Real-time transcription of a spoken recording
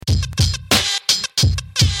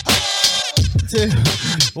2,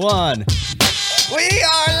 1. We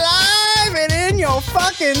are live and in your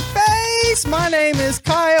fucking face. My name is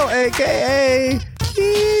Kyle, a.k.a.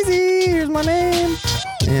 Easy. Here's my name.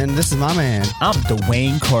 And this is my man. I'm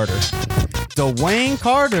Dwayne Carter. Dwayne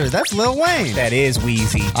Carter. That's Lil Wayne. That is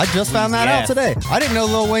Wheezy. I just found that out today. I didn't know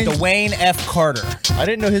Lil Wayne. Dwayne F. Carter. I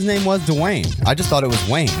didn't know his name was Dwayne. I just thought it was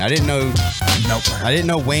Wayne. I didn't know. Nope. I didn't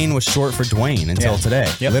know Wayne was short for Dwayne until today.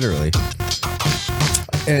 Yep. Literally.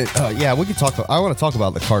 Yeah, we can talk. I want to talk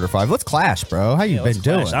about the Carter 5. Let's clash, bro. How you been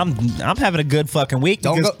doing? I'm having a good fucking week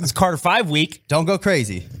because it's Carter 5 week. Don't go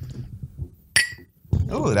crazy.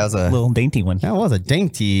 Oh, that was a Little dainty one. That was a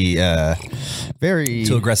dainty, very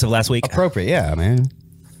Too aggressive last week. appropriate. Yeah, man.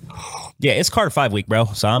 Yeah, it's Carter 5 week, bro.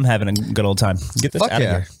 So I'm having a good old time. Get this Fuck out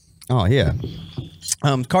yeah. of here. Oh yeah.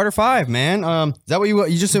 Carter 5, man. Is that what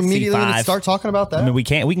you just immediately C5. want to start talking about that? I mean, we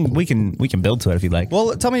can build to it if you'd like.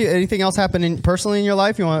 Well, tell me anything else happened personally in your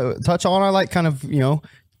life you want to touch on. I like kind of,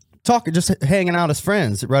 talk, just hanging out as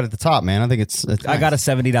friends right at the top, man. I think it's I got a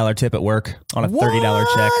 $70 tip at work on a $30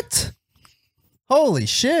 check. Holy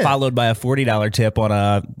shit. Followed by a $40 tip on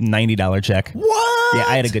a $90 check. What? Yeah,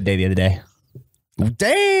 I had a good day the other day.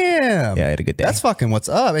 Damn. Yeah, I had a good day. That's fucking what's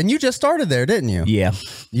up. And you just started there, didn't you? Yeah.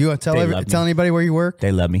 You want to tell anybody where you work?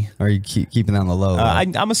 They love me. Or are you keeping that on the low?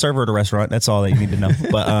 I'm a server at a restaurant. That's all that you need to know.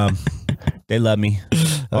 But they love me.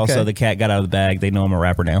 Also, the cat got out of the bag. They know I'm a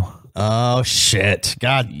rapper now. Oh, shit.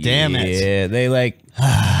 God damn it. Yeah, they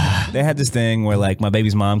they had this thing where my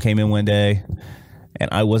baby's mom came in one day and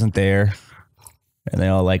I wasn't there. And they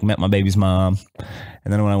all met my baby's mom.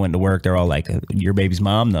 And then when I went to work, they're all like, your baby's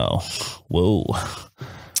mom though? Whoa.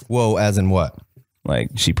 Whoa, as in what?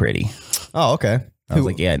 She pretty. Oh, okay. I was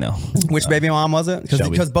like, yeah, I know. Which baby mom was it?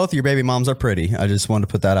 Because both of your baby moms are pretty. I just wanted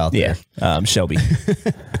to put that out there. Yeah, Shelby.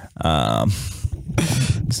 So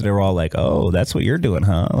they were all like, oh, that's what you're doing,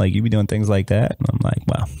 huh? You be doing things like that? And I'm like,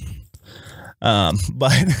 wow.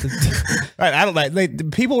 But I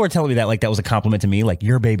don't people were telling me that was a compliment to me.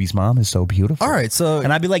 Your baby's mom is so beautiful. All right, so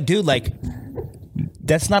and I'd be like, dude,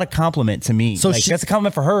 that's not a compliment to me. So that's a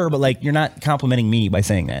compliment for her, but you're not complimenting me by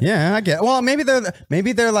saying that. Yeah, I get. Well, maybe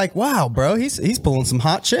they're like, wow, bro, he's pulling some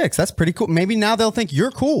hot chicks. That's pretty cool. Maybe now they'll think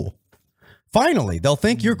you're cool. Finally, they'll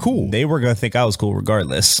think you're cool. They were gonna think I was cool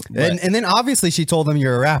regardless. And then obviously she told them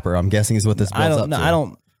you're a rapper. I'm guessing is what this builds up to. I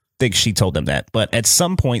don't think she told them that, but at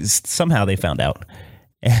some point somehow they found out.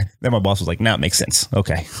 And then my boss was like, "Now it makes sense."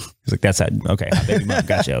 Okay, he's like, "That's how." Okay, baby mom,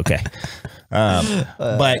 gotcha. Okay,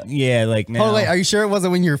 but yeah, now. Oh wait, are you sure it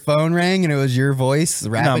wasn't when your phone rang and it was your voice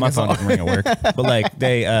rapping? No, my phone didn't ring at work. But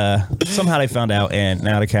they somehow they found out, and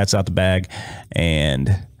now the cat's out the bag,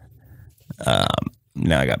 and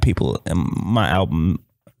now I got people. And my album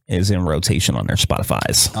is in rotation on their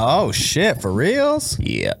Spotify's. Oh shit, for reals?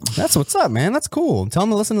 Yeah, that's what's up, man. That's cool. Tell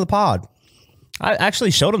them to listen to the pod. I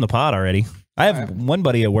actually showed them the pod already. I have one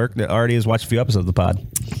buddy at work that already has watched a few episodes of the pod.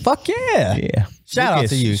 Fuck yeah. Yeah. Shout out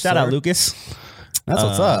to you. Shout out, Lucas. That's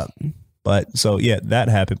what's up. But so, yeah, that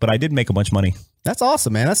happened. But I did make a bunch of money. That's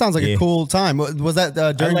awesome, man. That sounds like a cool time. Was that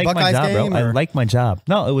during Buckeyes game? I like my job.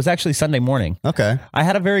 No, it was actually Sunday morning. Okay. I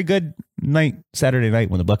had a very good night Saturday night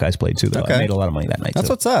when the Buckeyes played too, though. Okay. I made a lot of money that night. That's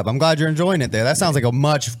what's up. I'm glad you're enjoying it there. That sounds like a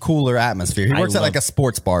much cooler atmosphere. He works at a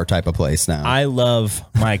sports bar type of place now. I love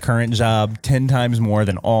my current job 10 times more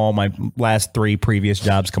than all my last 3 previous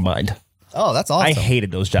jobs combined. Oh, that's awesome. I hated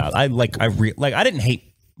those jobs. I didn't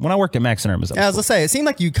hate when I worked at Max and Irma's. As I say, it seemed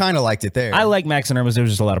like you kind of liked it there. I like Max and Irma's. There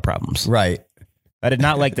was just a lot of problems. Right. I did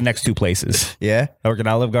not like the next 2 places. Yeah. I worked at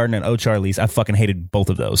Olive Garden and O'Charlie's. I fucking hated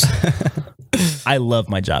both of those. I love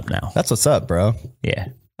my job now. That's what's up, bro. Yeah.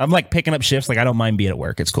 I'm picking up shifts. I don't mind being at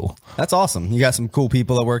work. It's cool. That's awesome. You got some cool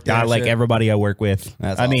people at work there. I like everybody I work with.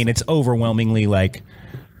 I mean, it's overwhelmingly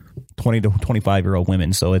 20 to 25-year-old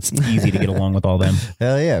women, so it's easy to get along with all them.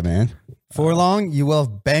 Hell yeah, man. For long, you will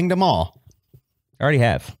have banged them all. I already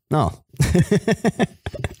have. No.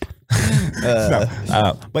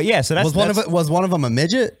 But yeah, so that's was one of them a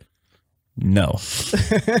midget? No.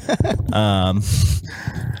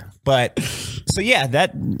 But so yeah,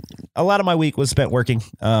 that a lot of my week was spent working.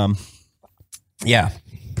 Yeah,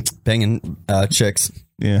 banging chicks.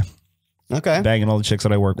 Yeah. Okay. Banging all the chicks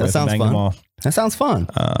that I work with. Sounds fun. Them all. That sounds fun.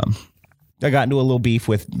 I got into a little beef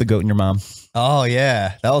with the goat and your mom. Oh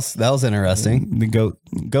yeah, that was interesting. The goat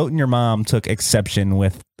and your mom took exception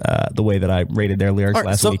with the way that I rated their lyrics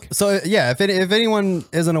last week. So yeah, if anyone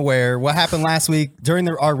isn't aware, what happened last week during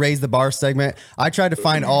our Raise the Bar segment, I tried to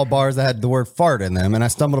find all bars that had the word fart in them, and I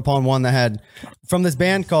stumbled upon one that had from this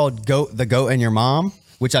band called The Goat and Your Mom,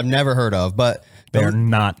 which I've never heard of, but They're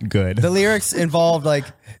not good. The lyrics involved like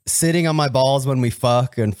sitting on my balls when we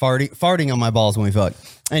fuck and farting on my balls when we fuck.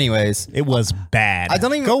 Anyways, It was bad. I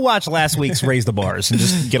don't even- go watch last week's Raise the Bars and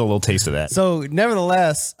just get a little taste of that. so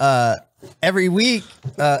nevertheless, every week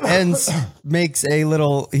Enz makes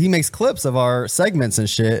he makes clips of our segments and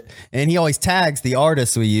shit, and he always tags the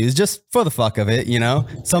artists we use just for the fuck of it, you know.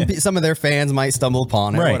 Some of their fans might stumble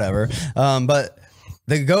upon it or Right. whatever. But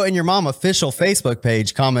the Goat and Your Mom official Facebook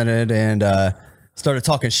page commented and started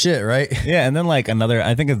talking shit, right? Yeah, and then like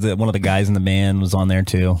I think it's one of the guys in the band was on there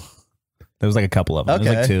too. There was like a couple of them. Okay.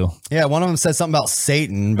 There was like 2. Yeah, one of them said something about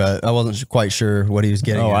Satan, but I wasn't quite sure what he was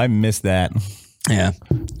getting Oh, at. I missed that. Yeah.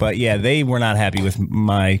 But yeah, they were not happy with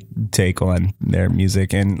my take on their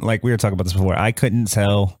music. And like we were talking about this before, I couldn't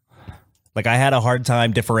tell. Like I had a hard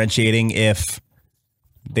time differentiating if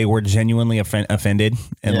they were genuinely offended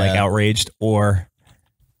and like Yeah. outraged, or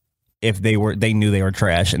if they knew they were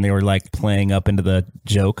trash and they were like playing up into the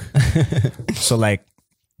joke. So like,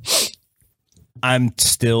 I'm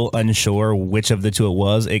still unsure which of the two it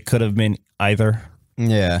was. It could have been either.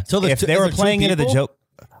 Yeah. So If they were playing into the joke,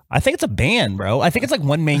 I think it's a band, bro. I think it's like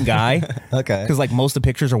one main guy. Okay. Because like most of the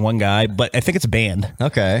pictures are one guy, but I think it's a band.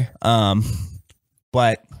 Okay.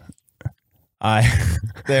 But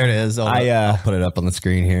There it is. I'll put it up on the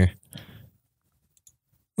screen here.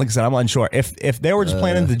 like I said, I'm unsure. If they were just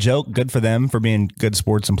playing into the joke, good for them for being good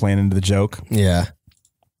sports and playing into the joke. Yeah.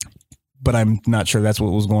 But I'm not sure that's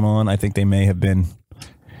what was going on. I think they may have been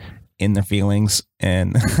in their feelings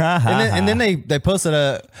and And then they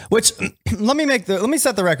posted which let me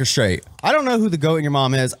set the record straight. I don't know who the Goat and Your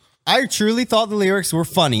Mom is. I truly thought the lyrics were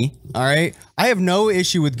funny. All right. I have no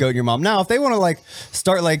issue with Goat and Your Mom. Now, if they want to like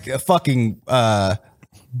start like a fucking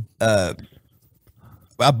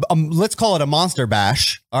let's call it a monster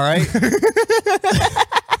bash. All right.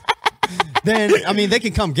 Then I mean they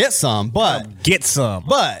can come get some, but get some.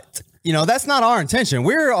 But you know that's not our intention.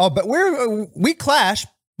 We clash,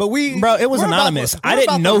 but Bro, it was anonymous. I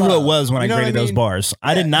didn't know who it was when I graded those bars.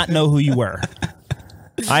 I did not know who you were.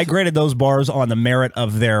 I graded those bars on the merit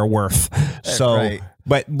of their worth. So, Right.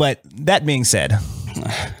 but that being said,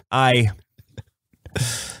 I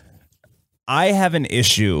have an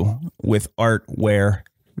issue with art where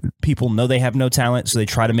people know they have no talent, so they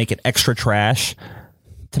try to make it extra trash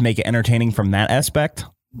to make it entertaining from that aspect.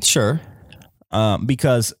 Sure.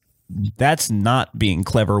 Because that's not being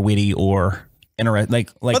clever, witty, or interesting.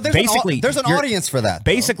 Like But basically, there's an you're- audience for that.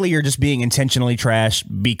 Basically, you're just being intentionally trash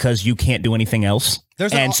because you can't do anything else.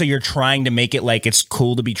 So you're trying to make it like it's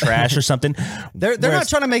cool to be trash or something. They're not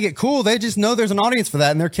trying to make it cool. They just know there's an audience for that,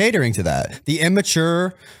 and they're catering to that. The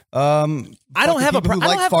immature. I don't have a problem.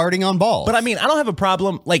 Like farting on balls. But I mean, I don't have a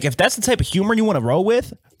problem. Like if that's the type of humor you want to roll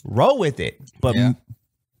with it. But Yeah.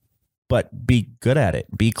 but be good at it.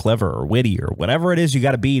 Be clever or witty or whatever it is you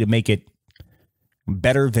got to be to make it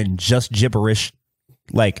better than just gibberish,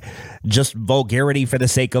 like just vulgarity for the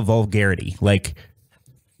sake of vulgarity. Like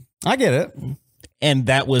I get it. and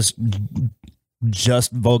that was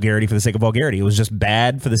just vulgarity for the sake of vulgarity. It was just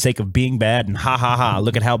bad for the sake of being bad and ha ha ha,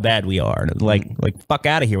 look at how bad we are. Like fuck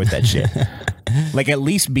out of here with that shit. Like at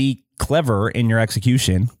least be clever in your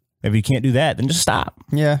execution. If you can't do that, then just stop.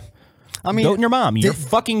 Yeah. I mean, Goat and Your Mom, you're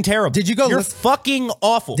fucking terrible. Did you go You're listen- fucking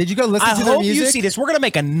awful. Did you go listen I to their hope you music? see this. We're gonna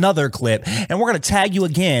make another clip and we're gonna tag you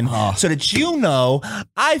again so that you know.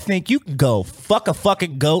 I think you can go fuck a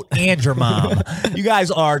fucking goat and your mom. You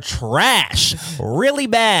guys are trash, really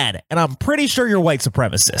bad, and I'm pretty sure you're white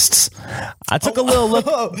supremacists. I took a little look.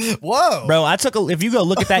 Whoa. Bro, if you go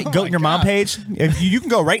look at that Goat and Your Mom page, if you can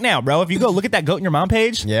go right now, bro. If you go look at that Goat and Your Mom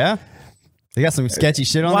page, Yeah. They got some sketchy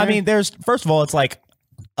shit on well, there. I mean, there's first of all, it's like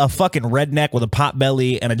a fucking redneck with a pot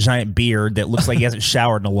belly and a giant beard that looks like he hasn't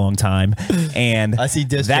showered in a long time. And I see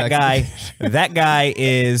diss that tracks. that guy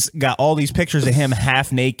is got all these pictures of him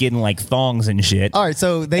half naked and like thongs and shit. all right,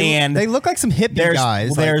 so they look like some hippie there's-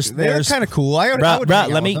 guys. there's- they're there's- kind of cool. I would Bro, hang out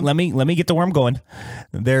let with them. me get to where I'm going.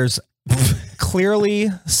 There's clearly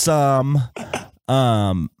some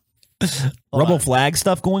rebel flag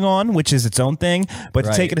stuff going on, which is its own thing. But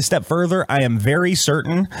Right. to take it a step further, I am very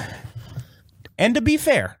certain. And to be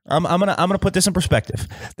fair, I'm gonna put this in perspective.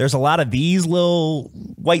 There's a lot of these little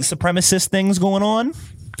white supremacist things going on.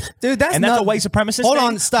 Dude, that's And that's not a white supremacist Hold thing?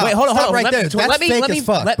 on, stop. Wait, hold on, Stop hold on. right Let me- there. That's let me- fake let as me-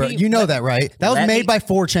 fuck, let bro. me- You know let- that, right? That was let made me- by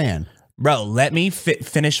 4chan. Bro, let me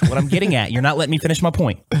finish what I'm getting at. You're not letting me finish my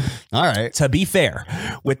point. All right. To be fair,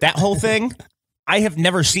 with that whole thing, I have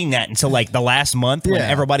never seen that until like the last month when Yeah.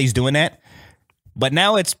 everybody's doing that. But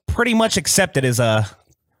now it's pretty much accepted as a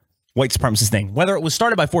white supremacist thing, whether it was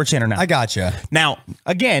started by 4chan or not. I gotcha. Now,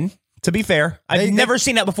 again, To be fair, I've never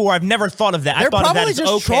seen that before. I've never thought of that. I They're thought of that probably as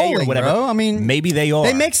just okay trolling, or whatever. bro. I mean, maybe they are.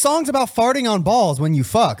 They make songs about farting on balls when you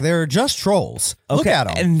fuck. They're just trolls. Look at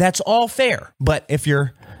them. And that's all fair. But if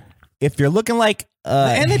you're looking like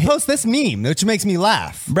and they post this meme, which makes me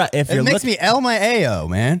laugh. Bruh, it makes me L my AO,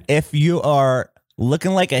 man. If you are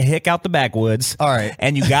looking like a hick out the backwoods, all right,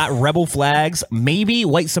 and you got rebel flags, maybe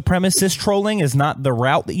white supremacist trolling is not the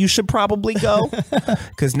route that you should probably go.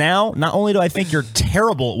 Because now, not only do I think you're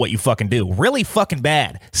terrible at what you fucking do, really fucking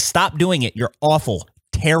bad. Stop doing it. You're awful.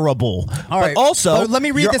 Terrible. All right. But also, let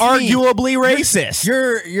me read you're this arguably racist.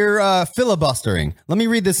 You're filibustering. Let me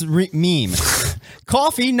read this meme.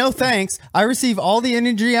 Coffee, no thanks. I receive all the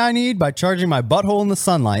energy I need by charging my butthole in the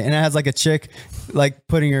sunlight. And it has like a chick like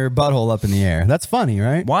putting her butthole up in the air. That's funny,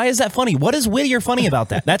 right? Why is that funny? What is witty or funny about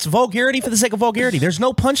that? That's vulgarity for the sake of vulgarity. There's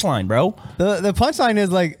no punchline, bro. The punchline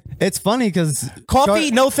is like, it's funny because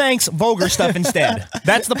coffee, no thanks, vulgar stuff instead.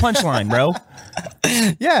 That's the punchline, bro.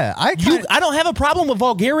 Yeah, I don't have a problem with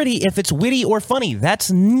vulgarity if it's witty or funny.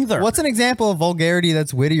 That's neither. What's an example of vulgarity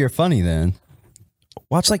that's witty or funny then?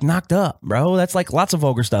 Well, it's like Knocked Up, bro. That's like lots of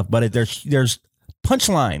vulgar stuff, but there's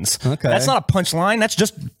punchlines. Okay. That's not a punchline. That's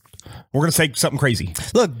just, we're going to say something crazy.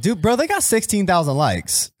 Look, dude, bro, they got 16,000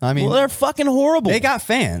 likes. I mean, well, they're fucking horrible. They got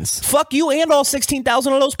fans. Fuck you and all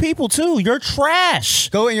 16,000 of those people, too. You're trash.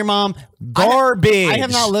 Go at your mom. Garbage. I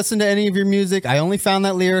have not listened to any of your music. I only found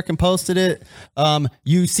that lyric and posted it.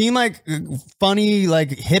 You seem like funny, like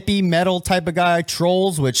hippie metal type of guy,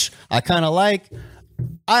 trolls, which I kind of like.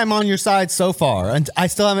 I'm on your side so far, and I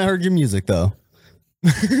still haven't heard your music though.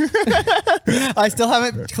 I still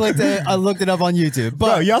haven't clicked it. I looked it up on YouTube.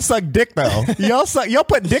 But bro, y'all suck dick though. Y'all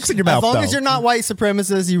put dicks in your mouth. As long as you're not white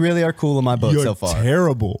supremacists, you really are cool in my book so far.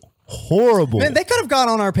 Terrible, horrible. Man, they could have gone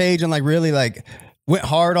on our page and like really like went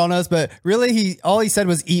hard on us, but really all he said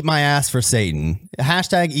was "eat my ass for Satan."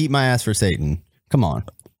 Hashtag "eat my ass for Satan." Come on,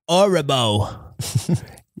 Orabo.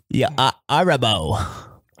 Yeah, Orabo.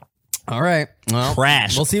 All right. Well,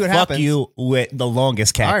 trash. We'll see what Fuck happens. you with the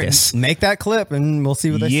longest cactus. All right, make that clip and we'll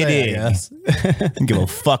see what they say. I guess. Don't give a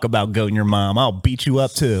fuck about goating your mom. I'll beat you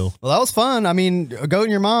up too. Well, that was fun. I mean, goating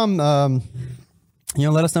your mom.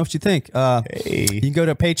 Let us know what you think. You can go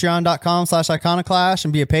to patreon.com/iconoclash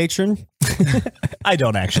and be a patron. I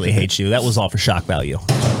don't actually hate you. That was all for shock value.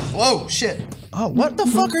 Whoa, shit. Oh, what the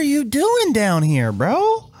fuck are you doing down here,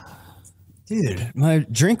 bro? Dude, my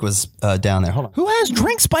drink was down there. Hold on. Who has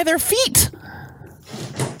drinks by their feet?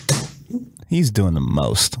 He's doing the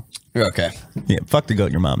most. You're okay. Yeah, fuck the goat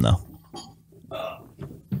in your mom, though. All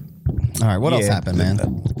right, what else happened,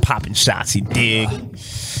 man? Popping shots, you dig?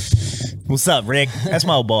 What's up, Rick? That's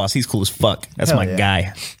my old boss. He's cool as fuck. That's my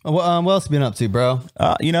guy. What else you been up to, bro?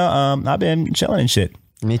 I've been chilling and shit.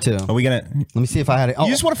 Me too. Are we gonna? Let me see if I had it. Oh,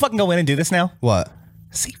 you just want to fucking go in and do this now? What?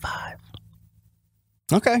 C5.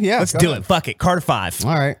 Okay, yeah. Let's do it. Fuck it. Carter 5.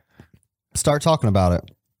 All right. Start talking about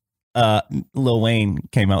it. Lil Wayne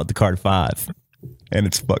came out with the Carter 5. And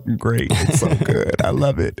it's fucking great. It's so good. I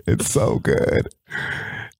love it. It's so good.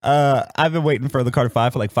 I've been waiting for the Carter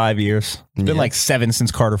 5 for like 5 years. It's been like 7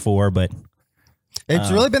 since Carter 4, but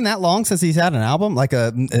it's really been that long since he's had an album, like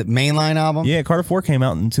a mainline album. Yeah, Carter 4 came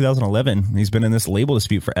out in 2011. He's been in this label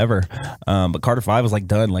dispute forever. But Carter 5 was like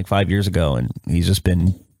done like 5 years ago, and he's just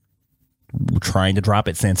been trying to drop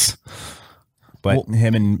it since. But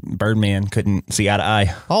him and Birdman couldn't see eye to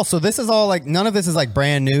eye. Oh, so this is all like, none of this is like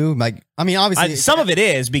brand new. Like, I mean, obviously some of it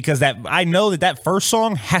is because that I know that first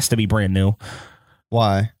song has to be brand new.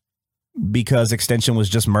 Why? Because Extension was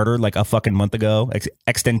just murdered like a fucking month ago.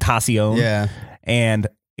 Extentacion. Yeah. And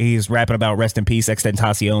he's rapping about rest in peace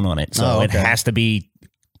Extentacion on it. So it has to be,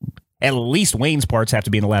 at least Wayne's parts have to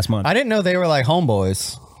be in the last month. I didn't know they were like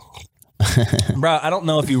homeboys. Bro, I don't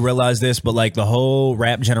know if you realize this, but like the whole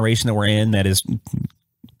rap generation that we're in, that is,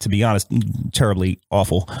 to be honest, terribly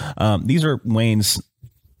awful. These are Wayne's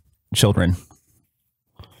children.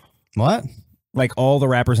 What? Like all the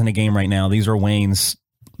rappers in the game right now, these are Wayne's.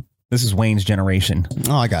 This is Wayne's generation.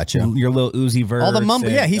 Oh, I got you. Your little Uzi Vert. All the mumble.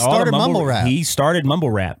 Yeah, he started mumble rap. He started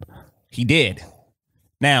mumble rap. He did.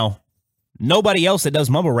 Now, nobody else that does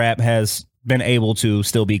mumble rap has been able to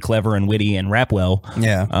still be clever and witty and rap well.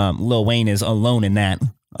 Yeah. Lil Wayne is alone in that.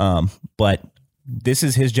 But this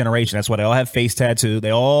is his generation. That's why they all have face tattoo.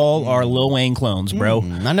 They all are Lil Wayne clones, bro.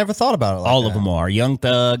 I never thought about it like all that. of them are. Young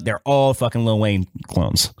Thug, they're all fucking Lil Wayne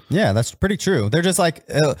clones. Yeah, that's pretty true. They're just like,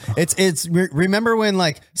 remember when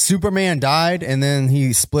like Superman died and then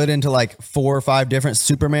he split into like 4 or 5 different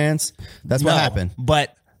Supermans? That's what happened.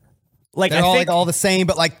 But like, They're all the same,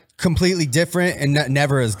 but like completely different and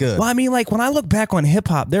never as good. Well, I mean, like when I look back on hip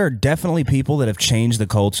hop, there are definitely people that have changed the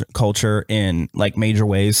culture in like major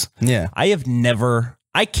ways. Yeah.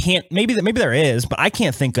 I can't, maybe there is, but I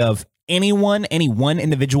can't think of any one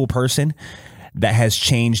individual person that has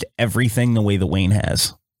changed everything the way that Wayne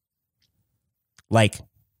has. Like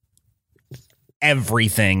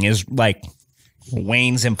everything is like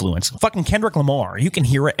Wayne's influence. Fucking Kendrick Lamar. You can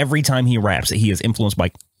hear it every time he raps that he is influenced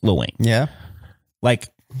by Lil Wayne. Yeah. Like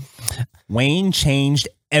Wayne changed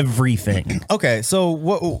everything. Okay, so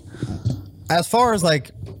what? As far as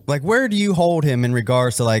like where do you hold him in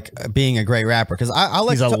regards to like being a great rapper? Because I'll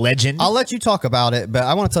let He's a legend. I'll let you talk about it, but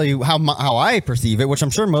I want to tell you how I perceive it, which I'm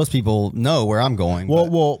sure most people know where I'm going.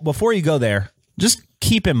 Well, before you go there, just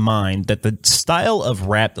keep in mind that the style of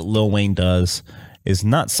rap that Lil Wayne does is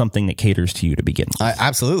not something that caters to you to begin with.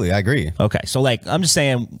 Absolutely, I agree. Okay, so like I'm just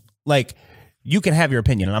saying, like you can have your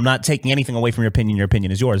opinion, and I'm not taking anything away from your opinion. Your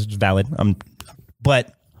opinion is yours; it's valid.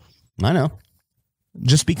 But I know.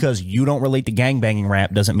 Just because you don't relate to gangbanging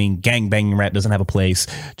rap doesn't mean gangbanging rap doesn't have a place.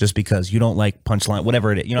 Just because you don't like punchline,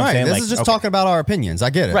 whatever it is, you know what I'm saying? This is just talking about our opinions. I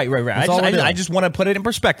get it. Right. I just want to put it in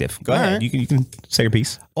perspective. Go ahead. Right. You can say your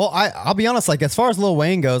piece. Well, I'll be honest. Like as far as Lil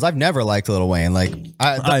Wayne goes, I've never liked Lil Wayne. Like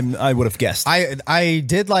I would have guessed. I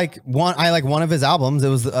did like one. I like one of his albums. It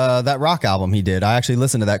was that rock album he did. I actually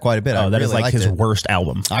listened to that quite a bit. Oh, that really is like his it. worst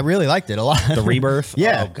album. I really liked it a lot. The Rebirth.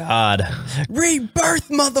 Yeah. Oh God. Rebirth,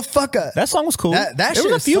 motherfucker. That song was cool. That there shit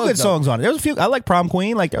was a is few so good dope. songs on it. There was a few. I like Prom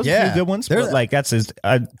Queen. Like there was a few good ones. But like that's his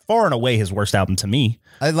far and away his worst album to me.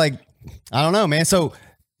 I don't know, man. So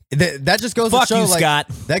that just goes Fuck to show, you, Scott.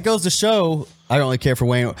 That goes to show. I don't really care for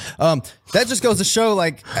Wayne. That just goes to show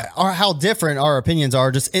like how different our opinions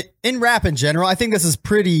are just in rap in general. I think this is a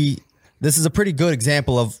pretty good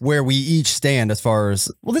example of where we each stand as far as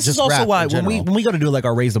this just is also rap why in when we go to do like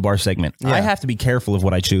our Raise the Bar segment, Yeah. I have to be careful of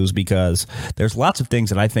what I choose because there's lots of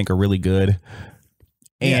things that I think are really good,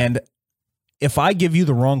 and if I give you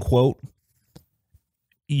the wrong quote,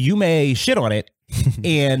 you may shit on it,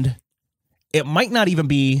 and it might not even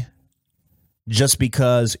be just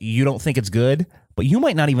because you don't think it's good, but you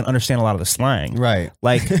might not even understand a lot of the slang. Right.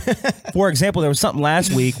 Like, for example, there was something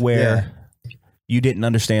last week where you didn't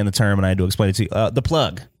understand the term and I had to explain it to you. The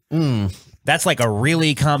plug. That's like a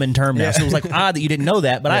really common term now. So it was like odd that you didn't know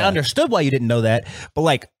that, but I understood why you didn't know that. But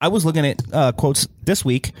like I was looking at quotes this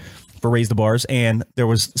week for Raise the Bars, and there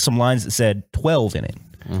was some lines that said 12 in it.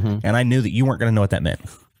 And I knew that you weren't going to know what that meant.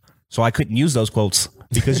 So I couldn't use those quotes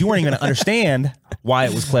because you weren't even going to understand why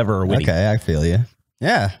it was clever or witty. Okay, I feel you.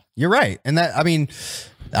 Yeah, you're right. And that, I mean,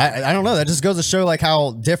 I don't know. That just goes to show like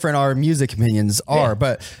how different our music opinions are. Yeah.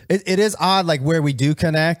 But it is odd like where we do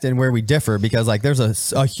connect and where we differ because like there's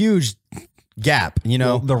a huge gap, you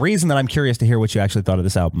know? Well, the reason that I'm curious to hear what you actually thought of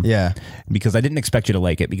this album. Yeah. Because I didn't expect you to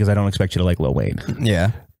like it because I don't expect you to like Lil Wayne.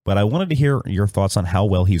 Yeah. But I wanted to hear your thoughts on how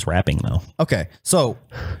well he's rapping though. Okay. So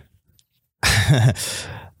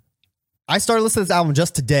I started listening to this album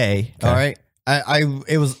just today. Okay. All right.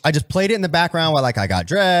 I just played it in the background while like I got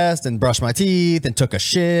dressed and brushed my teeth and took a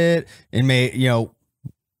shit and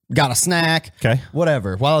got a snack. Okay.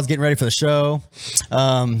 Whatever. While I was getting ready for the show.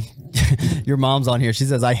 Your mom's on here. She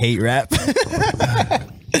says I hate rap.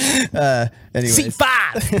 Anyways.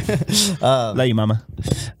 C5. Love you, mama.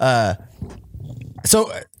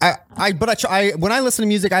 So I when I listen to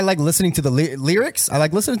music, I like listening to the lyrics. I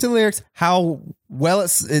like listening to the lyrics, how well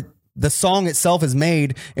the song itself is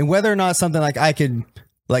made, and whether or not something like I could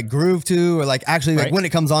like groove to, or like actually like Right. when it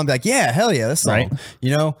comes on, be like, yeah, hell yeah, this song. Right.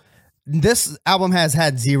 You know, this album has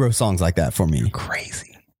had 0 songs like that for me.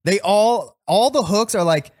 Crazy. They all the hooks are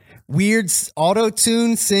like weird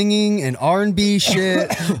auto-tune singing and R&B shit,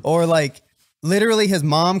 or like literally his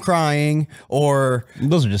mom crying, or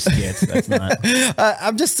Those are just skits. That's not.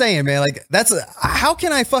 I'm just saying, man, like how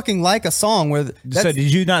can I fucking like a song where So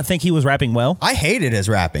did you not think he was rapping well? I hated his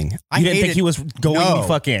rapping. You didn't think he was going the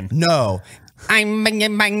fuck in? No. I'm bang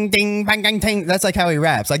bang ding bang bang ting. That's like how he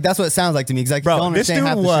raps. Like that's what it sounds like to me. Because I Bro, don't this understand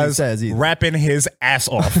half dude the shit he was says either. rapping his ass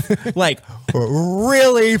off. Like,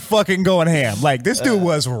 really fucking going ham. Like, this dude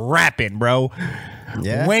was rapping, bro.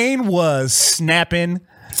 Yeah. Wayne was snapping.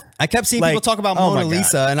 I kept seeing like, people talk about oh my Mona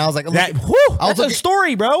Lisa, God. and I was like, That, looking- whew, I was that's a looking-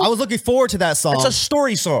 story, bro. I was looking forward to that song. It's a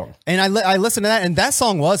story song. And I listened to that, and that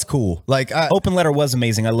song was cool. Like, Open Letter was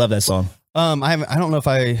amazing. I love that song. I don't know if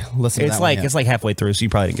I listened to It's that like one yet. it's like halfway through, so you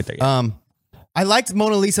probably didn't get there yet. I liked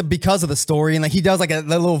Mona Lisa because of the story, and like he does like a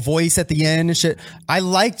little voice at the end and shit. I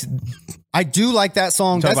do like that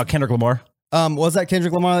song. Talk about Kendrick Lamar. Was that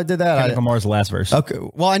Kendrick Lamar that did that? Kendrick Lamar's the last verse. Okay.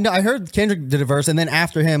 Well, I heard Kendrick did a verse, and then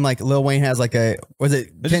after him, like Lil Wayne has like a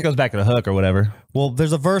It just goes back to the hook or whatever. Well,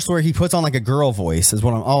 there's a verse where he puts on like a girl voice. Is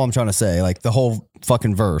what all I'm trying to say. Like the whole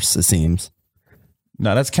fucking verse. It seems.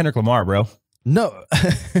 No, that's Kendrick Lamar, bro. No.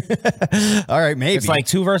 All right, maybe It's like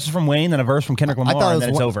 2 verses from Wayne, then a verse from Kendrick Lamar, and then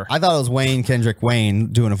it's over. I thought it was Wayne, Kendrick, Wayne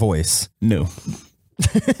doing a voice. No.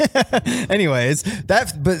 Anyways,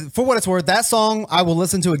 but for what it's worth, that song I will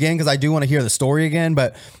listen to again because I do want to hear the story again.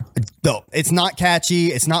 But no, it's not catchy.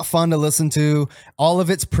 It's not fun to listen to. All of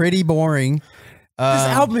it's pretty boring. This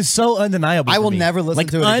album is so undeniable. I for will me. never listen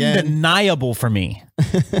to it again. Undeniable for me.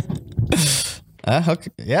 Okay.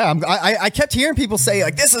 Yeah, I kept hearing people say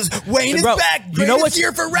like, "This is Wayne is back. You know what's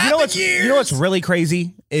year for rap years." You know what's really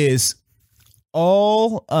crazy is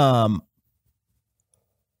all of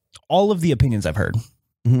the opinions I've heard.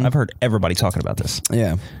 Mm-hmm. I've heard everybody talking about this.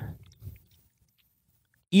 Yeah.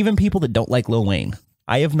 Even people that don't like Lil Wayne.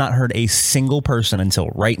 I have not heard a single person until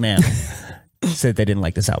right now said they didn't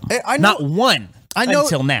like this album. I know, not one. I know.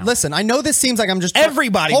 Until now. Listen, I know this seems like I'm just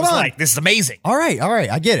everybody Hold was on. like, "This is amazing." All right,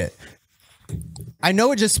 I get it. I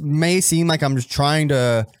know it just may seem like I'm just trying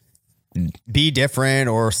to be different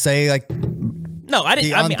or say like No, I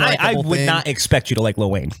didn't. I mean, I would not expect you to like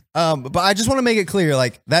Lil Wayne. But I just want to make it clear,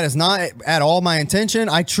 like that is not at all my intention.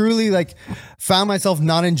 I truly like found myself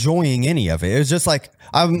not enjoying any of it. It was just like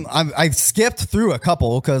I skipped through a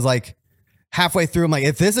couple because like halfway through I'm like,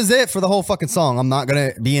 if this is it for the whole fucking song, I'm not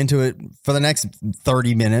gonna be into it for the next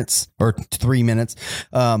 30 minutes or 3 minutes.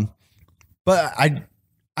 But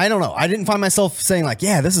I don't know. I didn't find myself saying like,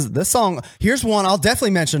 yeah, this song. Here's one I'll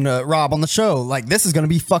definitely mention to Rob on the show. Like this is gonna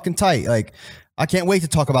be fucking tight. Like. I can't wait to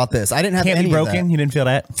talk about this. I didn't have Can't any Be Broken. of that. You didn't feel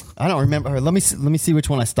that? I don't remember. Let me see which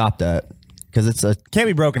one I stopped at because it's a Can't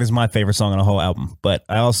Be Broken is my favorite song on the whole album. But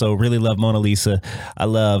I also really love Mona Lisa. I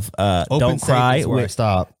love Don't Cry. Is where I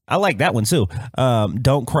stop. I like that one too.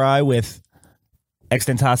 Don't Cry with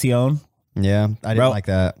Extentacion. Yeah, I didn't like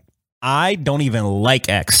that. I don't even like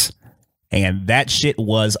X. And that shit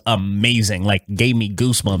was amazing. Like, gave me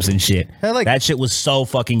goosebumps and shit. That shit was so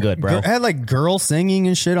fucking good, bro. It had like girl singing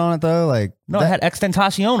and shit on it though. Like no, it had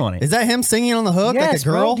Extentacion on it. Is that him singing on the hook like a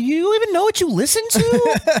girl? Bro. Do you even know what you listen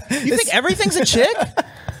to? You think everything's a chick?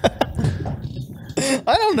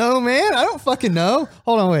 I don't know, man. I don't fucking know.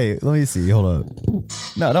 Hold on, wait. Let me see. Hold up.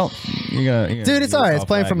 No, don't. You're gonna Dude, it's all right. It's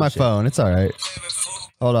playing from my phone. It's all right.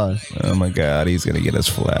 Hold on. Oh my God, he's gonna get us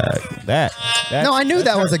flagged. No, I knew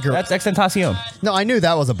that was a girl. That's Extentacion. No, I knew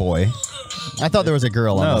that was a boy. I thought there was a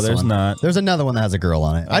girl on this No, there's one. not. There's another one that has a girl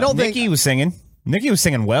on it. I don't think Nicki was singing. Nicki was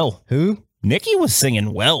singing well. Who? Nicki was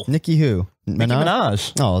singing well. Nicki who? Nicki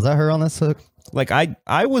Minaj. Oh, is that her on this hook? Like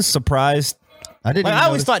I was surprised. I didn't. Like, even I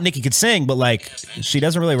always notice. thought Nicki could sing, but like she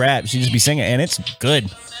doesn't really rap. She just be singing, and it's good.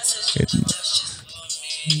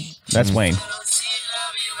 That's Wayne.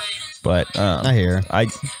 But I hear. I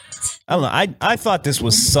don't know. I thought this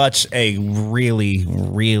was such a really,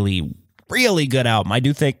 really, really good album. I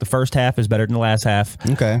do think the first half is better than the last half.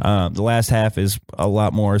 Okay. The last half is a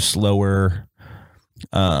lot more slower.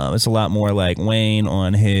 It's a lot more like Wayne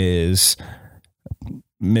on his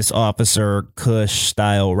Miss Officer Kush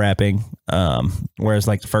style rapping. Whereas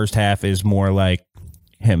like the first half is more like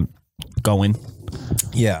him going.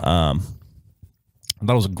 Yeah. I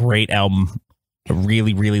thought it was a great album. I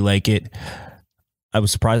really, really like it. I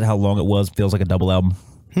was surprised at how long it was. It feels like a double album.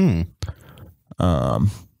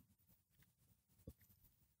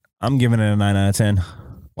 I'm giving it a 9 out of 10.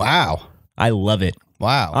 Wow. I love it.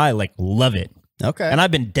 Wow. I love it. Okay. And I've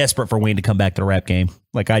been desperate for Wayne to come back to the rap game.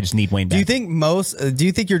 Like I just need Wayne back. Do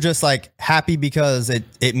you think you're just like happy because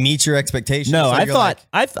it meets your expectations? No, So I you're thought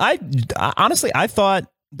like, I honestly I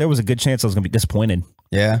thought there was a good chance I was going to be disappointed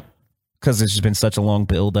yeah. because it's just been such a long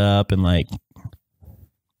build up and like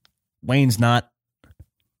Wayne's not.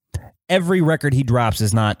 Every record he drops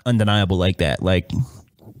is not undeniable like that. Like,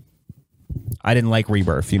 I didn't like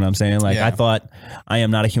Rebirth. You know what I'm saying? Like, Yeah. I thought I Am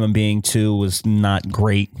Not a Human Being 2 was not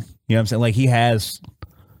great. You know what I'm saying? Like, he has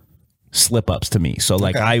slip-ups to me. So,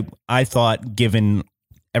 like, Okay. I thought, given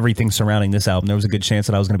everything surrounding this album, there was a good chance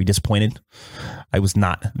that I was going to be disappointed. I was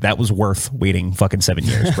not. That was worth waiting fucking 7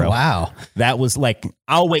 years, bro. Wow. That was like,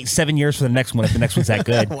 I'll wait 7 years for the next one if the next one's that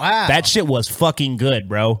good. Wow. That shit was fucking good,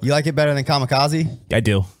 bro. You like it better than Kamikaze? I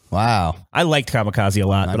do. Wow. I liked Kamikaze a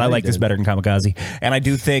lot, but know I you like this did. better than Kamikaze. And I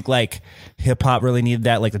do think like hip hop really needed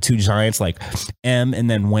that, like the two giants, like M and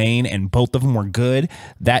then Wayne, and both of them were good.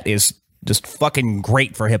 That is just fucking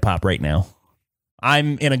great for hip hop right now.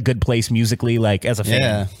 I'm in a good place musically, like as a fan.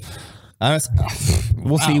 Yeah.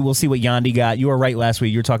 We'll see. We'll see what Yandhi got. You were right last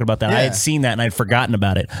week. You were talking about that. Yeah. I had seen that and I'd forgotten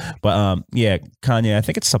about it. But yeah, Kanye. I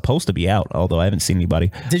think it's supposed to be out, although I haven't seen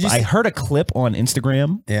anybody. Did you? I heard a clip on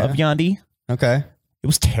Instagram of Yandhi. Okay. It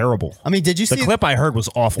was terrible. I mean, did you see the clip I heard was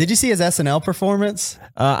awful? Did you see his SNL performance?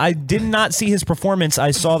 I did not see his performance. I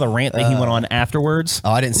saw the rant that he went on afterwards.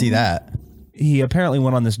 Oh, I didn't see that. He apparently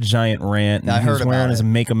went on this giant rant. And I he was heard wearing about his it.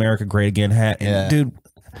 "Make America Great Again" hat. And Yeah. dude,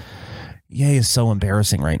 Ye is so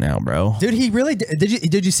embarrassing right now, bro. Dude, he really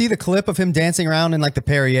did you see the clip of him dancing around in like the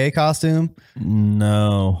Perrier costume?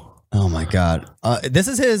 No. Oh my god. This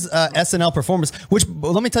is his SNL performance, which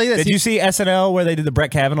let me tell you this. Did you see SNL where they did the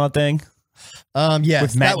Brett Kavanaugh thing? Yes,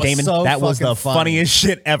 With Matt Damon? So that was the fucking funny. funniest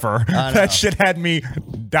shit ever. That shit had me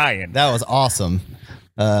dying. That was awesome.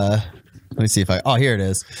 Let me see if I here it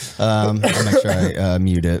is. I'll make sure I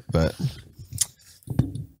mute it, but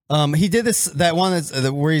he did that one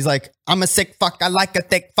where he's like, I'm a sick fuck, I like a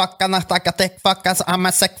thick fuck, I'm not like a thick fuck, I'm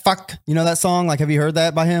a sick fuck. You know that song? Like, have you heard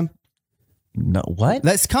that by him? No, what?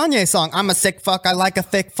 That's Kanye's song. I'm a sick fuck, I like a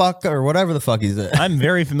thick fuck, or whatever the fuck he's at. I'm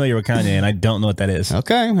very familiar with Kanye, and I don't know what that is.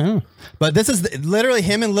 Okay. But this is literally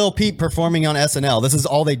him and Lil Peep performing on SNL. This is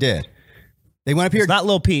all they did. They went up here. It's not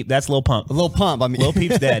Lil Peep. That's Lil Pump. Lil Pump. I mean, Lil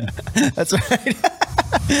Peep's dead. That's right.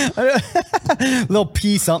 Lil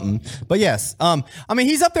P something. But yes. I mean,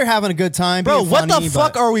 he's up there having a good time. Bro, being what funny, the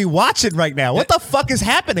fuck but are we watching right now? What the fuck is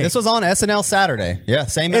happening? This was on SNL Saturday. Yeah,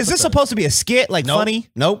 same Is this episode. supposed to be a skit, like funny?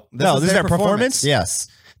 Nope. No, this is their performance? Yes.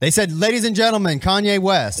 They said, ladies and gentlemen, Kanye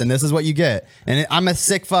West, and this is what you get. And I'm a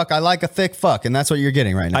sick fuck. I like a thick fuck. And that's what you're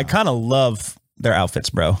getting right now. I kind of love their outfits,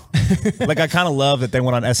 bro. Like, I kind of love that they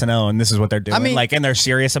went on SNL and this is what they're doing. I mean- like, and they're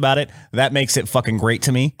serious about it. That makes it fucking great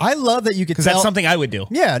to me. I love that you could Because tell. that's something I would do.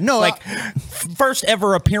 Yeah, no. Like, first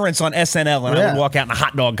ever appearance on SNL, and I Yeah. would walk out in a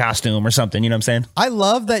hot dog costume or something. You know what I'm saying? I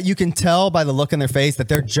love that you can tell by the look in their face that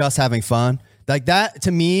they're just having fun. Like, that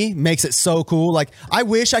to me makes it so cool. Like, I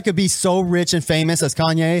wish I could be so rich and famous as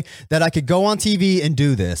Kanye that I could go on TV and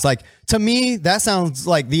do this. Like, to me, that sounds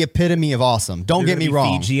like the epitome of awesome. Don't get me You're gonna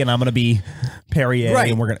be wrong. Fiji, and I'm gonna be Perrier,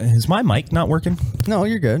 Right. and we're gonna. Is my mic not working? No,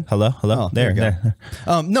 you're good. Hello. Oh, there you go.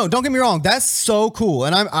 there. No, don't get me wrong. That's so cool,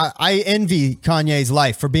 and I envy Kanye's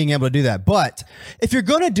life for being able to do that. But if you're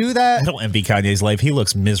gonna do that, I don't envy Kanye's life. He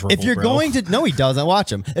looks miserable. if you're bro. going to, no, he doesn't.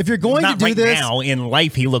 Watch him. If you're going not to do right this, now in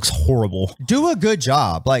life, he looks horrible. do a good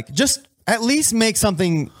job. Like, just at least make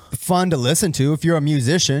something fun to listen to. If you're a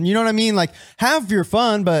musician, you know what I mean. Like, have your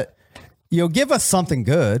fun, but give us something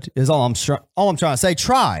good. Is all I'm trying to say.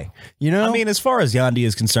 Try. You know. I mean, as far as Yandhi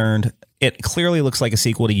is concerned, it clearly looks like a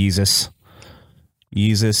sequel to Yeezus.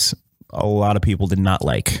 Yeezus, a lot of people did not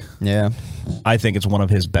like. yeah. I think it's one of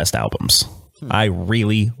his best albums. I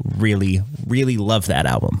really, really, really love that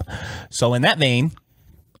album. So in that vein,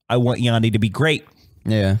 I want Yandhi to be great.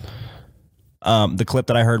 Yeah. The clip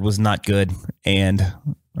that I heard was not good, and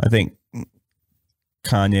I think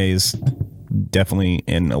Kanye is definitely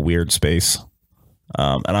in a weird space.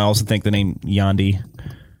 And I also think the name Yandhi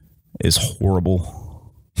is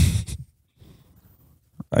horrible.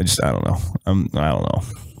 I don't know. I don't know.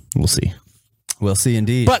 We'll see. We'll see.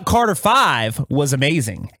 Indeed. But Carter 5 was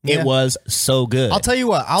amazing. Yeah. It was so good. I'll tell you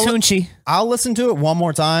what. Tunchi. I'll listen to it one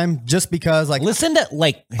more time just because, like, Listen to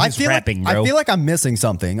like his I feel rapping, like bro. I feel like I'm missing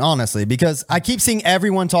something, honestly, because I keep seeing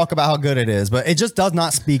everyone talk about how good it is, but it just does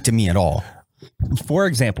not speak to me at all. For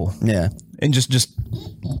example, Yeah. and just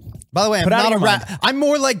By the way, I'm Put out not a your rap. mind. I'm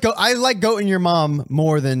more like I like Goat and Your Mom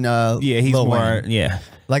more than yeah, he's Lil more Wayne. yeah.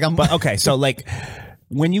 Like, I'm But okay, so like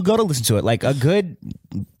when you go to listen to it, like a good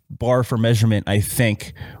bar for measurement, I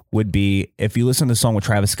think, would be if you listen to the song with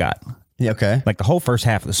Travis Scott. yeah, okay, Like the whole first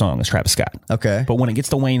half of the song is Travis Scott. okay. But when it gets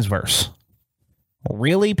to Wayne's verse,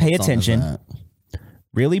 really pay attention.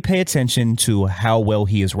 Really pay attention to how well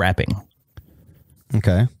he is rapping.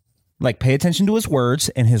 Okay, Like pay attention to his words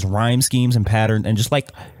and his rhyme schemes and pattern, and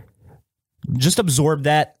just absorb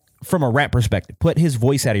that from a rap perspective. Put his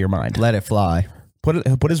voice out of your mind. let it fly.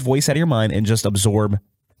 Put his voice out of your mind and just absorb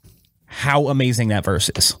how amazing that verse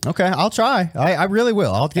is. Okay, I'll try. I really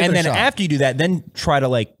will. I'll give And it a then shot. after you do that, then try to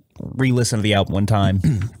like re-listen to the album one time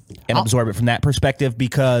and absorb it from that perspective,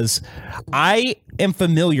 because I am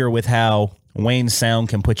familiar with how Wayne's sound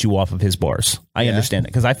can put you off of his bars. I understand it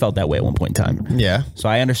because I felt that way at one point in time. Yeah. So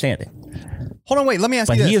I understand it. Hold on, wait. Let me ask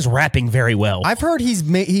But you this. he is rapping very well. I've heard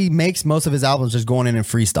he makes most of his albums just going in and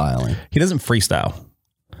freestyling. He doesn't freestyle.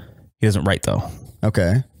 He doesn't write though.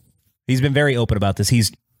 Okay. He's been very open about this.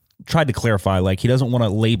 He's tried to clarify, like he doesn't want to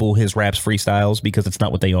label his raps freestyles because it's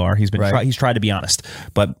not what they are. He's been Right. he's tried to be honest.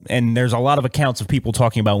 And there's a lot of accounts of people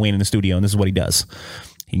talking about Wayne in the studio, and this is what he does.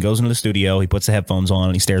 He goes into the studio, he puts the headphones on,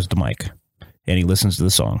 and he stares at the mic, and he listens to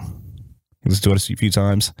the song. He listened to it a few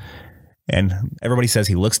times, and everybody says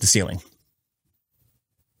he looks at the ceiling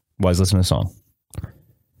while he's listening to the song.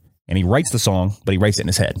 And he writes the song, but he writes it in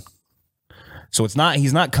his head. So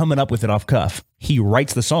he's not coming up with it off cuff. He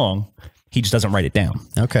writes the song, he just doesn't write it down.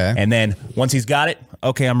 Okay. And then once he's got it,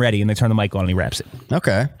 okay, I'm ready. And they turn the mic on and he raps it.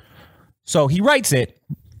 Okay. So he writes it,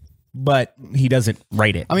 but he doesn't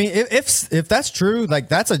write it. I mean, if that's true, like he's like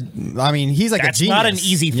That's a genius. not an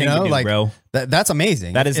easy thing to do, bro. That's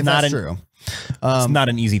amazing. That is if not that's true. It's not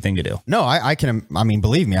an easy thing to do. No, I can. I mean,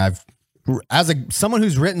 believe me, someone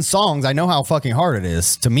who's written songs, I know how fucking hard it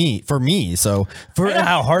is for me. So I know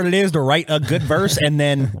how hard it is to write a good verse and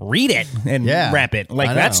then read it and rap it.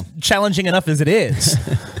 Like that's challenging enough as it is.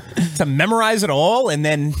 To memorize it all and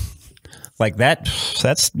then like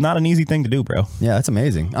that's not an easy thing to do, bro. Yeah, that's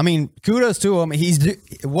amazing. I mean, kudos to him.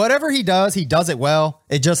 Whatever he does it well.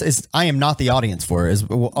 It just is. I am not the audience for it. Is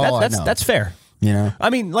all I know. That's fair. You know, I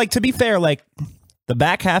mean, like, to be fair, like the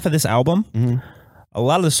back half of this album, a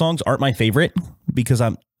lot of the songs aren't my favorite because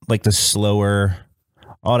I'm like the slower,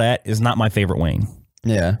 all that is not my favorite Wayne.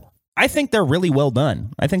 Yeah. I think they're really well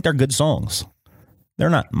done. I think they're good songs. They're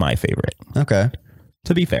not my favorite. Okay.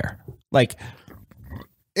 To be fair, like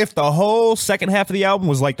if the whole second half of the album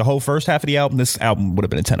was like the whole first half of the album, this album would have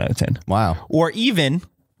been a 10 out of 10. Wow. Or even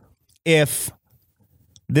if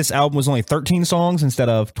this album was only 13 songs instead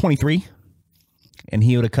of 23 and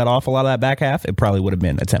he would have cut off a lot of that back half, it probably would have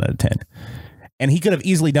been a 10 out of 10. And he could have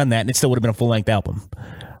easily done that and it still would have been a full-length album.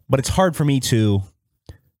 But it's hard for me to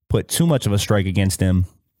put too much of a strike against him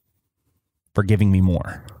for giving me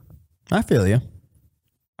more. I feel you.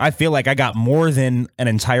 I feel like I got more than an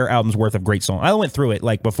entire album's worth of great songs. I went through it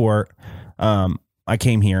like before I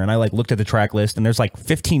came here and I like looked at the track list and there's like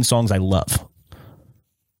 15 songs I love.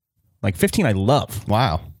 Like 15 I love.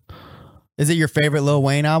 Wow. Is it your favorite Lil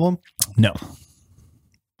Wayne album? No.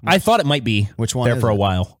 I thought it might be. Which one there is for a it?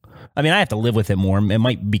 while. I mean, I have to live with it more. It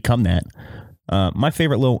might become that. My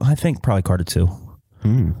favorite I think probably Carter 2.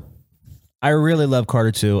 I really love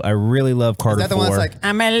Carter 2. I really love Carter 4. Is that the one that's like,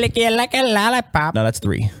 I'm gonna lick you like a lollipop? No, that's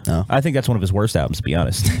 3. Oh. I think that's one of his worst albums, to be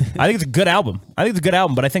honest. I think it's a good album.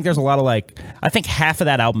 But I think there's a lot of I think half of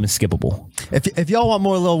that album is skippable. If y'all want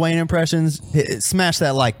more Lil Wayne impressions, smash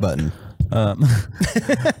that like button.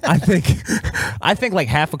 I think like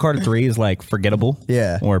half of Carter 3 is like forgettable.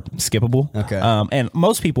 Yeah. Or skippable. Okay. And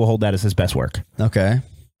most people hold that as his best work. Okay.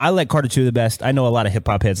 I like Carter 2 the best. I know a lot of hip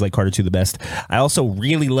hop heads like Carter 2 the best. I also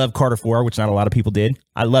really love Carter 4, which not a lot of people did.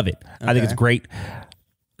 I love it. I think it's great.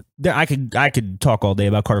 I could talk all day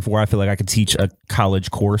about Carter 4. I feel like I could teach a college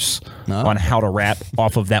course on how to rap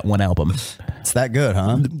off of that one album. It's that good,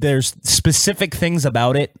 huh? There's specific things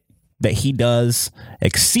about it that he does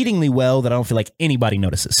exceedingly well that I don't feel like anybody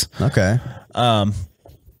notices. Okay. But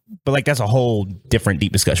like that's a whole different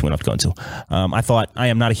deep discussion we don't have to go into. I thought I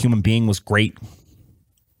Am Not a Human Being was great.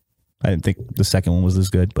 I didn't think the second one was as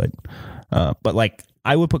good, but like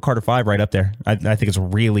I would put Carter 5 right up there. I think it's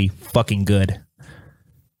really fucking good.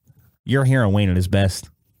 You're hearing Wayne at his best.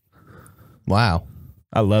 Wow.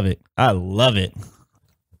 I love it.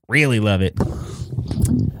 Really love it.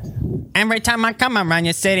 Every time I come around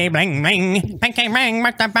your city, bling, bling. Pancake ring,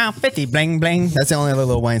 worth about 50, bling, bling. That's the only other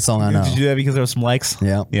Lil Wayne song I know. Did you do that because there was some likes?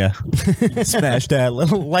 Yeah. Yeah. Smashed that.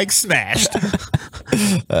 Little like smashed.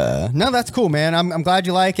 No, that's cool, man. I'm glad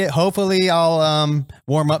you like it. Hopefully I'll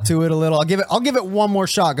warm up to it a little. I'll give it one more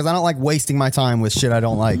shot because I don't like wasting my time with shit I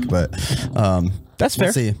don't like. But That's fair.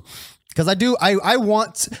 We'll see. Because I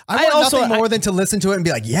want nothing more than to listen to it and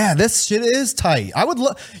be like, yeah, this shit is tight. I would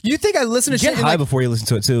you think I listen to Get shit high before you listen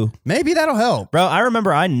to it too. Maybe that'll help. Bro, I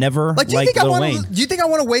remember I never Like, do liked Lil Wayne. you think I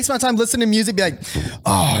want to waste my time listening to music? Be like,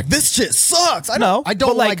 oh, this shit sucks. I don't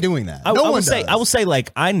but, like doing that. I will say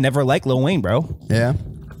like I never liked Lil Wayne, bro. Yeah.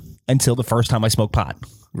 Until the first time I smoked pot.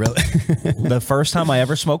 Really? The first time I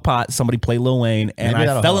ever smoked pot, somebody played Lil Wayne, and Maybe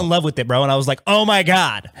I fell in love with it, bro. And I was like, oh my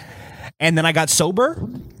god. And then I got sober.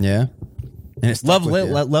 Yeah. And it's love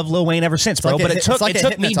Lil Wayne ever since, bro. like but it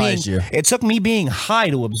took me being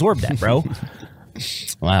high to absorb that, bro.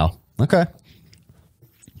 Wow. Okay.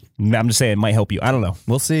 I'm just saying it might help you. I don't know.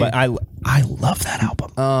 We'll see. But I love that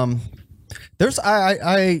album. There's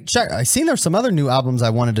I seen there's some other new albums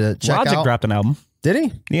I wanted to check Logic out. dropped an album. Did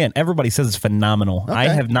he? Yeah, and everybody says it's phenomenal. I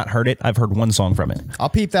have not heard it. I've heard one song from it. I'll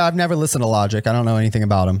peep that. I've never listened to Logic. I don't know anything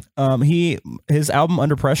about him. His album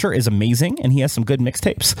Under Pressure is amazing, and he has some good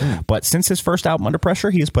mixtapes. But since his first album Under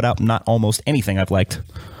Pressure, he has put out not almost anything I've liked.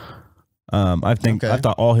 I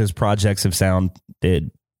thought all his projects have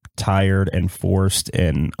sounded tired and forced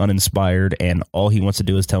and uninspired, and all he wants to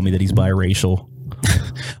do is tell me that he's biracial.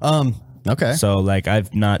 Okay. So like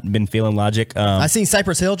I've not been feeling Logic. I seen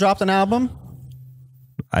Cypress Hill dropped an album.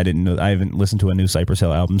 I didn't know. I haven't listened to a new Cypress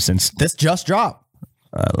Hill album since. This just dropped.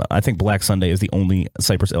 I think Black Sunday is the only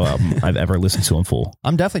Cypress Hill album I've ever listened to in full.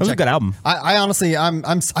 I'm definitely. It was a good album. I honestly, I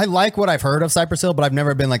like what I've heard of Cypress Hill, but I've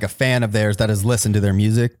never been like a fan of theirs that has listened to their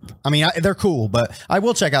music. I mean, they're cool, but I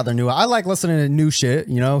will check out their new. I like listening to new shit,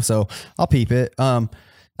 you know. So I'll peep it.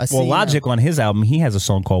 Logic on his album, he has a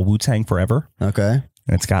song called Wu-Tang Forever. Okay. And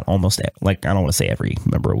it's got almost like, I don't want to say every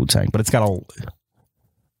member of Wu-Tang, but it's got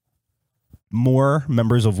more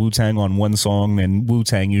members of Wu-Tang on one song than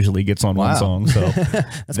Wu-Tang usually gets on one song. So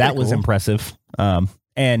that was impressive.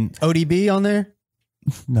 And ODB on there?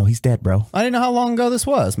 No, he's dead, bro. I didn't know how long ago this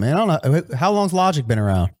was, man. I don't know. How long's Logic been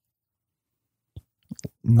around?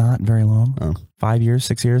 Not very long. Oh. 5 years,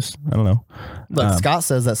 6 years. I don't know. Look, Scott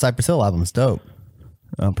says that Cypress Hill album's dope.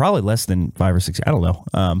 Probably less than 5 or 6 years. I don't know.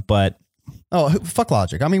 But fuck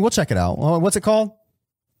Logic. I mean, we'll check it out. What's it called?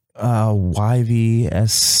 YVSL,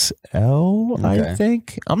 I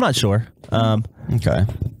think. I'm not sure. Okay.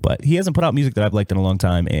 But he hasn't put out music that I've liked in a long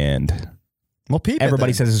time, and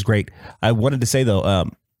everybody says it's great. I wanted to say, though,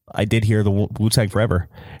 I did hear the Wu-Tang Forever,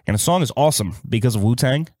 and the song is awesome because of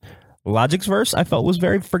Wu-Tang. Logic's verse, I felt, was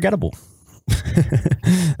very forgettable.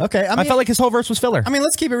 Okay, I felt like his whole verse was filler. I mean,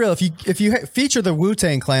 let's keep it real. If you feature the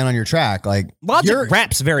Wu-Tang Clan on your track, like Logic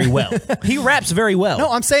raps very well. He raps very well.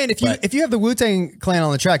 No, I'm saying if you have the Wu-Tang Clan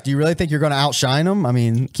on the track, do you really think you're going to outshine them? I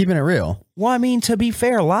mean, keeping it real. Well, I mean, to be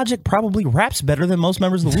fair, Logic probably raps better than most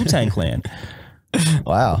members of the Wu-Tang Clan.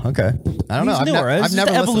 Wow. Okay. I don't know. I've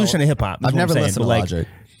never evolution of hip hop. I've never listened to Logic.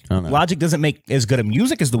 Logic doesn't make as good of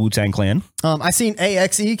music as the Wu-Tang Clan. I seen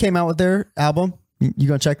AXE came out with their album. You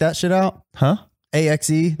gonna check that shit out? Huh?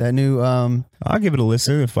 AXE, that new. I'll give it a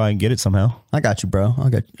listen if I can get it somehow. I got you, bro. I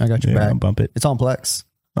got your back. I'll bump it. It's on Plex.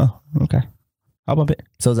 Oh, okay. I'll bump it.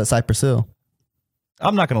 So is that Cypress Hill?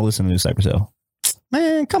 I'm not gonna listen to new Cypress Hill.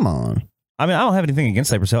 Man, come on. I mean, I don't have anything against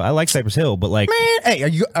Cypress Hill. I like Cypress Hill, but like, man, hey,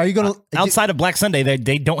 are you gonna outside of Black Sunday?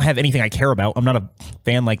 They don't have anything I care about. I'm not a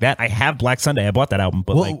fan like that. I have Black Sunday. I bought that album,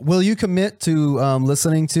 but will you commit to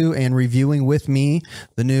listening to and reviewing with me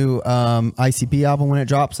the new ICP album when it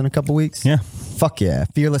drops in a couple weeks? Yeah, fuck yeah,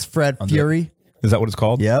 Fearless Fred Fury. Is that what it's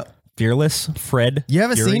called? Yep, Fearless Fred. You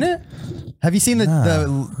haven't seen it? Have you seen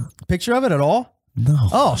the picture of it at all? No.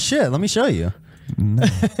 Oh shit, let me show you. No.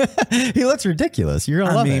 He looks ridiculous. You're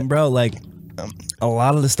gonna love it, bro. Like. A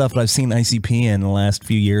lot of the stuff that I've seen ICP in the last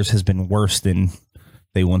few years has been worse than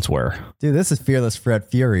they once were. Dude, this is Fearless Fred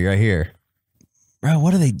Fury right here. Bro,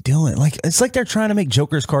 what are they doing? Like, it's like they're trying to make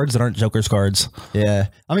Joker's cards that aren't Joker's cards. Yeah.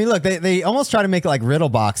 I mean, look, they almost try to make it like Riddle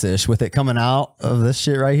Box-ish with it coming out of this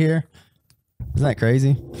shit right here. Isn't that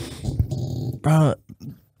crazy? Bro,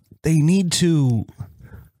 they need to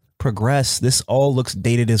progress. This all looks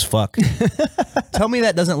dated as fuck. Tell me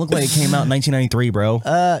that doesn't look like it came out in 1993, bro.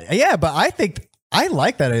 Yeah, but I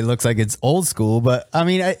like that it looks like it's old school, but I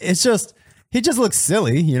mean, it's just, he just looks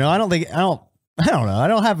silly, you know? I don't know. I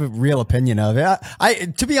don't have a real opinion of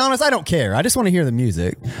it. To be honest, I don't care. I just want to hear the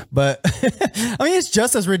music. But I mean, it's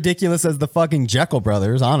just as ridiculous as the fucking Jekyll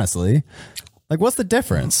Brothers, honestly. Like, what's the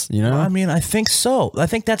difference? You know? I mean, I think so. I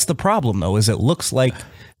think that's the problem, though, is it looks like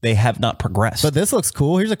they have not progressed. But this looks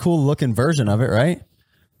cool. Here's a cool looking version of it, right?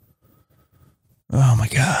 Oh my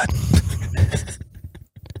God.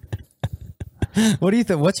 What do you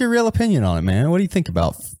think? What's your real opinion on it, man? What do you think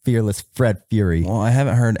about Fearless Fred Fury? Well, I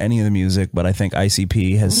haven't heard any of the music, but I think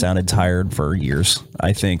ICP has sounded tired for years.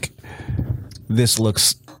 I think this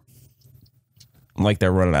looks like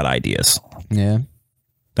they're running out of ideas. Yeah.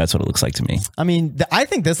 That's what it looks like to me. I mean, I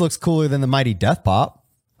think this looks cooler than the Mighty Death Pop.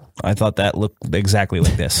 I thought that looked exactly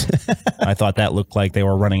like this. I thought that looked like they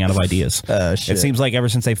were running out of ideas. Shit. It seems like ever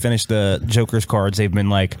since they finished the Joker's cards, they've been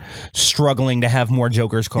like struggling to have more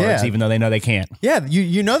Joker's cards, even though they know they can't. Yeah,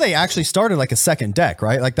 you know they actually started like a second deck,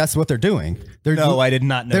 right? Like that's what they're doing. I did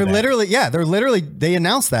not know. They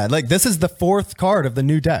announced that. Like this is the fourth card of the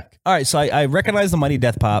new deck. All right, so I recognize the Mighty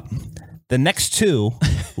Death Pop. The next two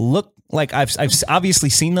look like I've obviously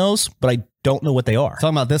seen those, but I don't know what they are.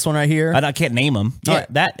 Talking about this one right here. I can't name them. Yeah,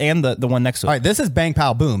 right. That and the one next to it. All right, this is Bang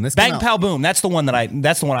Pow Boom. This Bang Pow Boom. That's the one I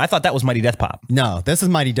thought that was Mighty Death Pop. No, this is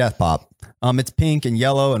Mighty Death Pop. It's pink and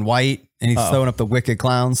yellow and white, and he's throwing up the Wicked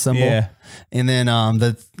Clown symbol. Yeah. And then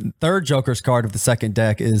the third Joker's card of the second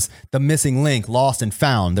deck is The Missing Link, Lost and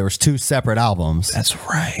Found. There was two separate albums. That's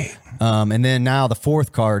right. And then now the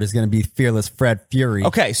fourth card is going to be Fearless Fred Fury.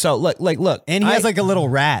 Okay, so look. And he has like a little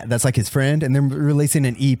rat that's like his friend, and they're releasing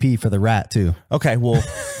an EP for the rat too. Okay, well,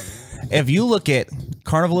 if you look at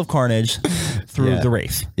Carnival of Carnage through the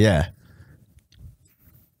Wraith. Yeah.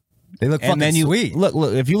 They look fucking And then you sweet. look.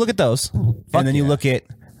 If you look at those, and then you yeah. look at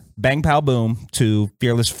Bang Pow Boom to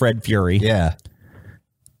Fearless Fred Fury, Yeah.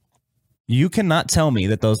 you cannot tell me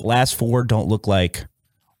that those last 4 don't look like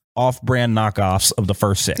off-brand knockoffs of the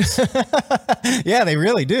first 6. Yeah, they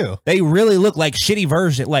really do. They really look like shitty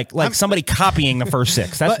version, like somebody copying the first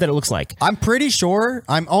 6. That's what it looks like. I'm pretty sure,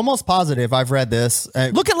 I'm almost positive I've read this.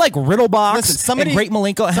 Look at like Riddlebox Listen, somebody- and Great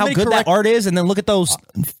Malenko, how somebody good correct- that art is, and then look at those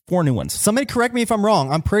 4 new ones. Somebody correct me if I'm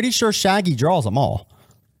wrong. I'm pretty sure Shaggy draws them all.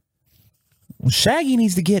 Shaggy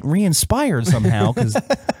needs to get re-inspired somehow because,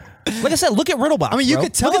 like I said, look at Riddlebox. I mean, you bro.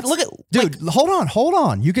 could tell. Look at dude. Hold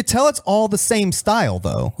on. You could tell it's all the same style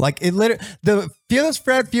though. Like it literally, the Fearless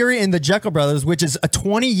Fred Fury and the Jekyll Brothers, which is a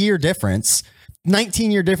 20-year difference,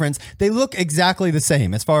 19-year difference. They look exactly the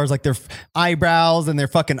same as far as like their eyebrows and their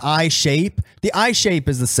fucking eye shape. The eye shape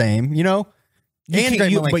is the same, you know. And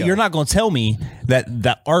Great but Malenko. you're not going to tell me that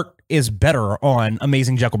the art is better on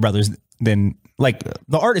Amazing Jekyll Brothers than like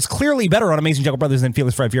the art is clearly better on Amazing Jekyll Brothers than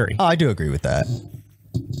Fearless Fred Fury. Oh, I do agree with that.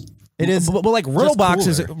 It is, but like Riddlebox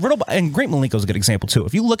is cooler. and Great Malenko is a good example too.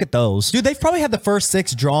 If you look at those, Dude, they've probably had the first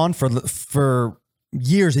 6 drawn for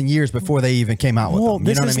years and years before they even came out with them.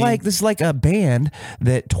 You know what I mean? This is like a band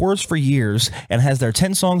that tours for years and has their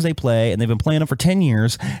 10 songs they play, and they've been playing them for 10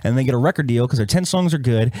 years, and they get a record deal because their 10 songs are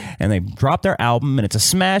good, and they drop their album and it's a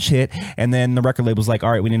smash hit, and then the record label's like, all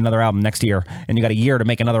right, we need another album next year, and you got a year to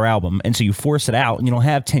make another album, and so you force it out, and you don't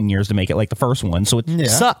have 10 years to make it like the first one, so it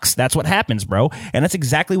sucks. That's what happens, bro, and that's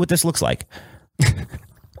exactly what this looks like.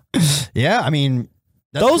 Yeah, I mean,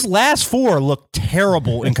 Those last 4 look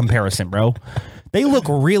terrible in comparison, bro. They look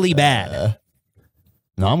really bad.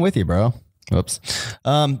 no, I'm with you, bro. Whoops.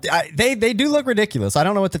 They do look ridiculous. I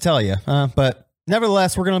don't know what to tell you, but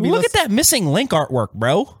nevertheless, we're gonna be Look at that missing link artwork,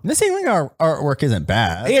 bro. Missing Link artwork isn't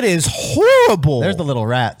bad. It is horrible. There's the little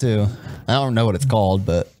rat too. I don't know what it's called,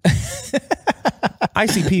 but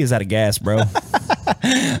ICP is out of gas, bro.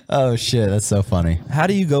 oh shit, that's so funny. How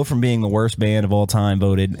do you go from being the worst band of all time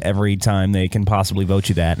voted every time they can possibly vote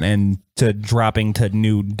you that and to dropping to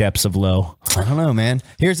new depths of low? I don't know, man.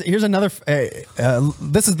 Here's another.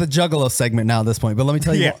 This is the Juggalo segment now at this point, but let me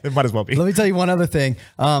tell you. it might as well be. Let me tell you one other thing.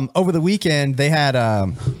 Over the weekend, they had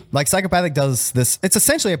like Psychopathic does this. It's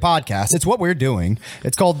essentially a podcast. It's what we're doing.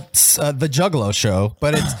 It's called the Juggalo Show,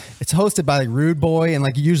 but it's hosted by like Rude Boy and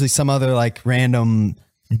like usually some other like random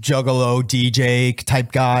Juggalo DJ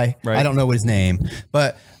type guy. Right. I don't know his name,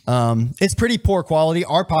 but it's pretty poor quality.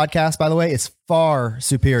 Our podcast, by the way, is far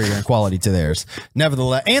superior in quality to theirs.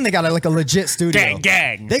 Nevertheless, and they got like a legit studio.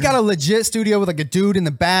 Gang. They got a legit studio with like a dude in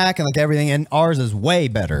the back and like everything, and ours is way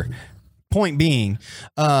better. Point being,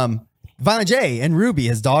 Violent J and Ruby,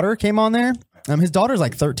 his daughter, came on there. His daughter's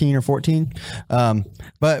like 13 or 14.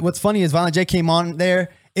 But what's funny is Violent J came on there.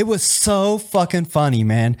 It was so fucking funny,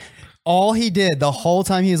 man. All he did the whole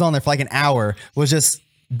time he was on there for like an hour was just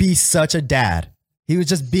be such a dad. He was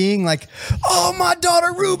just being like, oh, my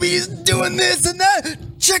daughter Ruby is doing this and that.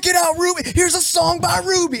 Check it out, Ruby. Here's a song by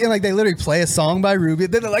Ruby. And like they literally play a song by Ruby.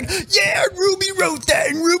 Then they're like, yeah, Ruby wrote that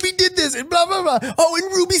and Ruby did this and blah, blah, blah. Oh,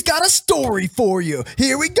 and Ruby's got a story for you.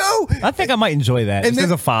 Here we go. I think I might enjoy that. And Just as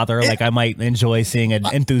then- a father, like I might enjoy seeing an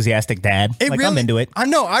enthusiastic dad. Like I'm into it. I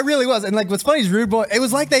know. I really was. And like what's funny is Rude Boy, it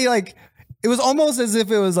was like they like, it was almost as if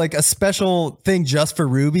it was like a special thing just for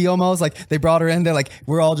Ruby almost. Like they brought her in. They're like,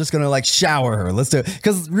 we're all just going to like shower her. Let's do it.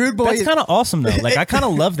 Because Rude Boy. That's kind of awesome though. Like I kind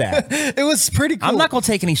of love that. It was pretty cool. I'm not gonna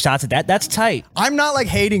take any shots at that. That's tight. I'm not like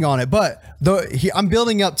hating on it, but I'm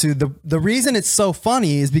building up to the reason it's so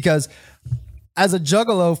funny is because as a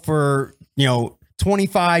juggalo for,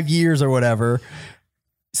 25 years or whatever,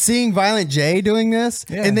 seeing Violent J doing this,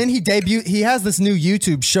 and then he has this new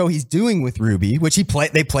YouTube show he's doing with Ruby, which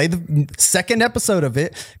they played the second episode of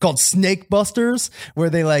it called Snake Busters, where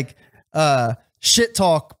they like shit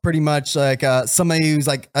talk pretty much like somebody who's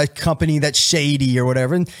like a company that's shady or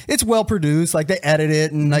whatever, and it's well produced. Like they edit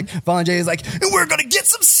it, and like Violent J is like, and we're gonna get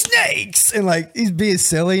some snakes, and like he's being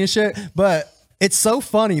silly and shit. But it's so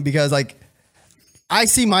funny because like I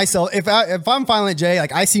see myself if I'm Violent J,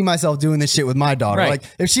 like I see myself doing this shit with my daughter. Right. Like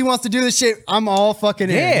if she wants to do this shit, I'm all fucking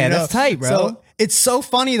in. Yeah, that's tight, bro. So it's so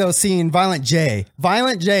funny though seeing Violent J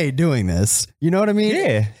doing this. You know what I mean?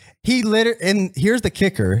 Yeah. He literally, and here's the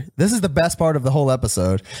kicker. This is the best part of the whole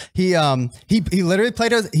episode. He literally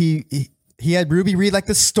played he had Ruby read like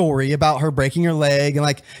the story about her breaking her leg, and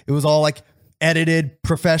like it was all like edited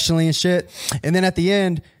professionally and shit. And then at the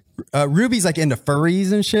end, Ruby's like into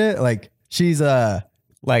furries and shit. Like she's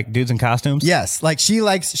Like dudes in costumes. yes, like she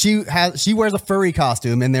wears a furry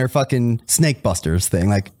costume in their fucking Snake Busters thing.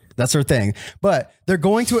 Like that's her thing. But they're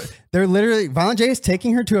literally Violent J is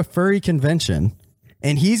taking her to a furry convention.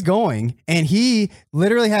 and he's going, and he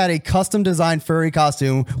literally had a custom designed furry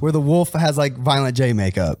costume where the wolf has like Violent J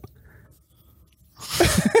makeup.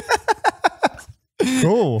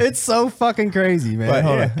 Cool. It's so fucking crazy, man. But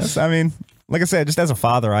Hold yeah, on. that's- I mean, like I said, just as a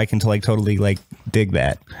father, I can totally like dig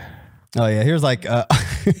that. Oh yeah, here's like what?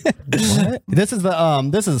 This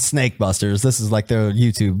is Snake Busters. This is like their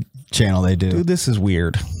YouTube channel they do. Dude, this is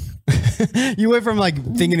weird. You went from like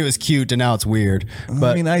thinking it was cute to now it's weird.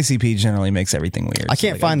 But I mean, ICP generally makes everything weird. I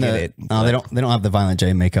can't so, find get the. it. No, they don't have the Violent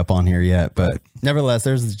J makeup on here yet. But nevertheless,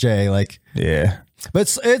 there's the J. Like, Yeah.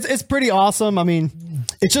 but it's pretty awesome. I mean,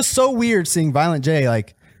 it's just so weird seeing Violent J.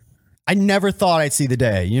 Like, I never thought I'd see the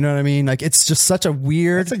day. You know what I mean? Like, it's just such a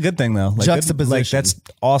weird. That's a good thing though. Like, Juxtaposition. That's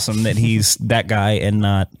awesome that he's that guy and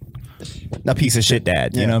not a piece of shit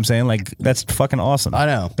dad. You Yeah. know what I'm saying? Like, that's fucking awesome. I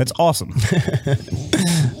know. That's awesome.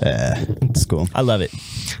 It's cool. I love it.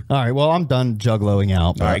 All right. Well, I'm done juggling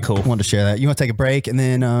out. All right, cool. I wanted to share that. You want to take a break and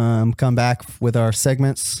then come back with our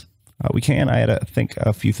segments? We can. I had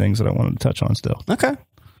a few things that I wanted to touch on still. Okay.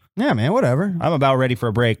 Yeah, man. Whatever. I'm about ready for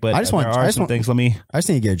a break, but I just want- there are I just some want- things. Let me I just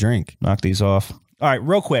need to get a drink. knock these off. All right,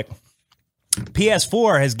 real quick.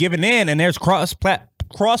 PS4 has given in, and there's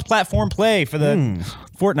cross-platform play for the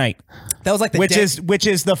Fortnite, That was like the which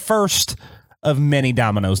is the first of many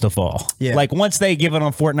dominoes to fall. Yeah. Like once they give it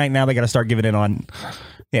on Fortnite, now they got to start giving it on.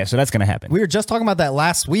 Yeah, so that's gonna happen. we were just talking about that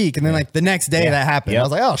last week, and then like the next day Yeah. that happened. Yep. I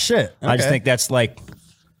was like, oh shit. I just Okay. think that's like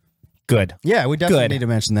good. yeah, we definitely good. need to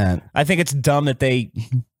mention that. I think it's dumb that they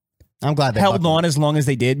I'm glad they held buckled. on as long as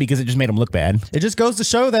they did because it just made them look bad. It just goes to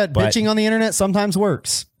show that But- bitching on the internet sometimes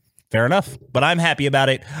works. Fair enough. But I'm happy about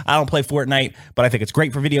it. I don't play Fortnite, but I think it's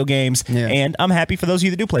great for video games. Yeah. And I'm happy for those of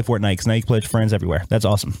you that do play Fortnite because now you can play with your friends everywhere. That's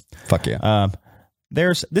awesome. Fuck yeah.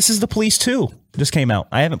 This is the Police 2 just came out.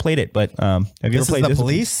 I haven't played it, but have you This ever is played the this?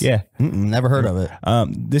 Police? Yeah. Never heard of it.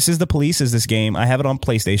 This is the Police is this game. I have it on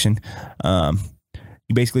PlayStation.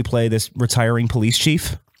 You basically play this retiring police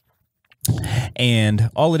chief. And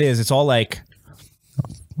all it is, it's all like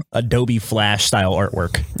Adobe Flash style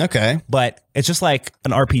artwork. Okay. But it's just like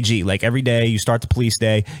an RPG. Like every day you start the police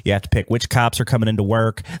day, you have to pick which cops are coming into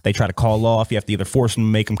work. They try to call off. You have to either force them to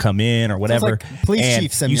make them come in or whatever. like police and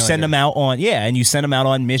chief you simulator. send them out on and you send them out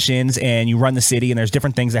on missions and you run the city and there's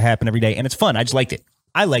different things that happen every day and it's fun. I just liked it.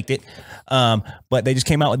 I liked it. But they just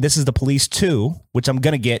came out with This is the Police 2, which I'm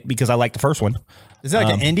gonna get because I like the first one. Is it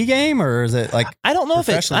like an indie game or is it like I don't know if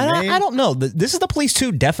it's. professionally made? I don't know. This is the Police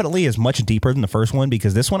 2 definitely is much deeper than the first one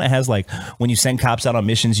because this one it has like when you send cops out on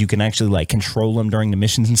missions, you can actually like control them during the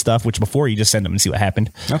missions and stuff. Which before you just send them and see what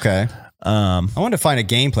happened. Okay. I wanted to find a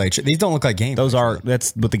gameplay. These don't look like gameplay.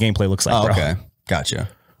 That's what the gameplay looks like. Oh, bro. okay. Gotcha.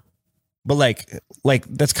 But like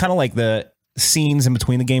that's kind of like the scenes in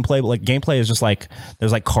between the gameplay. But like gameplay is just like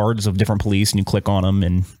there's like cards of different police and you click on them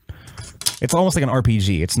and it's almost like an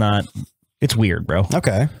RPG. It's not. It's weird, bro.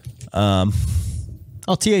 Okay. Oh,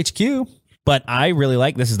 THQ. But I really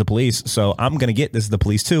like This is the Police, so I'm going to get This is the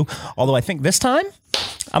Police 2. Although I think this time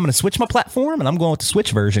I'm going to switch my platform and I'm going with the Switch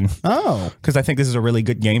version Oh. because I think this is a really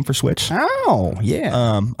good game for Switch. Oh,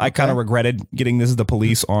 yeah. I kind of regretted getting This is the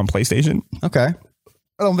Police on PlayStation. Okay.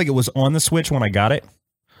 I don't think it was on the Switch when I got it,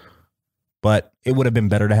 but it would have been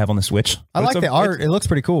better to have on the Switch. I like the art. It looks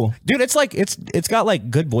pretty cool. Dude, it's like it's got like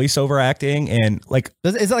good voiceover acting and like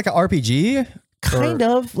Is it like an RPG? kind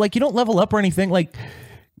of like you don't level up or anything. Like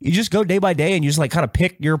you just go day by day and you just like kind of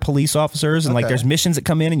pick your police officers and like Okay. there's missions that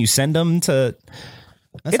come in and you send them to.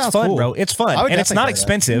 That It's sounds fun, cool. bro. It's fun I would and it's not definitely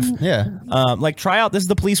try expensive. Yeah. Like try out This is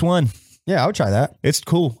the Police 1. Yeah, I would try that. It's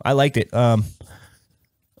cool. I liked it.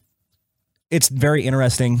 It's very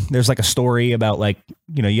interesting. There's like a story about like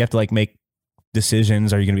you have to like make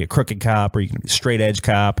decisions. Are you going to be a crooked cop or are you going to be a straight edge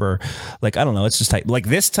cop or like I don't know. It's just like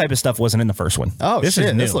this type of stuff wasn't in the first one. Oh, this shit.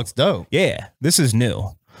 is new. This looks dope. Yeah, this is new.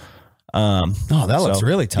 Oh, that looks So,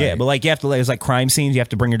 really tight. Yeah, but like you have to there's like crime scenes. You have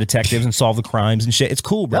to bring your detectives and solve the crimes and shit. It's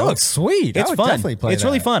cool, bro. that looks sweet. It's I would fun. definitely play It's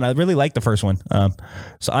really that. fun. I really like the first one.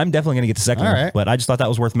 So I'm definitely going to get the second All one. right. But I just thought that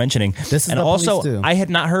was worth mentioning. This is and the also, Police 2. I had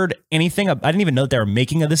not heard anything. I didn't even know that they were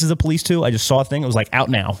making a This is a Police 2. I just saw a thing. It was like out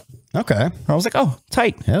now. Okay. I was like, oh,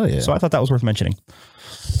 tight. Hell yeah. So I thought that was worth mentioning.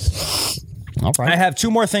 All I right. have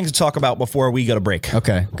two more things to talk about before we go to break.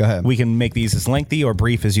 Okay. Go ahead. We can make these as lengthy or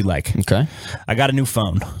brief as you like. Okay. I got a new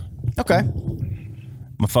phone. Okay.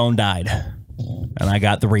 My phone died. And I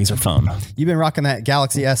got the Razer phone. You've been rocking that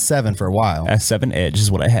Galaxy S7 for a while. S7 Edge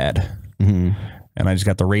is what I had. And I just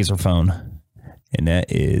got the Razer phone. And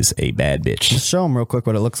that is a bad bitch. Just show them real quick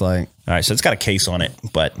what it looks like. All right, so it's got a case on it,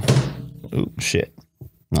 but oh shit.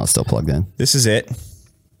 No, it's still plugged in. This is it.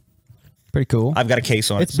 Pretty cool. I've got a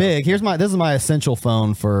case on It's it. big. This is my essential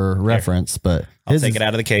phone for reference, but I'll his take is, it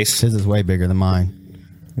out of the case. his is way bigger than mine.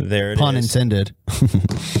 There it Pun is. intended.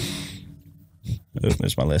 Oop,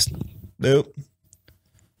 there's my list. Oop.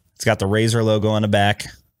 It's got the Razer logo on the back.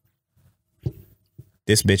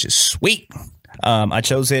 This bitch is sweet. I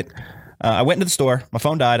chose it. I went into the store. My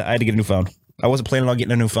phone died. I had to get a new phone. I wasn't planning on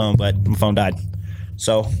getting a new phone, but my phone died.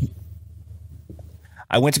 So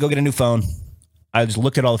I went to go get a new phone. I just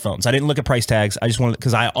looked at all the phones. I didn't look at price tags. I just wanted,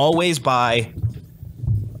 because I always buy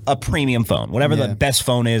a premium phone. Whatever the best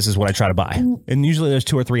phone is what I try to buy. And usually there's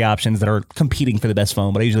 2 or 3 options that are competing for the best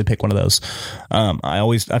phone, but I usually pick one of those.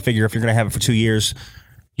 I figure if you're going to have it for 2 years,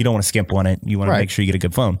 you don't want to skimp on it. You want to make sure you get a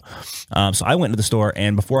good phone. So I went to the store,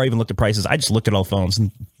 and before I even looked at prices, I just looked at all phones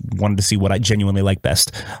and wanted to see what I genuinely like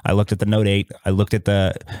best. I looked at the Note 8. I looked at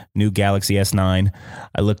the new Galaxy S9.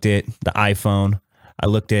 I looked at the iPhone. I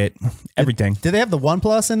looked at everything. Did they have the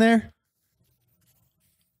OnePlus in there?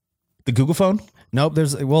 The Google phone? Nope.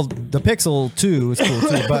 The Pixel 2 is cool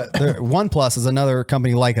too, but OnePlus is another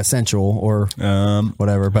company like Essential or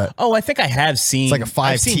whatever. But I think I have seen. It's like a 5T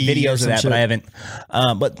I've seen videos of that, but I haven't.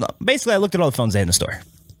 But basically, I looked at all the phones they had in the store,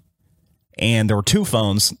 and there were 2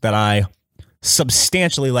 phones that I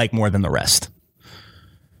substantially like more than the rest.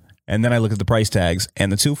 And then I looked at the price tags,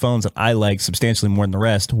 and the 2 phones that I liked substantially more than the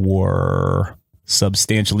rest were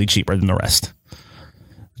substantially cheaper than the rest.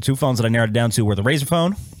 The 2 phones that I narrowed it down to were the Razer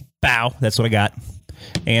phone. Bow, that's what I got.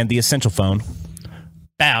 And the Essential phone.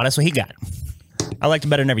 Bow, that's what he got. I liked it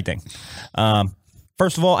better than everything.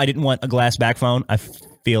 First of all, I didn't want a glass back phone. I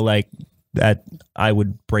feel like that I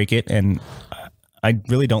would break it, and I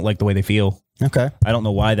really don't like the way they feel. Okay. I don't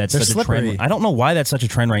know why that's They're such slippery. a trend. I don't know why that's such a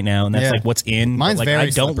trend right now, and that's like what's in. Mine's like, very I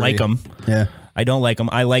don't slippery. like them. Yeah. I don't like them.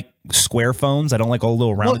 I like square phones. I don't like all the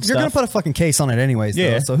little rounded Well, you're going to stuff. put a fucking case on it anyways,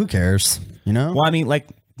 Yeah. though, so who cares? You know? Well, I mean, like,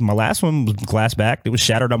 my last one was glass back. It was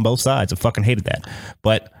shattered on both sides. I fucking hated that.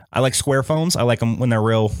 But I like square phones. I like them when they're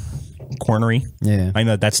real cornery. Yeah. I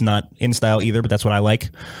know that's not in style either, but that's what I like.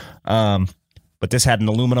 But this had an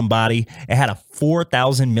aluminum body. It had a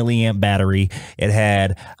 4,000 milliamp battery. It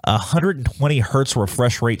had 120 hertz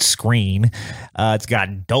refresh rate screen. It's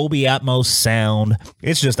got Dolby Atmos sound.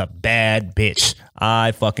 It's just a bad bitch.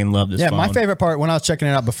 I fucking love this phone. My favorite part when I was checking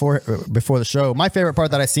it out before the show, my favorite part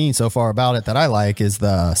that I've seen so far about it that I like is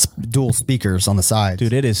the dual speakers on the side.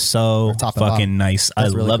 Dude, it is so top and fucking bottom. nice.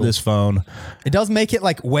 That's I really love cool. this phone. It does make it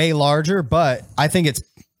like way larger, but I think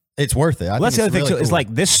it's worth it. I That's think the other thing it's too. really Is cool.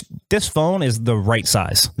 like this phone is the right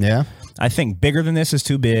size. Yeah. I think bigger than this is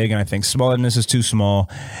too big, and I think smaller than this is too small.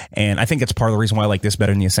 And I think it's part of the reason why I like this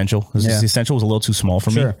better than the Essential. Because the Essential was a little too small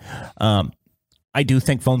for me. I do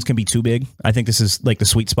think phones can be too big. I think this is like the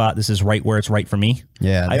sweet spot. This is right where it's right for me.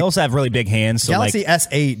 Yeah. I also have really big hands. So Galaxy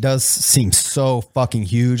S8 does seem so fucking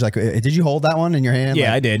huge. Like, did you hold that one in your hand? Yeah,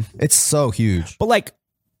 Like, I did. It's so huge. But like,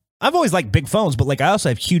 I've always liked big phones, but like, I also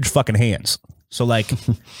have huge fucking hands. So like,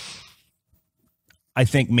 I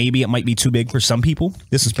think maybe it might be too big for some people.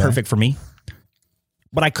 This is perfect for me.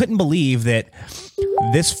 But I couldn't believe that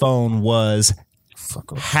this phone was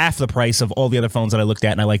half the price of all the other phones that I looked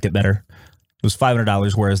at, and I liked it better. It was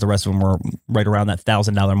 $500, whereas the rest of them were right around that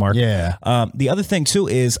 $1,000 mark. Yeah. The other thing too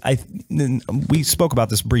is we spoke about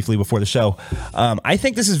this briefly before the show. I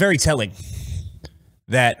think this is very telling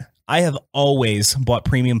that I have always bought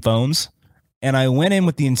premium phones, and I went in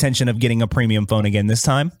with the intention of getting a premium phone again this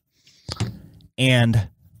time, and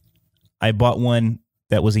I bought one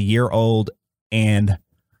that was a year old and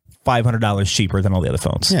 $500 cheaper than all the other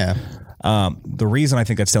phones. Yeah. The reason I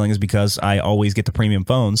think that's telling is because I always get the premium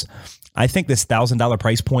phones. I think this $1,000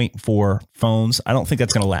 price point for phones, I don't think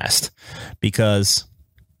that's going to last, because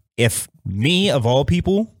if me of all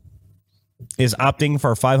people is opting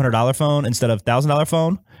for a $500 phone instead of $1,000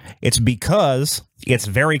 phone, it's because it's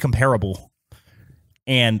very comparable.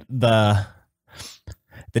 And the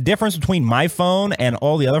difference between my phone and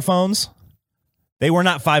all the other phones, they were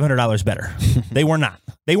not $500 better. They were not.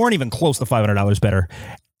 They weren't even close to $500 better.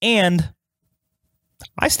 And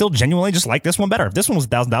I still genuinely just like this one better. If this one was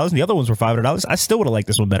 $1,000 and the other ones were $500, I still would have liked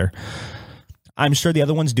this one better. I'm sure the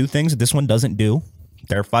other ones do things that this one doesn't do.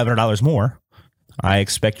 They're $500 more. I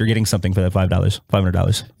expect you're getting something for that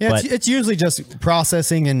 $500. Yeah, But it's usually just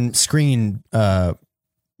processing and screen,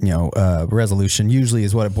 resolution. Usually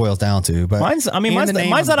is what it boils down to. But mine's not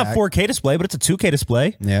a 4K display, but it's a 2K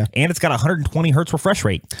display. Yeah, and it's got 120 hertz refresh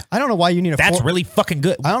rate. I don't know why you need That's really fucking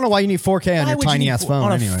good. I don't know why you need 4K on your tiny ass phone.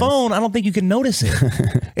 On a anyways. phone, I don't think you can notice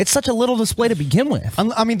it. It's such a little display to begin with.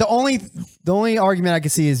 I mean, the only argument I can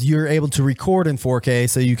see is you're able to record in 4K,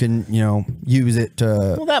 so you can use it to.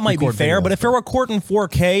 Well, that might be fair, but if you're recording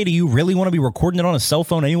 4K, do you really want to be recording it on a cell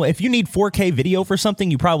phone anyway? If you need 4K video for something,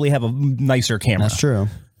 you probably have a nicer camera. That's true.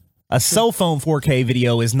 A cell phone 4K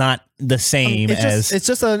video is not the same It's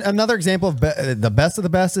just another example of the best of the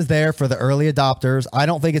best is there for the early adopters. I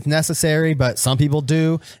don't think it's necessary, but some people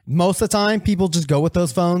do. Most of the time, people just go with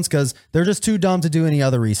those phones because they're just too dumb to do any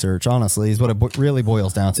other research, honestly, is what it really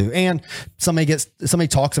boils down to. And somebody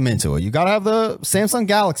talks them into it. You got to have the Samsung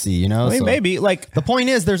Galaxy, you know? I mean, maybe. Like, the point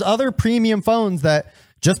is, there's other premium phones that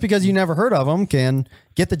just because you never heard of them can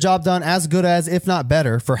get the job done as good as, if not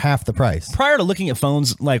better, for half the price. Prior to looking at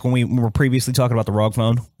phones, like when we were previously talking about the ROG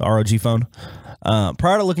phone, the ROG phone,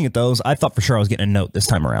 prior to looking at those, I thought for sure I was getting a Note this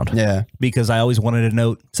time around. Yeah. Because I always wanted a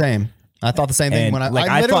Note. Same. I thought the same thing And when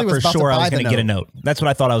I thought for sure I was going to get a Note. That's what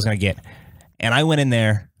I thought I was going to get. And I went in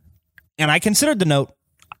there and I considered the Note.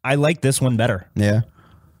 I like this one better. Yeah.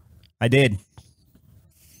 I did.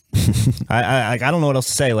 I don't know what else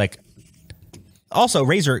to say. Like, also,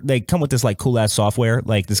 Razer, they come with this like cool ass software.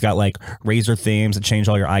 Like, it's got like Razer themes that change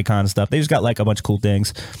all your icons and stuff. They just got like a bunch of cool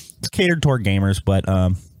things. It's catered toward gamers, but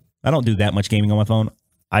I don't do that much gaming on my phone.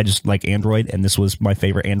 I just like Android, and this was my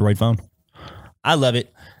favorite Android phone. I love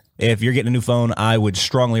it. If you're getting a new phone, I would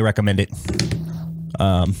strongly recommend it.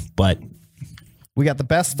 But we got the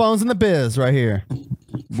best phones in the biz right here.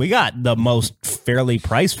 we got the most fairly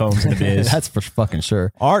priced phones in the biz. That's for fucking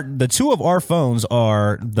sure. The two of our phones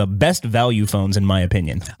are the best value phones in my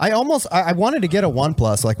opinion. I wanted to get a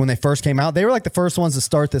OnePlus like when they first came out. They were like the first ones to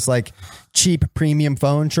start this like cheap premium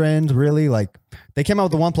phone trend. Really, like they came out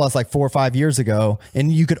with the OnePlus like 4 or 5 years ago,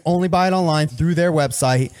 and you could only buy it online through their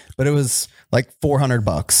website, but it was like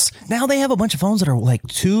 $400. Now they have a bunch of phones that are like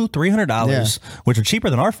 $200-$300, which are cheaper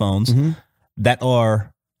than our phones, that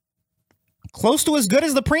are close to as good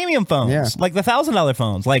as the premium phones, like the $1,000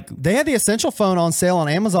 phones. Like they had the Essential phone on sale on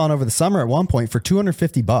Amazon over the summer at one point for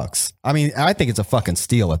 $250. I mean, I think it's a fucking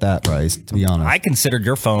steal at that price, to be honest. I considered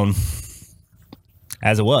your phone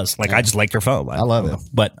as it was. Like I just liked your phone. I love it.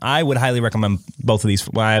 But I would highly recommend both of these.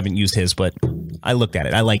 Well, I haven't used his, but I looked at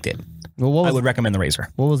it. I liked it. Well, I would recommend the Razer.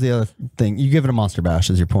 What was the other thing? You give it a Monster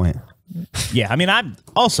Bash is your point. Yeah, I mean, I've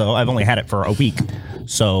only had it for a week,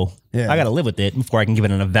 so I got to live with it before I can give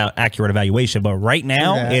it an accurate evaluation. But right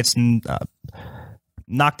now, it's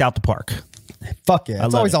knocked out the park. Fuck yeah!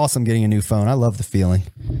 It's always awesome getting a new phone. I love the feeling.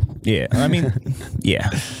 Yeah, I mean, yeah,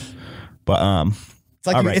 but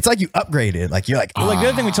it's like you upgraded. Like you're like, like the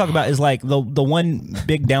other thing we talk about is like the one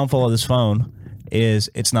big downfall of this phone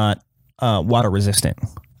is it's not water resistant.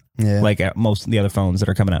 Yeah. Like at most of the other phones that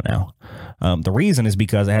are coming out now. The reason is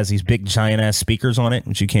because it has these big giant ass speakers on it,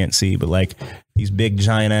 which you can't see, but like these big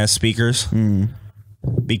giant ass speakers,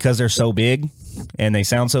 because they're so big and they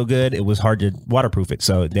sound so good, it was hard to waterproof it.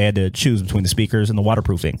 So they had to choose between the speakers and the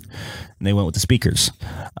waterproofing, and they went with the speakers.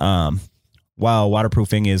 While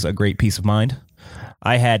waterproofing is a great peace of mind,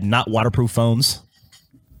 I had not waterproof phones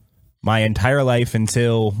my entire life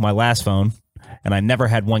until my last phone, and I never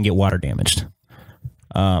had one get water damaged.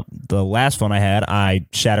 The last phone I had, I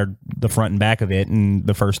shattered the front and back of it in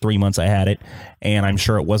the first 3 months I had it, and I'm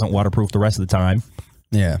sure it wasn't waterproof the rest of the time.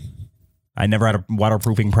 Yeah. I never had a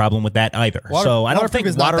waterproofing problem with that either. So I don't think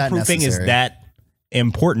waterproofing is that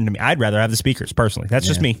important to me. I'd rather have the speakers, personally. That's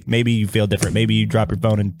just me. Maybe you feel different. Maybe you drop your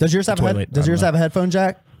phone in Does yours have a headphone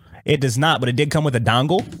jack? It does not, but it did come with a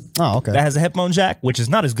dongle. Oh, okay. That has a headphone jack, which is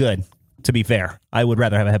not as good, to be fair. I would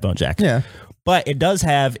rather have a headphone jack. Yeah. But it does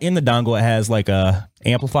have, in the dongle, it has like a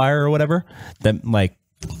amplifier or whatever that like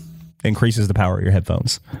increases the power of your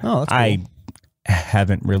headphones. Oh, that's cool. I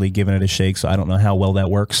haven't really given it a shake, so I don't know how well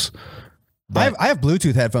that works. I have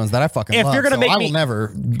Bluetooth headphones that I fucking love. You're gonna I will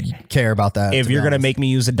never care about that. If you're going to make me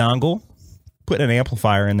use a dongle, put an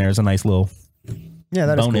amplifier in there as a nice little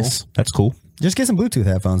bonus. Cool. That's cool. Just get some Bluetooth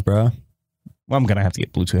headphones, bro. Well, I'm gonna have to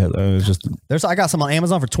get Bluetooth headphones. I got some on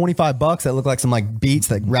Amazon for $25 that look like some like beats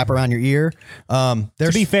that wrap around your ear.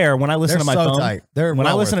 To be fair, when I listen to my phone, when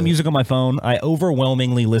I listen to music on my phone, I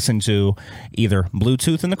overwhelmingly listen to either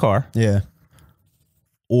Bluetooth in the car,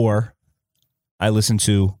 or I listen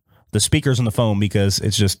to the speakers on the phone because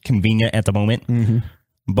it's just convenient at the moment.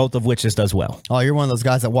 Both of which just does well. Oh, you're one of those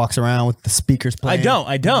guys that walks around with the speakers playing. I don't.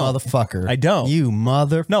 Motherfucker. I don't. You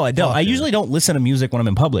motherfucker. No, I don't. I usually don't listen to music when I'm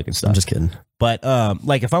in public and stuff. I'm just kidding. But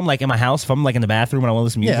like if I'm like in my house, if I'm like in the bathroom and I want to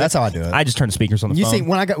listen to music, that's how I do it. I just turn the speakers on the phone. You see,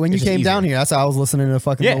 when you came down here, that's how I was listening to the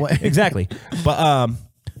fucking way. Exactly. But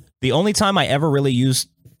the only time I ever really use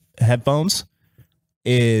headphones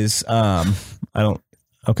is the only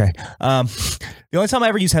time I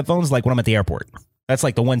ever use headphones is like when I'm at the airport. That's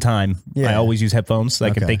like the one time I always use headphones that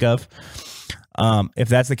I can think of. If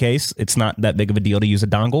that's the case, it's not that big of a deal to use a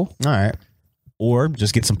dongle. All right. Or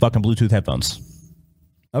just get some fucking Bluetooth headphones.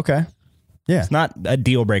 Okay. Yeah. It's not a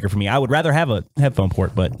deal breaker for me. I would rather have a headphone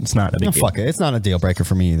port, but it's not a big deal. Fuck it. It's not a deal breaker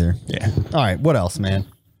for me either. Yeah. All right. What else, man?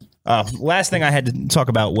 Last thing I had to talk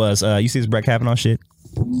about was you see this Brett Kavanaugh shit?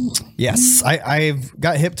 Yes. I've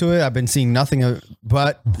got hip to it. I've been seeing nothing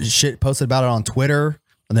but shit posted about it on Twitter.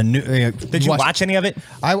 The new, Did you watch any of it?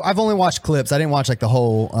 I've only watched clips. I didn't watch like the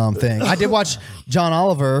whole thing. I did watch John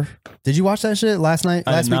Oliver. Did you watch that shit last night?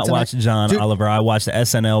 I did not watch John Oliver. I watched the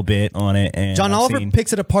SNL bit on it. And John Oliver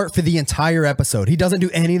picks it apart for the entire episode. He doesn't do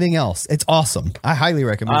anything else. It's awesome. I highly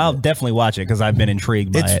recommend I'll it. definitely watch it because I've been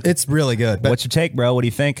intrigued by it. It's really good. But What's your take, bro? What do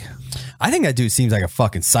you think? I think that dude seems like a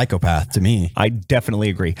fucking psychopath to me. I definitely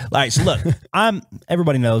agree. All right, so look,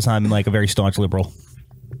 everybody knows I'm like a very staunch liberal.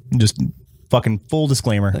 Just fucking full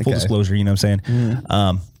disclaimer, full disclosure, you know what I'm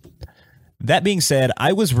saying? That being said,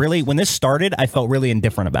 I was really, when this started, I felt really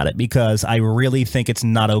indifferent about it because I really think it's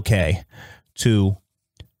not okay to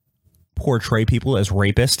portray people as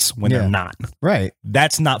rapists when they're not. Right.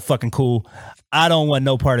 That's not fucking cool. I don't want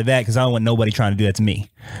no part of that because I don't want nobody trying to do that to me.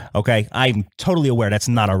 Okay? I'm totally aware that's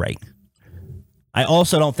not all right. I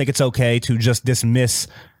also don't think it's okay to just dismiss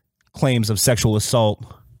claims of sexual assault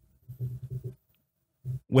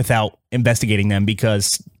without investigating them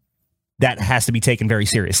because that has to be taken very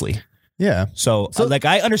seriously. Yeah. So like,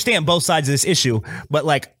 I understand both sides of this issue, but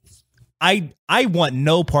like, I want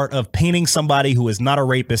no part of painting somebody who is not a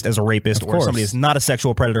rapist as a rapist or somebody who's not a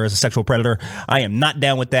sexual predator as a sexual predator. I am not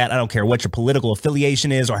down with that. I don't care what your political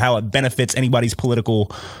affiliation is or how it benefits anybody's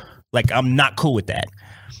political. Like, I'm not cool with that.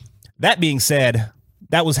 That being said,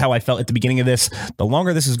 that was how I felt at the beginning of this. The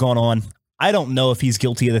longer this has gone on, I don't know if he's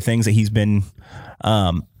guilty of the things that he's been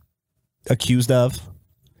accused of,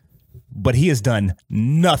 but he has done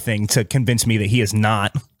nothing to convince me that he is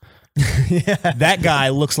not. That guy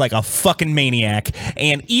looks like a fucking maniac.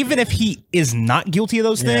 And even if he is not guilty of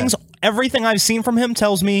those things, everything I've seen from him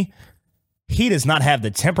tells me he does not have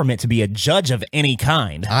the temperament to be a judge of any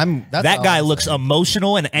kind. That guy looks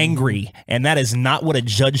emotional and angry, and that is not what a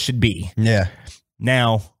judge should be. Yeah.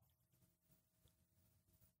 Now,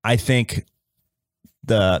 I think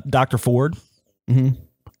the Dr. Ford,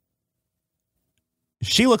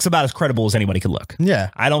 she looks about as credible as anybody could look. Yeah.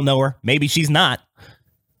 I don't know her. Maybe she's not.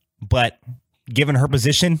 But given her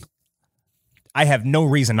position, I have no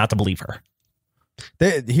reason not to believe her.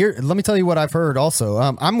 Here, let me tell you what I've heard also.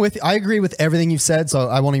 I agree with everything you've said, so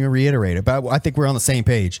I won't even reiterate it, but I think we're on the same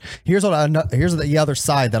page. Here's the other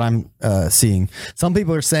side that I'm seeing. Some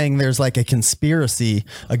people are saying there's like a conspiracy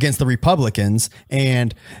against the Republicans,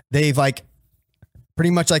 and they've like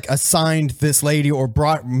pretty much like assigned this lady or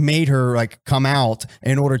made her like come out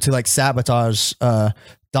in order to like sabotage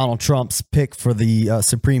Donald Trump's pick for the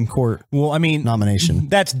Supreme Court nomination.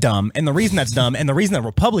 That's dumb. And the reason that's dumb and the reason that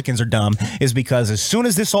Republicans are dumb is because as soon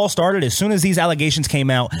as this all started, as soon as these allegations came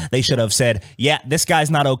out, they should have said, yeah, this guy's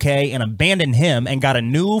not okay, and abandoned him and got a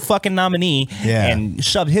new fucking nominee and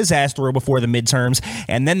shoved his ass through before the midterms,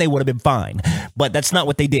 and then they would have been fine. But that's not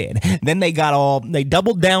what they did. Then they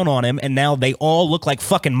doubled down on him, and now they all look like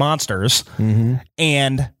fucking monsters.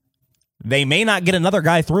 And they may not get another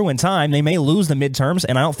guy through in time. They may lose the midterms,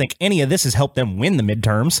 and I don't think any of this has helped them win the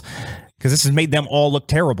midterms because this has made them all look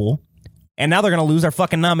terrible. And now they're going to lose their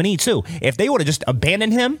fucking nominee, too. If they would have just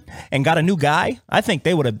abandoned him and got a new guy, I think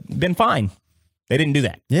they would have been fine. They didn't do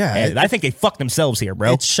that. Yeah. I think they fucked themselves here,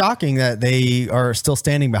 bro. It's shocking that they are still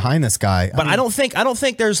standing behind this guy. But I don't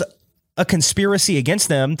think there's a conspiracy against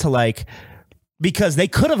them to like, because they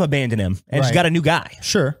could have abandoned him and just got a new guy.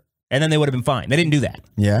 Sure. And then they would have been fine. They didn't do that.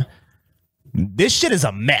 Yeah. This shit is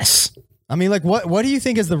a mess. I mean, like, what do you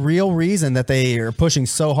think is the real reason that they are pushing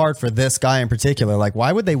so hard for this guy in particular? Like,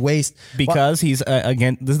 why would they waste? Because he's,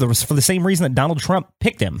 again, this is for the same reason that Donald Trump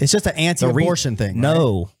picked him. It's just an anti-abortion thing.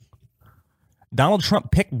 No. Right? Donald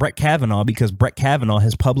Trump picked Brett Kavanaugh because Brett Kavanaugh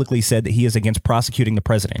has publicly said that he is against prosecuting the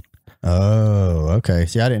president. Oh, okay.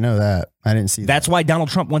 See, I didn't know that. I didn't see that. That's why Donald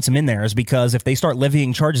Trump wants him in there, is because if they start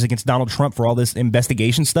levying charges against Donald Trump for all this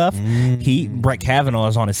investigation stuff, Brett Kavanaugh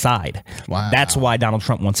is on his side. Wow. That's why Donald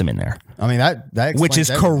Trump wants him in there. I mean, that which is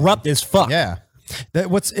everything. Corrupt as fuck. Yeah.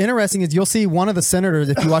 What's interesting is you'll see one of the senators,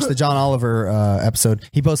 if you watch the John Oliver episode,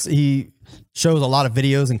 he shows a lot of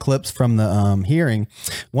videos and clips from the hearing.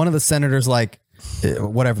 One of the senators, like,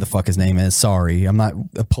 whatever the fuck his name is, sorry, I'm not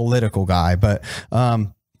a political guy, but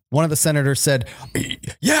one of the senators said,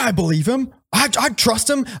 yeah, I believe him. I trust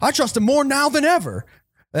him. I trust him more now than ever.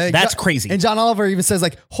 That's crazy. And John Oliver even says,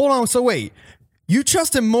 like, hold on. So wait, you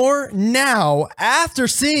trust him more now after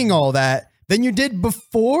seeing all that than you did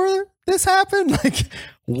before this happened? Like,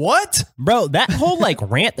 what? Bro, that whole like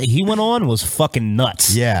rant that he went on was fucking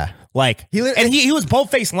nuts. Yeah. Like, he was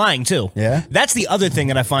bold-faced lying too. Yeah. That's the other thing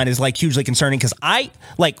that I find is like hugely concerning because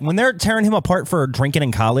when they're tearing him apart for drinking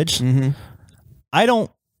in college,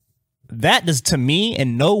 that does to me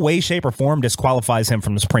in no way, shape, or form disqualifies him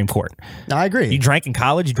from the Supreme Court. I agree. You drank in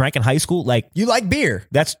college, you drank in high school, like you like beer.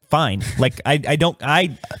 That's fine. Like I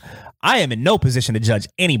am in no position to judge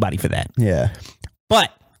anybody for that. Yeah.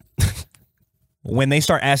 But when they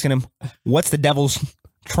start asking him, what's the devil's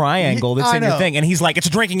triangle that's in your thing? And he's like, it's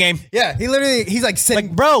a drinking game. Yeah. He's like sitting.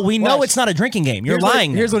 Like, bro, we know it's not a drinking game. You're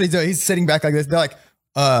lying. Here's what he's doing. He's sitting back like this. They're like,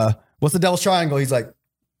 what's the devil's triangle? He's like,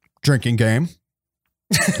 drinking game.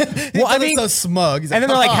 Well, I mean, so smug. He's and then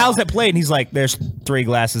they're like, how's that played? And he's like, there's 3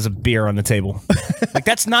 glasses of beer on the table. Like,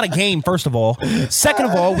 that's not a game, first of all. Second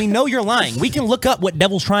of all, we know you're lying. We can look up what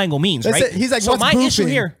devil's triangle means, right? It. He's like, so what's my boofing? issue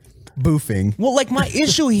here. Boofing. Well, like, my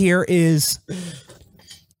issue here is,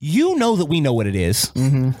 you know that we know what it is.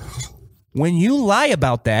 Mm-hmm. When you lie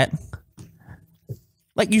about that,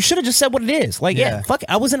 like, you should have just said what it is. Like, yeah, fuck it.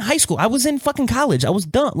 I was in high school. I was in fucking college. I was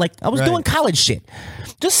done. Like, I was doing college shit.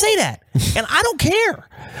 Just say that. And I don't care.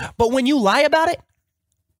 But when you lie about it,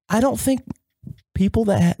 I don't think people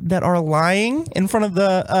that are lying in front of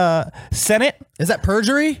the Senate. Is that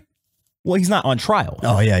perjury? Well, he's not on trial.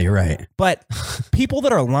 Oh, yeah, you're right. But people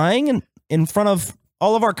that are lying in front of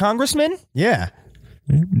all of our congressmen. Yeah.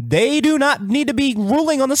 They do not need to be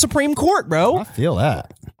ruling on the Supreme Court, bro. I feel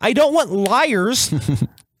that. I don't want liars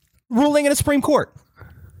ruling in a Supreme Court.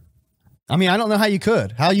 I mean, I don't know how you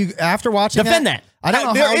could. How you, after watching defend that. I don't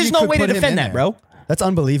know there how is you no could way to put him defend in that, there. bro. That's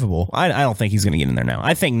unbelievable. I don't think he's going to get in there now.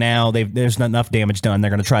 I think now there's not enough damage done. They're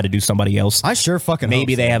going to try to do somebody else. I sure fucking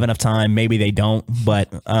maybe hope so. They have enough time. Maybe they don't. But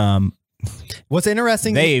what's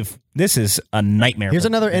interesting? This is a nightmare. Here's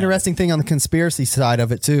another interesting thing on the conspiracy side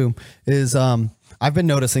of it too. Is I've been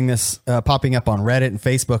noticing this popping up on Reddit and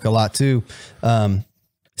Facebook a lot too.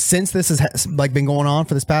 Since this has like been going on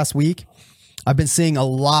for this past week, I've been seeing a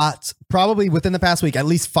lot, probably within the past week, at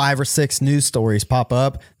least 5 or 6 news stories pop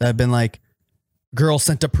up that have been like, girl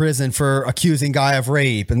sent to prison for accusing guy of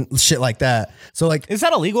rape and shit like that. So like, is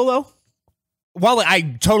that illegal though? Well,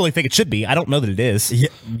 I totally think it should be. I don't know that it is.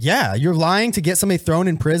 Yeah, you're lying to get somebody thrown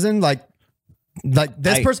in prison. Like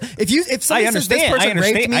this person. If somebody says this person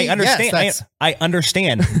raped me, I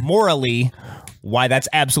understand morally why that's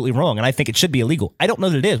absolutely wrong, and I think it should be illegal. I don't know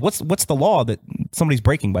that it is. What's the law that somebody's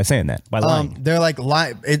breaking by saying that, by lying? They're like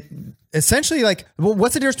essentially like, well,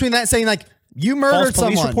 what's the difference between that and saying like you murdered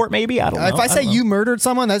police someone? Report maybe. I don't know. If I say you murdered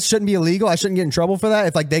someone, that shouldn't be illegal. I shouldn't get in trouble for that.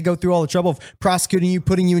 If like they go through all the trouble of prosecuting you,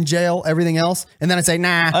 putting you in jail, everything else, and then I say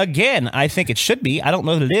nah. Again, I think it should be. I don't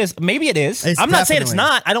know that it is. Maybe it is. I'm not saying it's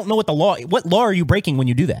not. I don't know what the law. What law are you breaking when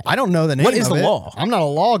you do that? I don't know the name. What is of the it. law? I'm not a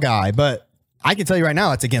law guy, but I can tell you right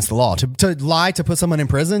now, it's against the law to lie to put someone in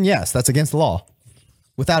prison. Yes, that's against the law,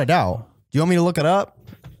 without a doubt. Do you want me to look it up?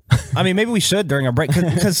 I mean, maybe we should during our break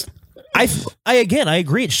because I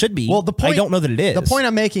agree it should be. Well, the point, I don't know that it is. The point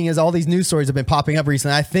I'm making is all these news stories have been popping up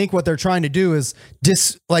recently. I think what they're trying to do is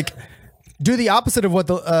do the opposite of what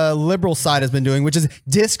the liberal side has been doing, which is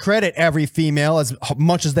discredit every female as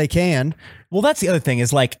much as they can. Well, that's the other thing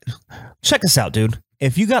is like, check this out, dude.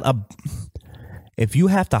 If you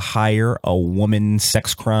have to hire a woman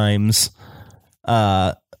sex crimes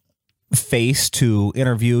face to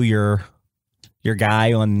interview your guy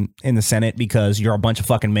in the Senate because you're a bunch of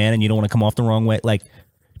fucking men and you don't want to come off the wrong way, like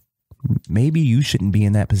maybe you shouldn't be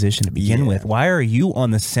in that position to begin with. Why are you on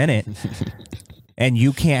the Senate and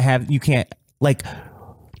you can't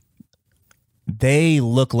they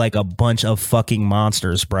look like a bunch of fucking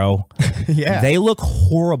monsters, bro. Yeah. They look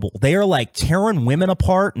horrible. They are like tearing women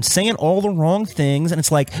apart and saying all the wrong things. And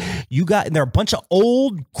it's like, they're a bunch of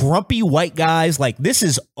old, grumpy white guys. Like, this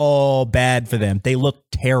is all bad for them. They look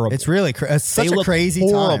terrible. It's really it's such a crazy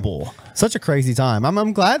horrible time. Such a crazy time.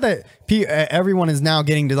 I'm glad that everyone is now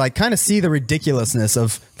getting to like kind of see the ridiculousness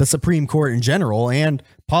of the Supreme Court in general and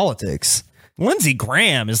politics. Lindsey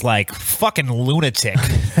Graham is like fucking lunatic.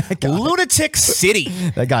 Lunatic City.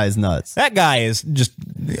 That guy is nuts. That guy is just,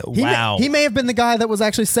 wow. He may have been the guy that was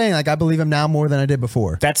actually saying, like, I believe him now more than I did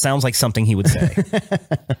before. That sounds like something he would say.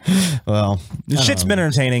 Well, the shit's been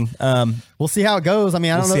entertaining. We'll see how it goes. I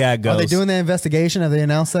mean, I don't know. See how it goes. Are they doing the investigation? Have they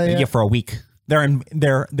announced that yet? Yeah, for a week.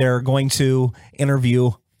 They're going to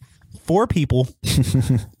interview 4 people,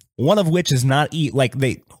 one of which is not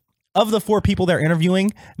of the 4 people they're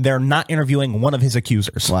interviewing, they're not interviewing one of his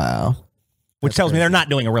accusers. Wow. Which tells me they're not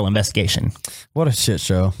doing a real investigation. What a shit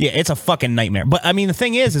show. Yeah, it's a fucking nightmare. But I mean, the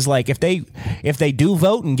thing is like if they do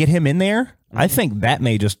vote and get him in there, I think that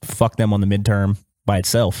may just fuck them on the midterm by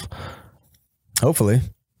itself. Hopefully.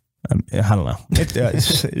 I don't know.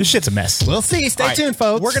 This shit's a mess. We'll see. Stay All right, tuned,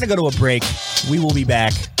 folks. We're going to go to a break. We will be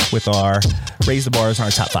back with our Raise the Bars on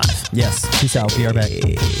our top 5. Yes. Peace out. Be right back.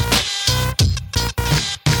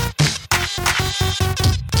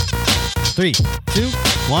 3, 2,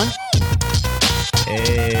 1.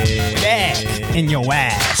 Back In your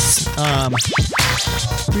ass.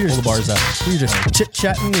 We were Pull the bars up. We were just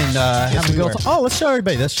chit-chatting and having a we good were. time. Oh, let's show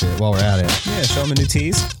everybody this shit while we're at it. Yeah, show them the new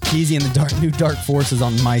tees. Easy and the new Dark Forces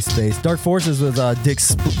on MySpace. Dark Forces with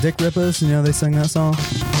Dick Rippers. You know they sang that song.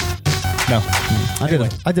 No.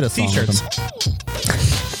 I did a song with T-shirts. them.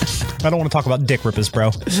 I don't want to talk about dick rippers, bro.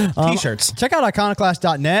 T-shirts. Check out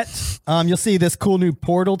iconoclash.net. You'll see this cool new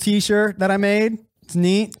Portal T-shirt that I made. It's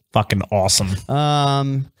neat. Fucking awesome.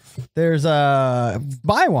 There's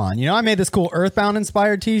buy one. You know, I made this cool Earthbound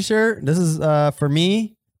inspired T-shirt. This is for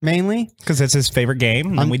me mainly. Because it's his favorite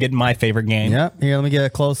game. And we did my favorite game. Yep. Here, let me get a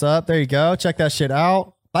close up. There you go. Check that shit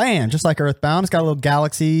out. Bam, just like Earthbound. It's got a little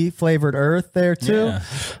galaxy flavored Earth there too. Yeah.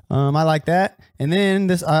 I like that. And then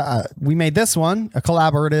this, we made this one a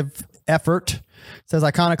collaborative effort. It says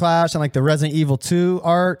Iconoclash and like the Resident Evil 2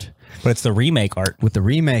 art But it's the remake art. with the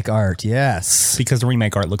remake art. Yes. Because the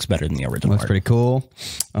remake art looks better than the original Looks art. pretty cool.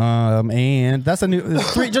 And that's a new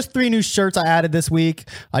just 3 new shirts I added this week.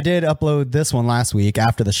 I did upload this one last week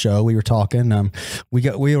after the show. We were talking. We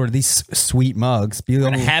ordered these sweet mugs. We're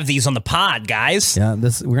going to have these on the pod, guys. Yeah,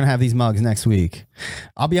 we're gonna have these mugs next week.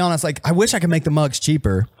 I'll be honest, like I wish I could make the mugs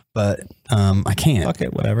cheaper, but I can't. Okay,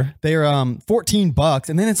 whatever. They're $14,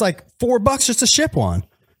 and then it's like $4 just to ship one.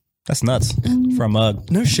 That's nuts for a mug.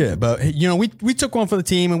 No shit, but you know, we took one for the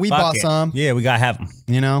team and we bought it. some. Yeah, we got to have them.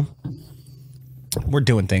 You know, We're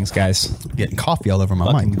doing things, guys. getting coffee all over my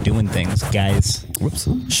Fucking mic. doing things, guys. Whoops,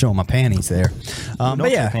 showing my panties there. Don't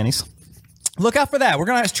But yeah, show panties. look out for that. I'm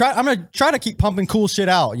gonna try to keep pumping cool shit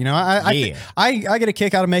out. You know, I get a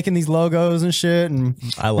kick out of making these logos and shit, and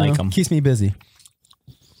I like you know, 'em. Keeps me busy.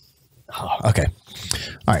 Okay,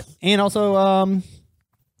 all right, and also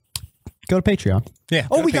go to Patreon. Yeah.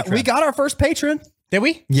 Oh, go to we Patreon. got our first patron. Did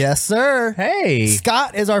we? Yes, sir. Hey.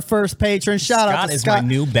 Scott is our first patron. Shout out Scott to is Scott. my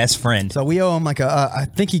new best friend. So we owe him like I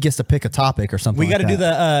think he gets to pick a topic or something. We got to like do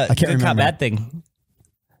that. the I can't good cop, remember. bad thing.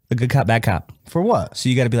 The good cop, bad cop. For what? So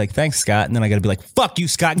you got to be like, thanks, Scott. And then I got to be like, fuck you,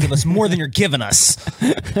 Scott, and give us more than you're giving us.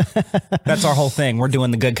 That's our whole thing. We're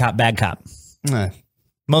doing the good cop, bad cop.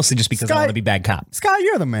 Mostly just because I Scott- want to be bad cop. Scott,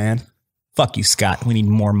 you're the man. Fuck you, Scott. We need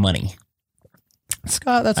more money.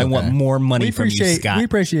 Scott, that's I okay. want more money from you, Scott. We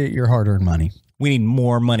appreciate your hard-earned money. We need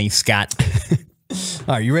more money, Scott. All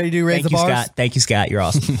right, you ready to raise Thank the you, bars? Scott. Thank you, Scott. You're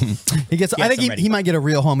awesome. He gets. I Yes, think I'm ready. he might get a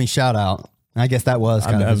real homie shout out. I guess that was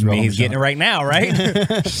kind of his real He's homie getting it shout-out. right now,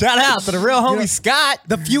 right? Shout out to the real homie, know, Scott.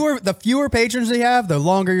 The fewer patrons they have, the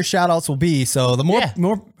longer your shout outs will be. So the more,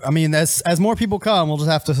 Yeah. I mean, as more people come, we'll just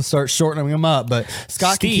have to start shortening them up. But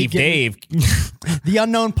Scott Steve, can keep getting Dave.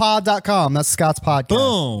 theunknownpod.com. That's Scott's podcast.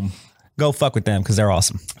 Boom. Go fuck with them because they're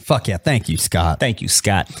awesome. Fuck yeah. Thank you, Scott. Thank you,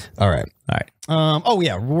 Scott. All right. All right. Oh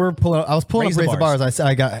yeah, I was pulling Raise up the Raise the Bars.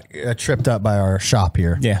 I got tripped up by our shop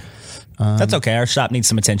here. Yeah. That's okay. Our shop needs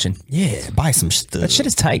some attention. Yeah, buy some stuff. That shit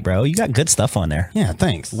is tight, bro. You got good stuff on there. Yeah,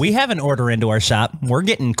 thanks. We have an order into our shop. We're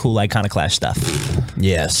getting cool Iconoclash stuff.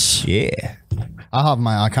 Yes. Yeah. I'll have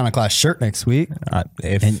my Iconoclast shirt next week.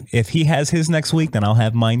 If he has his next week, then I'll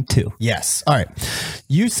have mine too. Yes. All right.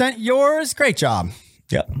 You sent yours. Great job.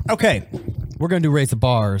 Yep. Okay. We're going to do Raise the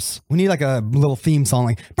Bars. We need like a little theme song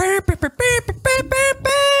like.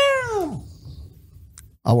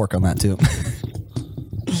 I'll work on that too.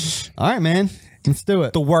 All right, man. Let's do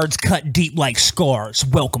it. The words cut deep like scars.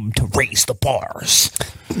 Welcome to Raise the Bars.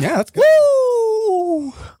 Yeah, that's good. Woo!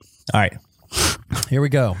 All right. Here we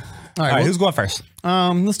go. All All right. right. Who's going first?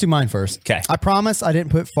 Let's do mine first. 'Kay. I promise I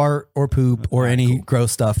didn't put fart or poop or any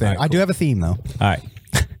gross stuff in. right, I do have a theme though. All right.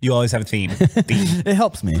 You always have a theme. It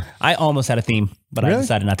helps me. I almost had a theme, but I Really?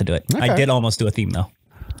 decided not to do it. I Okay. did almost do a theme though.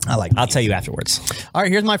 I like. I'll tell you afterwards. All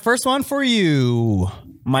right, here's my first one for you.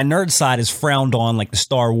 My nerd side is frowned on like the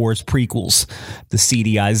Star Wars prequels, the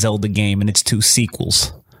CDI Zelda game and its 2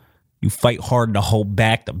 sequels. You fight hard to hold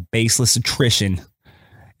back the baseless attrition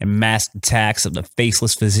and mass attacks of the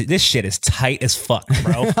faceless physician. This shit is tight as fuck,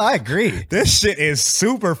 bro. I agree. This shit is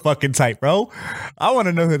super fucking tight, bro. I want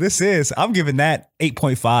to know who this is. I'm giving that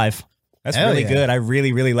 8.5. That's Hell really yeah. good. I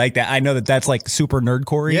really, really like that. I know that that's like super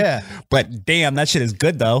nerdcore. Yeah. But damn, that shit is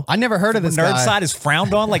good though. I never heard of this Nerd guy. side is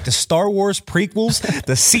frowned on like the Star Wars prequels,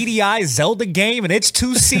 the CDI Zelda game and its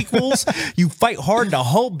 2 sequels. You fight hard to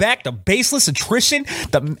hold back the baseless attrition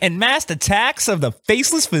and massed attacks of the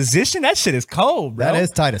faceless physician. That shit is cold, bro. That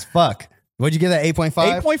is tight as fuck. What'd you give that?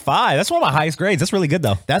 8.5? 8.5. That's one of my highest grades. That's really good,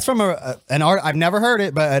 though. That's from an art. I've never heard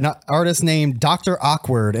it, but an artist named Dr.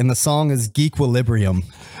 Awkward, and the song is Geekwilibrium.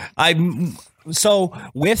 So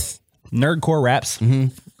with nerdcore raps,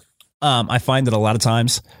 I find that a lot of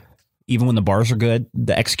times, even when the bars are good,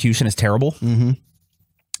 the execution is terrible.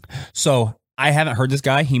 So I haven't heard this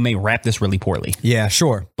guy. He may rap this really poorly. Yeah,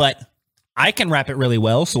 sure. But I can rap it really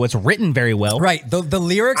well, so it's written very well. Right. The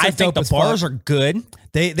lyrics are I think dope the bars are good.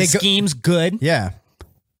 The scheme's good. Yeah.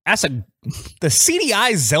 That's the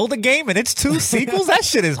CDI Zelda game and its 2 sequels. That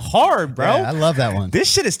shit is hard, bro. Yeah, I love that one.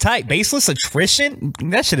 This shit is tight. Baseless attrition.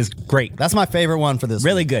 That shit is great. That's my favorite one for this.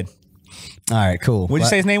 Really good. All right, cool. What'd you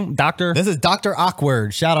say his name? Doctor? This is Dr.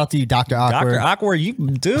 Awkward. Shout out to you, Dr. Awkward. Dr. Awkward, you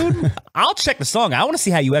dude. I'll check the song. I want to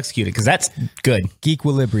see how you execute it because that's good.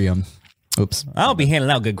 Geekwilibrium. Oops. I don't be handing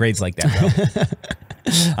out good grades like that,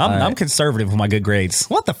 bro. I'm conservative with my good grades.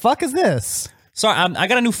 What the fuck is this? Sorry, I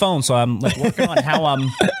got a new phone, so I'm like working on how I'm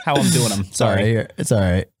doing them. Sorry. It's all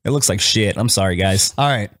right. It looks like shit. I'm sorry, guys. All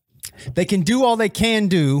right. They can do all they can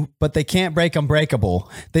do, but they can't break unbreakable.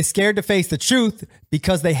 They scared to face the truth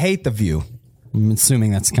because they hate the view. I'm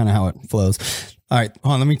assuming that's kind of how it flows. All right,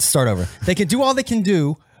 hold on, let me start over. They can do all they can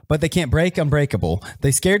do, but they can't break unbreakable.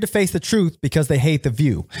 They scared to face the truth because they hate the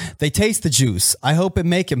view. They taste the juice. I hope it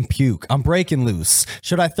make him puke. I'm breaking loose.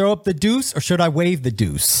 Should I throw up the deuce or should I wave the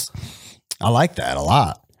deuce? I like that a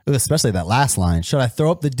lot. Especially that last line. Should I throw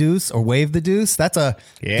up the deuce or wave the deuce? That's a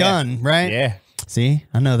gun, right? Yeah. See,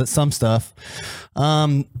 I know that some stuff.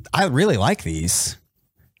 I really like these.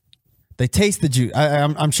 They taste the juice.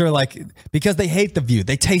 I'm sure, like, because they hate the view.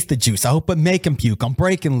 They taste the juice. I hope it make them puke. I'm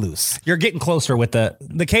breaking loose. You're getting closer with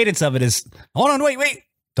the cadence of it is. Hold on, wait.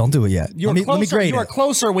 Don't do it yet. Let me grade you were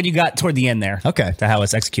closer when you got toward the end there. Okay. To how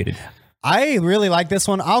it's executed. I really like this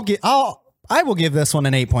one. I will give this one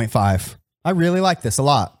an 8.5. I really like this a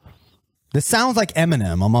lot. This sounds like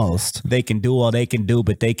Eminem almost. They can do all they can do,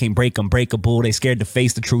 but they can't break unbreakable. They scared to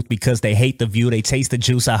face the truth because they hate the view. They taste the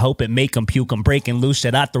juice. I hope it make them puke. I'm breaking loose.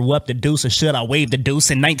 Should I throw up the deuce or should I wave the deuce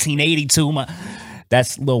in 1982?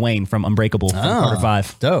 That's Lil Wayne from Unbreakable from Carter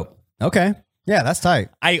 5. Dope. Okay. Yeah, that's tight.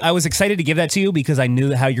 I was excited to give that to you because I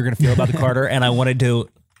knew how you're going to feel about the Carter, and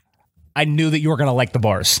I knew that you were going to like the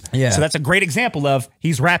bars. Yeah. So that's a great example of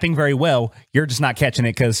he's rapping very well. You're just not catching it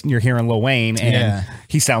because you're hearing Lil Wayne and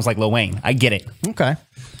he sounds like Lil Wayne. I get it. Okay. All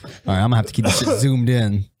right. I'm going to have to keep this shit zoomed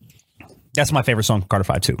in. That's my favorite song, Carter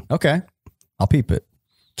 5 too. Okay. I'll peep it.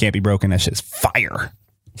 Can't Be Broken. That shit's fire.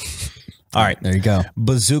 All right. There you go.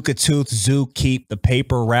 Bazooka Tooth Zoo keep the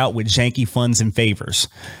paper route with janky funds and favors.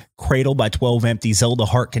 Cradle by 12 empty Zelda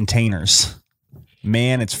heart containers.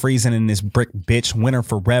 Man, it's freezing in this brick bitch winter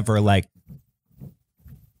forever like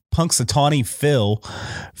Punxsutawney Phil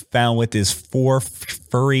found with his 4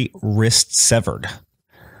 furry wrists severed.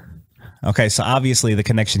 Okay, so obviously the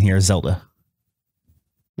connection here is Zelda.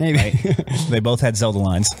 Maybe. Right? They both had Zelda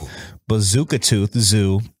lines. Bazooka Tooth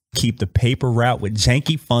Zoo keep the paper route with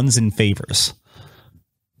janky funds and favors.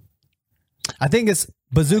 I think it's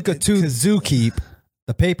Bazooka Tooth Zoo keep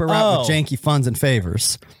the paper route with janky funds and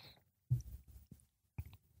favors.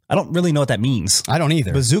 I don't really know what that means. I don't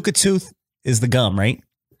either. Bazooka Tooth is the gum, right?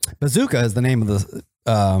 Bazooka is the name of the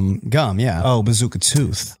gum, yeah. Oh, Bazooka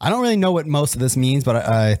Tooth. I don't really know what most of this means, but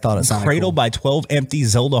I thought it sounded Cradle cool. by 12 empty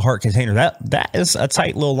Zelda heart container. That is a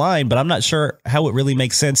tight little line, but I'm not sure how it really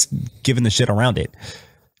makes sense given the shit around it.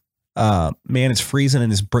 Man, it's freezing in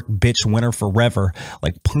this brick bitch winter forever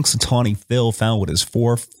like Punxsutawney Phil found with his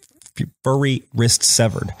 4 furry wrists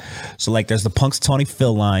severed. So like there's the Punxsutawney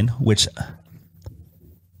Phil line, which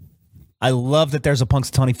I love that there's a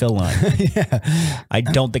Punxsutawney Phil line. Yeah. I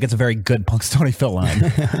don't think it's a very good Punxsutawney Phil line.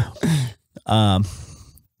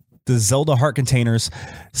 The Zelda heart containers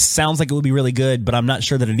sounds like it would be really good, but I'm not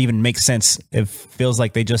sure that it even makes sense. It feels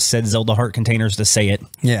like they just said Zelda heart containers to say it.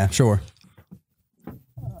 Yeah, sure.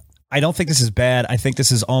 I don't think this is bad. I think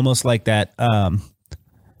this is almost like that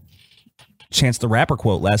Chance the Rapper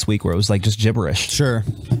quote last week where it was like just gibberish. Sure.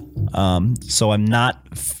 So I'm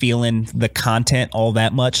not feeling the content all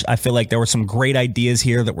that much. I feel like there were some great ideas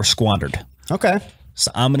here that were squandered. Okay.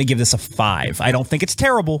 So I'm going to give this a 5. I don't think it's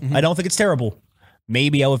terrible. Mm-hmm. I don't think it's terrible.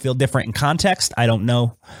 Maybe I would feel different in context. I don't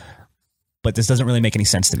know. But this doesn't really make any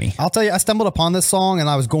sense to me. I'll tell you, I stumbled upon this song and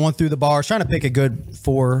I was going through the bars trying to pick a good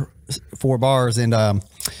four bars, and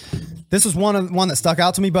this was one that stuck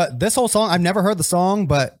out to me. But this whole song, I've never heard the song,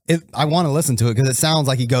 but I want to listen to it because it sounds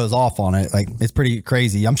like he goes off on it. Like it's pretty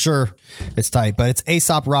crazy. I'm sure it's tight, but it's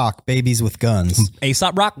Aesop Rock, Babies with Guns.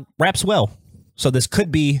 Aesop Rock raps well, so this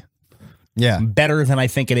could be Yeah. better than I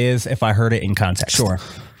think it is if I heard it in context. Sure.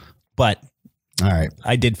 But All right.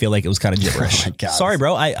 I did feel like it was kind of gibberish. Oh my God. Sorry,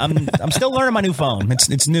 bro. I'm still learning my new phone.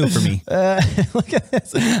 It's new for me. Look at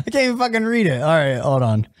this. I can't even fucking read it. All right, hold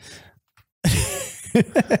on.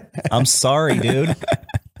 I'm sorry, dude.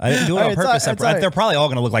 I didn't do it on All right, purpose. it's all right. They're probably all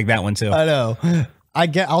going to look like that one too. I know.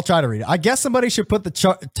 I'll try to read it. I guess somebody should put the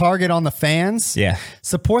target on the fans. Yeah.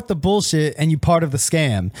 Support the bullshit and you part of the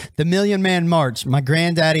scam. The Million Man March. My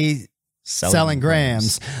granddaddy selling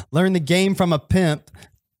grams. Learn the game from a pimp.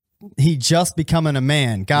 He just becoming a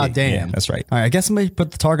man. God damn. Yeah, that's right. All right. I guess somebody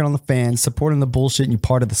put the target on the fans, supporting the bullshit and you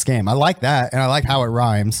part of the scam. I like that. And I like how it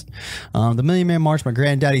rhymes. The Million Man March. My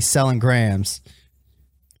granddaddy selling grams.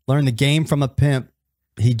 Learn the game from a pimp.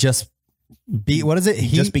 He just what is it?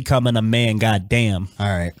 He just becoming a man. God damn. All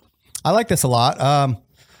right. I like this a lot. I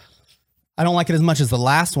don't like it as much as the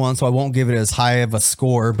last one, so I won't give it as high of a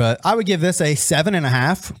score, but I would give this a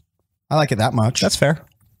 7.5. I like it that much. That's fair.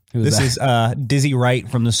 This is Dizzy Wright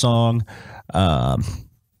from the song.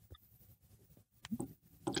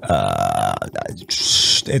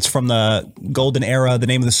 It's from the Golden Era. The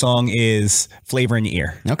name of the song is Flavor in Your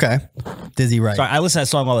Ear. Okay. Dizzy Wright. Sorry, I listen to that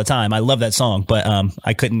song all the time. I love that song, but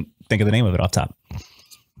I couldn't think of the name of it off top.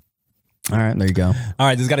 All right, there you go. All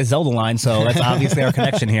right, this has got a Zelda line, so that's obviously our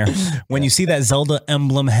connection here. When you see that Zelda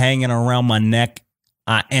emblem hanging around my neck,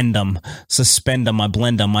 I end them, suspend them, I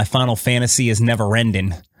blend them. My final fantasy is never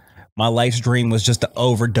ending. My life's dream was just to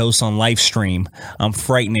overdose on live stream. I'm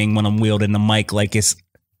frightening when I'm wielding the mic like it's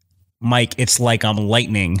like I'm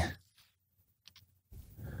lightning.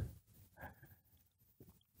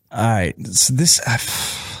 All right, so this.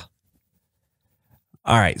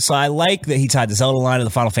 All right, so I like that he tied the Zelda line to the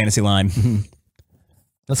Final Fantasy line.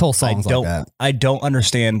 This whole song's like that. I don't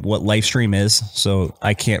understand what live stream is, so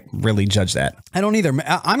I can't really judge that. I don't either.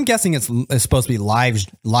 I'm guessing it's supposed to be live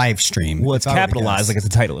stream. Well, it's capitalized like it's a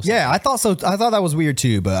title of something. Yeah, I thought so. I thought that was weird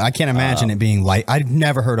too, but I can't imagine it being like. I've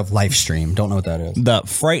never heard of live stream. Don't know what that is. The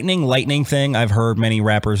frightening lightning thing I've heard many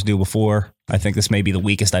rappers do before. I think this may be the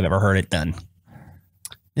weakest I've ever heard it done.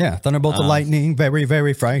 Yeah, thunderbolt of lightning, very,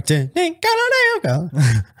 very frightening.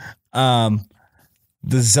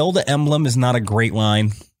 The Zelda emblem is not a great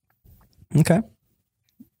line. Okay.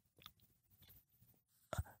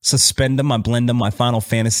 Suspend them, I blend them. My final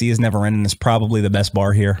fantasy is never ending is probably the best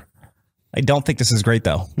bar here. I don't think this is great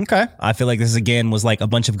though. Okay. I feel like this again was like a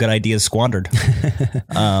bunch of good ideas squandered.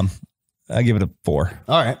 I give it a 4.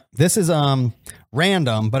 All right. This is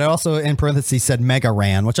random, but I also in parentheses said Mega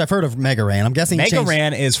Ran, which I've heard of Mega Ran. I'm guessing Mega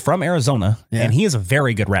Ran is from Arizona, and he is a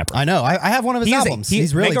very good rapper. I know. I have one of his albums.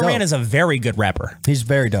 He's really Mega dope. Ran is a very good rapper. He's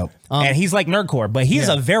very dope. And he's like nerdcore, but he's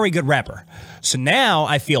a very good rapper. So now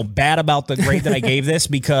I feel bad about the grade that I gave this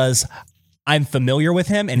because I'm familiar with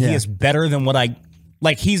him, and he is better than what I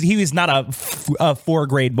like. He is not a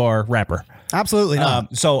 4-grade bar rapper. Absolutely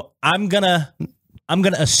not. So I'm gonna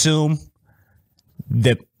assume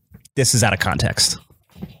that this is out of context.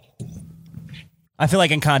 I feel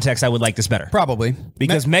like in context, I would like this better. Probably.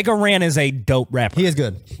 Because Mega Ran is a dope rapper. He is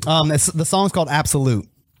good. The song's called Absolute.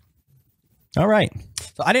 All right.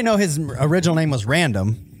 So I didn't know his original name was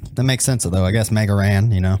Random. That makes sense, though. I guess Mega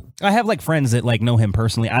Ran, you know. I have like friends that like know him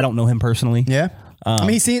personally. I don't know him personally. Yeah. I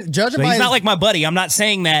mean, judging by he's not like my buddy. I'm not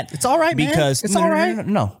saying that. It's all right, man. Because it's all right.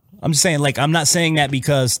 No. I'm just saying, like, I'm not saying that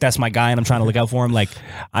because that's my guy and I'm trying to look out for him. Like,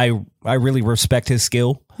 I really respect his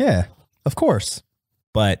skill. Yeah, of course.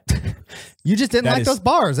 But you just didn't like those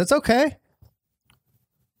bars. That's okay.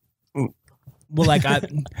 Well, like,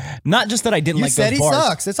 not just that I didn't like those bars. You said he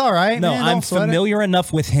sucks. It's all right. No, man, I'm familiar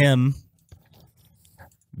enough with him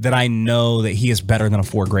that I know that he is better than a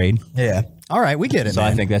 4-grade. Yeah. All right, we get it. So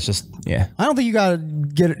man. I think that's just I don't think you gotta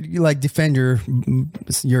defend your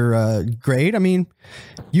grade. I mean,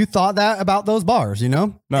 you thought that about those bars, you know.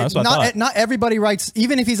 No, that's what I thought. Not everybody writes.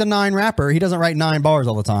 Even if he's a 9 rapper, he doesn't write 9 bars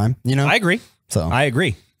all the time. You know. I agree. So I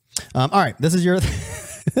agree. All right, this is your.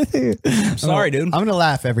 Sorry, dude. I'm gonna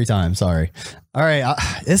laugh every time. Sorry. All right,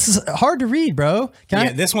 this is hard to read, bro.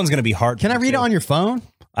 This one's gonna be hard. Can I read it on your phone?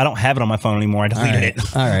 I don't have it on my phone anymore. I deleted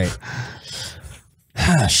it. All right.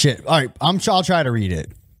 Shit. All right. I'll try to read it.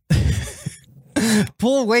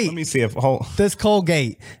 Pull weight. Let me see if this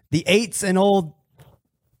Colgate. The 8s and old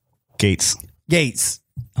Gates.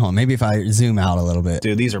 Oh, maybe if I zoom out a little bit.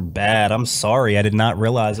 Dude, these are bad. I'm sorry. I did not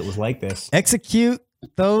realize it was like this. Execute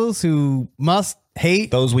those who must hate.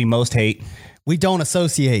 Those we most hate. We don't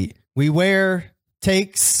associate. We wear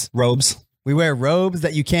robes. We wear robes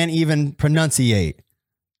that you can't even pronunciate.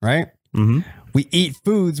 Right? Mm-hmm. We eat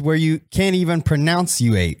foods where you can't even pronounce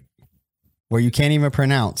you ate. Where you can't even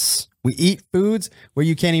pronounce. We eat foods where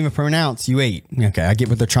you can't even pronounce you ate. Okay, I get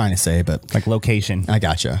what they're trying to say, but... Like location. I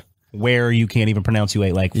gotcha. Where you can't even pronounce you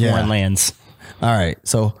ate, like foreign lands. All right.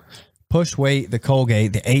 So push weight, the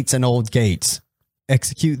Colgate, the 8s and old gates.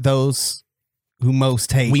 Execute those who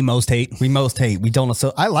most hate. We most hate. We most hate. We don't.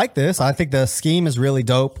 So I like this. I think the scheme is really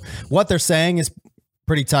dope. What they're saying is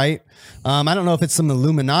pretty tight. I don't know if it's some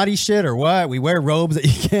Illuminati shit or what. We wear robes that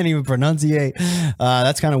you can't even pronunciate.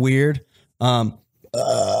 That's kind of weird.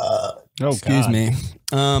 Excuse me.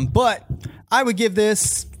 But I would give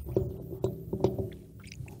this.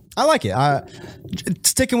 I like it.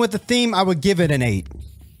 Sticking with the theme, I would give it an 8.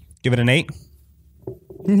 Give it an 8?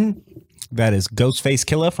 Mm-hmm. That is Ghostface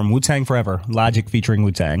Killah from Wu-Tang Forever. Logic featuring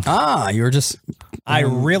Wu-Tang. You were just... I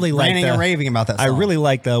really like ranting and raving about that song. I really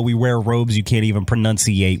like the we wear robes you can't even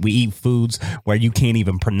pronunciate. We eat foods where you can't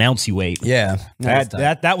even pronunciate. Yeah.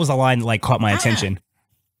 That was a line that like caught my attention.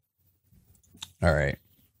 All right.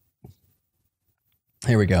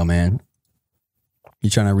 Here we go, man. You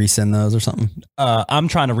trying to resend those or something? I'm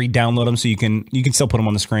trying to re-download them so you can still put them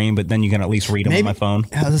on the screen, but then you can at least read them on my phone.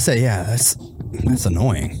 I was gonna say, yeah, that's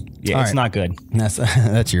annoying. Yeah, All it's right. not good.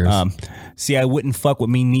 That's yours. See, I wouldn't fuck with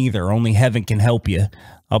me neither. Only heaven can help you.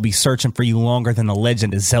 I'll be searching for you longer than the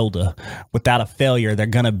Legend of Zelda. Without a failure, they're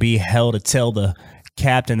gonna be hell to tell the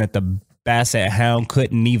captain that the Basset Hound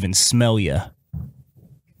couldn't even smell you.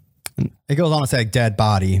 It goes on to say like, dead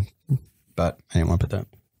body, but I didn't want to put that.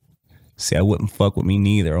 See, I wouldn't fuck with me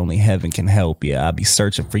neither. Only heaven can help you. I'll be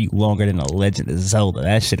searching for you longer than the Legend of Zelda.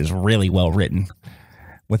 That shit is really well written.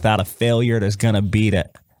 Without a failure, there's gonna be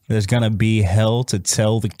hell to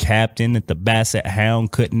tell the captain that the Basset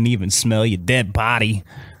Hound couldn't even smell your dead body.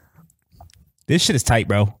 This shit is tight,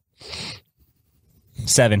 bro.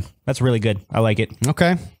 7. That's really good. I like it.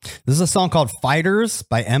 Okay. This is a song called Fighters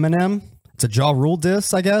by Eminem. It's a Ja Rule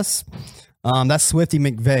diss, I guess. That's Swifty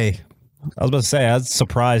McVeigh. I was about to say, I was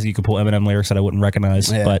surprised you could pull Eminem lyrics that I wouldn't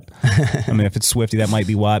recognize. Yeah. But, I mean, if it's Swifty, that might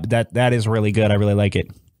be why. But that is really good. I really like it.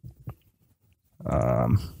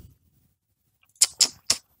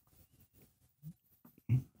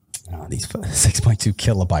 These 6.2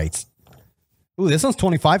 kilobytes. Ooh, this one's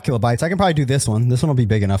 25 kilobytes. I can probably do this one. This one will be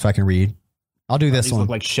big enough I can read. I'll do this These one. look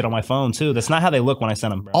like shit on my phone, too. That's not how they look when I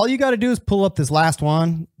send them, bro. All you got to do is pull up this last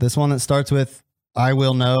one. This one that starts with, I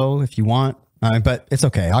will know if you want. But it's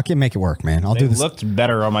okay. I can make it work, man. I'll do this. It looked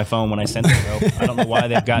better on my phone when I sent it, bro. I don't know why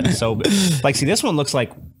they've gotten so big. Like, see, this one looks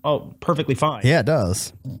like, perfectly fine. Yeah, it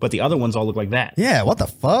does. But the other ones all look like that. Yeah, what the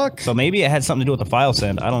fuck? So maybe it had something to do with the file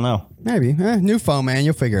send. I don't know. Maybe. New phone, man.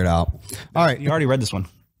 You'll figure it out. All right. You already read this one.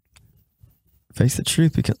 Face the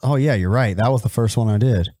truth because, oh, yeah, you're right. That was the first one I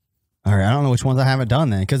did. All right. I don't know which ones I haven't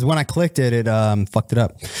done then because when I clicked it, it fucked it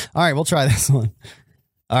up. All right. We'll try this one.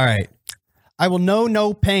 All right. I will know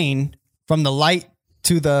no pain from the light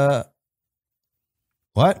to the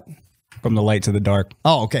what? From the light to the dark.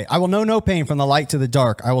 Oh, okay. I will know no pain from the light to the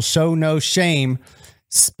dark. I will show no shame.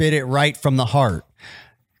 Spit it right from the heart.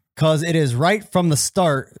 Cause it is right from the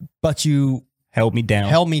start, but you held me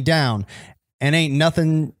down. And ain't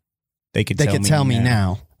nothing they could tell me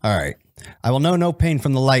now. All right. I will know no pain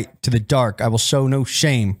from the light to the dark. I will show no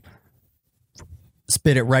shame.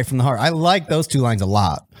 Spit it right from the heart. I like those two lines a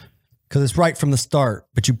lot. Because it's right from the start,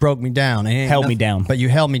 but you broke me down. Held me down. But you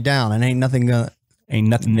held me down, and ain't nothing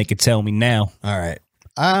they could tell me now. All right.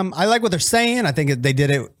 I like what they're saying. I think they did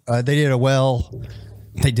it. They did a well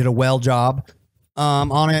job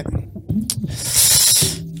on it.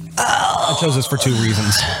 I chose this for 2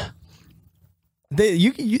 reasons.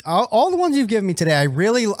 All the ones you've given me today,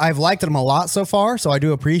 I've liked them a lot so far. So I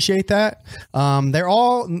do appreciate that. They're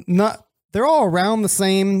all around the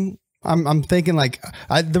same. I'm thinking like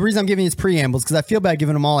the reason I'm giving you is preambles because I feel bad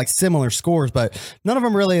giving them all like similar scores, but none of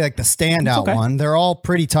them really like the standout one. They're all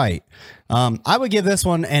pretty tight. I would give this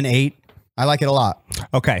one an 8. I like it a lot.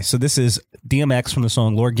 Okay, so this is DMX from the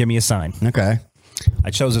song "Lord Give Me a Sign." Okay, I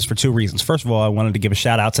chose this for 2 reasons. First of all, I wanted to give a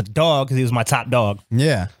shout out to the dog because he was my top dog.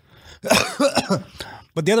 Yeah.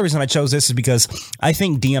 But the other reason I chose this is because I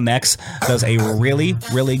think DMX does a really,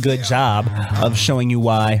 really good job of showing you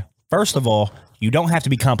why. First of all, you don't have to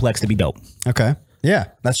be complex to be dope. Okay. Yeah,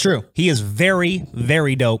 that's true. He is very,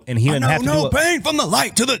 very dope, and he didn't have to do it. Pain from the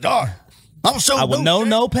light to the dark. I will know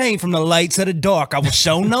no pain from the light to the dark. I will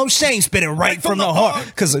show no shame. Spit it right from the heart.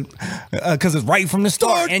 Because it's right from the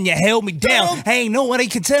start. And you held me down. Hey, nobody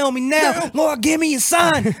can tell me now. Lord, give me a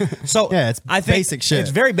sign. So yeah, it's basic shit. It's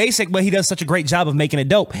very basic, but he does such a great job of making it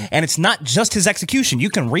dope. And it's not just his execution. You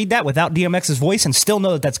can read that without DMX's voice and still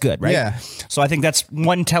know that that's good, right? Yeah. So I think that's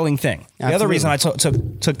one telling thing. Absolutely. The other reason I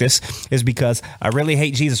took this is because I really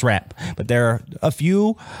hate Jesus rap. But there are a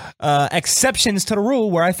few exceptions to the rule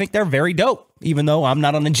where I think they're very dope. Even though I'm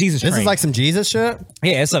not on the Jesus train. This is like some Jesus shit?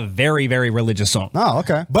 Yeah, it's a very, very religious song. Oh,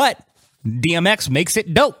 okay. But DMX makes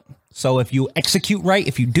it dope. So if you execute right,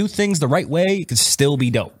 if you do things the right way, it can still be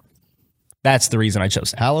dope. That's the reason I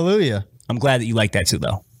chose that. Hallelujah. I'm glad that you like that too,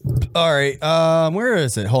 though. All right. Where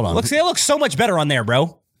is it? Hold on. Look, see, it looks so much better on there,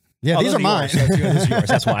 bro. Yeah, these are mine. Yours. Those are yours.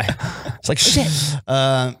 That's why. It's like, shit.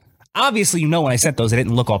 Obviously, when I sent those, it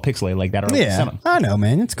didn't look all pixelated like that. Yeah, I know,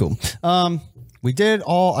 man. It's cool. We did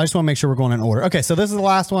all. I just want to make sure we're going in order. Okay, so this is the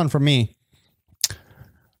last one for me.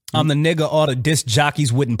 I'm the nigga all the disc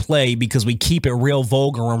jockeys wouldn't play because we keep it real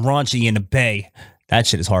vulgar and raunchy in the bay. That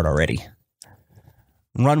shit is hard already.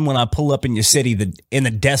 Run when I pull up in your city in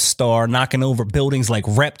the Death Star, knocking over buildings like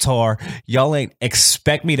Reptar. Y'all ain't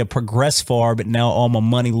expect me to progress far, but now all my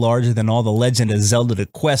money larger than all the Legend of Zelda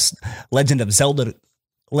quests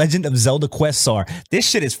are. This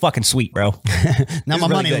shit is fucking sweet, bro. Now my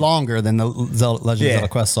money longer than the Legend of Zelda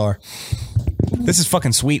quests are. This is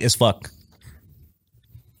fucking sweet as fuck.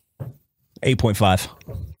 8.5.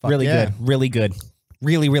 Really good. Really good.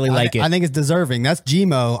 Really, really like it. I think it's deserving. That's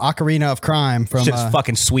Gmo, Ocarina of Crime from shit is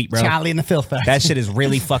fucking sweet, bro. Charlie and the Filth Factory. That shit is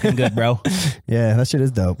really fucking good, bro. Yeah, that shit is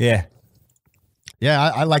dope. Yeah. Yeah,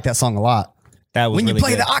 I like that song a lot. That was when really you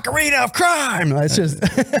play good. the Ocarina of Crime. It's just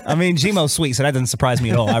I mean, Gmo's sweet, so that doesn't surprise me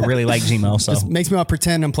at all. I really like Gmo. So just makes me want to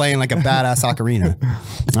pretend I'm playing like a badass ocarina.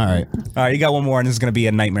 All right. All right, you got one more, and this is going to be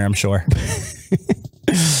a nightmare, I'm sure.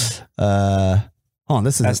 Hold on,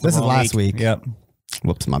 this is last week. Yep.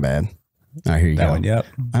 Whoops, my bad. All right, here you That go. one, yep.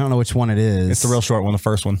 I don't know which one it is. It's the real short one, the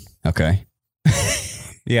first one. Okay.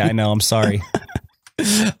 Yeah, I know. I'm sorry.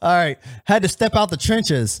 All right. Had to step out the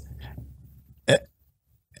trenches.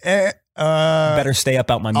 Better stay up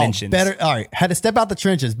out my mentions. All right. Had to step out the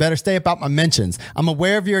trenches. Better stay about my mentions. I'm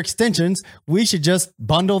aware of your extensions. We should just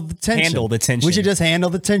bundle the tension. Handle the tension. We should just handle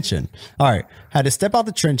the tension. All right. Had to step out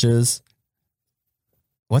the trenches.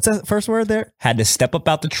 What's that first word there? Had to step up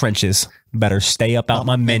out the trenches. Better stay up out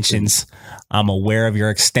my mentions. I'm aware of your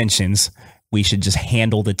extensions. We should just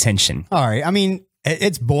handle the tension. All right. I mean,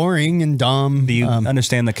 it's boring and dumb. Do you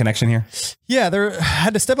understand the connection here? Yeah, there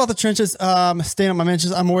had to step out the trenches. Stay up my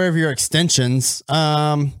mentions. I'm aware of your extensions.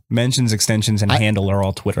 Mentions, extensions, and handle are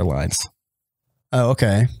all Twitter lines. Oh,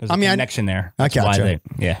 okay. There's a connection there. I gotcha.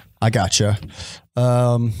 I gotcha.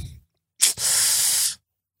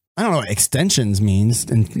 I don't know what extensions means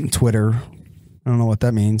in Twitter. I don't know what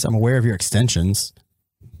that means. I'm aware of your extensions.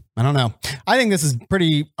 I don't know. I think this is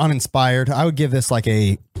pretty uninspired. I would give this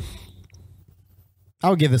a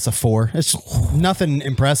 4. It's nothing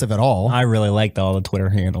impressive at all. I really liked all the Twitter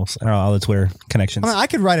handles, or all the Twitter connections. I mean, I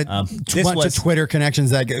could write a bunch of Twitter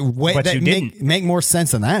connections that make more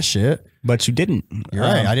sense than that shit. But you didn't. You're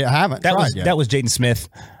right. I haven't tried yet. That was Jaden Smith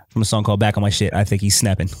from a song called Back on My Shit. I think he's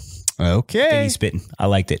snapping. Okay. I think he's spitting. I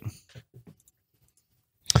liked it.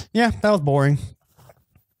 Yeah, that was boring.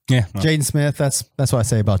 Yeah. Well, Jaden Smith, that's what I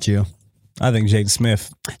say about you. I think Jaden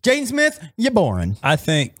Smith, you're boring. I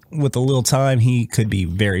think with a little time, he could be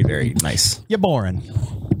very, very nice. You're boring.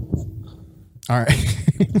 All right.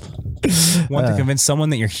 Want to convince someone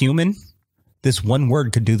that you're human? This one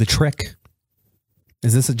word could do the trick.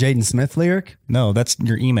 Is this a Jaden Smith lyric? No, that's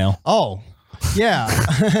your email. Oh, yeah.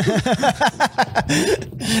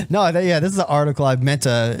 No, this is an article I've meant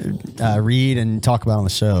to read and talk about on the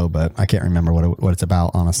show, but I can't remember what it's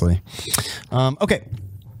about, honestly. Okay.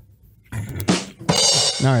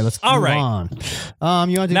 All right, let's move on.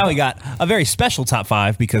 You want to now we got a very special top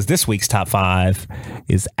 5 because this week's top 5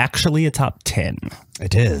 is actually a top 10.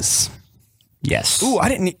 It is. Yes. Ooh, I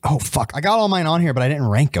didn't. Oh, fuck. I got all mine on here, but I didn't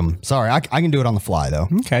rank them. Sorry. I can do it on the fly, though.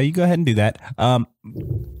 Okay, you go ahead and do that.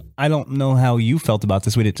 I don't know how you felt about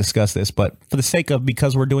this. We didn't discuss this, but for the sake of,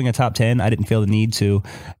 because we're doing a top 10, I didn't feel the need to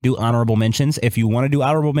do honorable mentions. If you want to do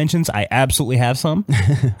honorable mentions, I absolutely have some.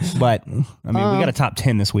 But I mean, we got a top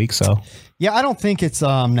 10 this week, so yeah, I don't think it's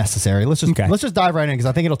necessary. Let's just dive right in because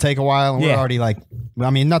I think it'll take a while, and we're already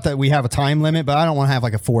not that we have a time limit, but I don't want to have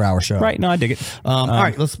like a 4-hour show. Right? No, I dig it. All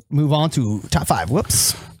right, let's move on to top 5.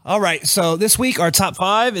 Whoops. All right, so this week our top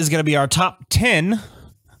 5 is going to be our top 10.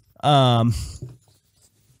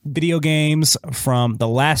 Video games from the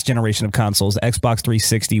last generation of consoles, Xbox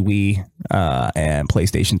 360, Wii, and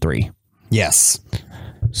PlayStation 3. Yes.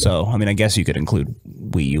 So, I mean, I guess you could include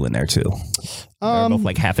Wii U in there too. They're both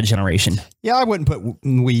like half a generation. Yeah, I wouldn't put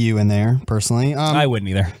Wii U in there personally. I wouldn't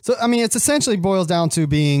either. So, I mean, it's essentially boils down to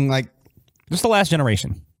being like just the last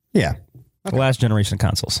generation. Yeah. Okay. The last generation of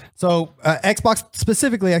consoles. So Xbox,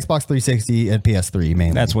 specifically Xbox 360 and PS3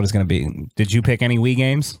 mainly. That's what it's going to be. Did you pick any Wii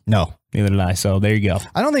games? No. Neither did I. So there you go.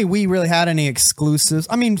 I don't think we really had any exclusives.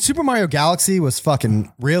 I mean, Super Mario Galaxy was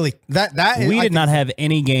fucking really that. We did not have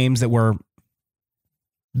any games that were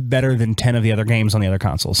better than 10 of the other games on the other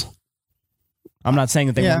consoles. I'm not saying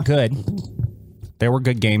that they weren't good. There were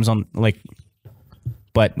good games on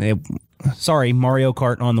sorry, Mario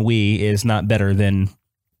Kart on the Wii is not better than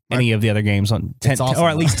any of the other games on 10, awesome. or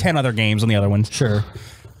at least 10 other games on the other ones. Sure.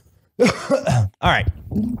 All right.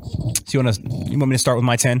 So you want me to start with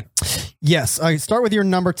my 10? Yes. I start with your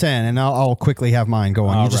number 10, and I'll quickly have mine go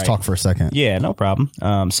on. You just talk for a second. Yeah, no problem.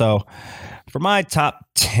 So for my top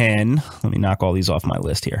 10, let me knock all these off my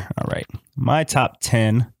list here. All right. My top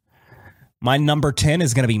 10, my number 10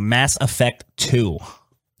 is going to be Mass Effect 2.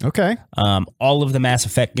 Okay. All of the Mass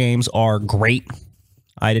Effect games are great.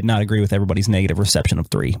 I did not agree with everybody's negative reception of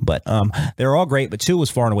 3, but they're all great, but 2 was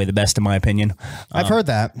far and away the best in my opinion. I've heard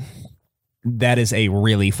that. That is a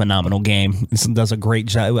really phenomenal game. It does a great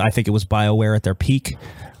job. I think it was BioWare at their peak.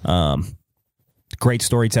 Great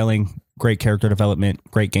storytelling, great character development,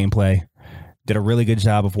 great gameplay. Did a really good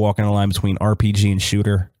job of walking the line between RPG and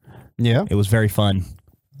shooter. Yeah. It was very fun.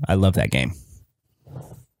 I love that game.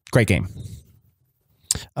 Great game.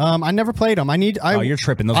 I never played them. You're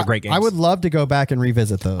tripping. Those are great games. I would love to go back and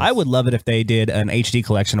revisit those. I would love it if they did an HD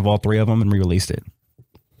collection of all 3 of them and re-released it.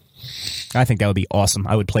 I think that would be awesome.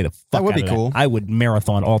 I would play the fuck That would out be of cool. I would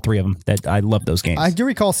marathon all 3 of them. I love those games. I do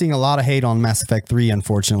recall seeing a lot of hate on Mass Effect 3,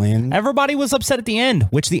 unfortunately. And Everybody was upset at the end,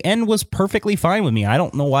 which the end was perfectly fine with me. I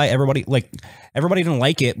don't know why everybody didn't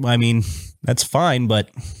like it. I mean, that's fine, but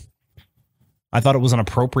I thought it was an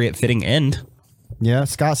appropriate fitting end. yeah,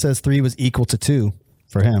 Scott says 3 was equal to 2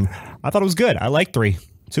 for him. I thought it was good. I liked 3.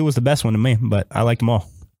 2 was the best one to me, but I liked them all.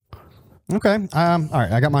 Okay. All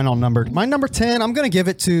right. I got mine all numbered. My number 10, I'm going to give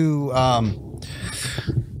it to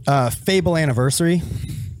Fable Anniversary.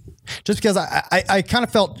 Just because I kind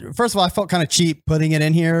of felt, first of all, I felt kind of cheap putting it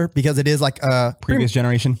in here because it is like Previous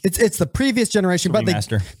generation. It's the previous generation, but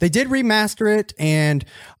remaster. they did remaster it, and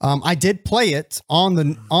I did play it on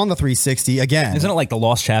the 360 again. Isn't it like the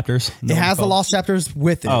Lost Chapters? It has the Lost Chapters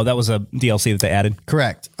with it. Oh, that was a DLC that they added.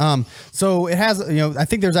 Correct. So it has, I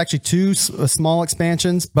think there's actually 2 small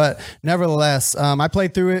expansions, but nevertheless, I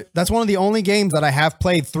played through it. That's one of the only games that I have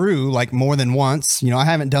played through like more than once. I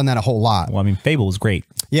haven't done that a whole lot. Well, I mean, Fable was great.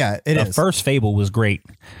 Yeah, The first Fable was great.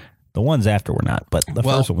 The ones after were not, but the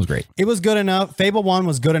first one was great. It was good enough. Fable 1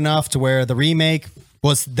 was good enough to where the remake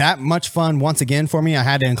was that much fun once again for me. I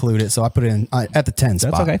had to include it, so I put it in at the 10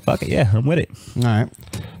 spot. That's okay. Fuck it. Yeah, I'm with it. All right.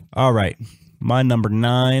 All right. My number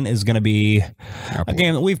 9 is going to be a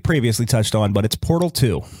game that we've previously touched on, but it's Portal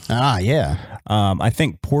 2. Ah, yeah. I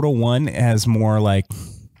think Portal 1 has more like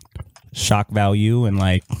shock value and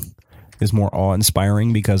like is more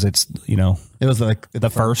awe-inspiring because it's, It was like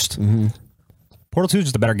the first. Mm-hmm. Portal 2 is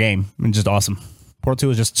just a better game and just awesome. Portal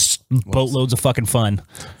 2 is just boatloads of fucking fun.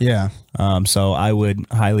 Yeah. So I would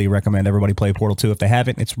highly recommend everybody play Portal 2 if they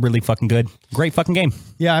haven't. It's really fucking good. Great fucking game.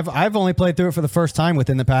 Yeah, I've only played through it for the first time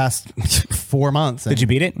within the past 4 months. Did you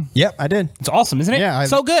beat it? Yep, I did. It's awesome, isn't it? Yeah.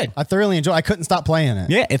 So good. I thoroughly enjoyed it. I couldn't stop playing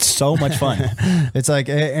it. Yeah, it's so much fun. It's like,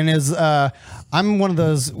 and I'm one of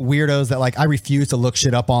those weirdos that like I refuse to look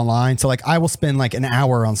shit up online. So like I will spend like an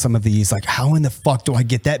hour on some of these. Like, how in the fuck do I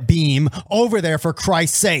get that beam over there for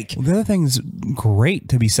Christ's sake? The other thing's great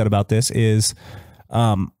to be said about this is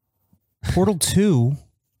Portal 2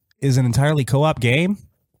 is an entirely co-op game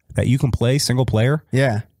that you can play single player.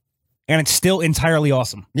 Yeah. And it's still entirely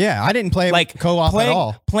awesome. Yeah, I didn't play it Like co-op at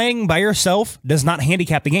all. Playing by yourself does not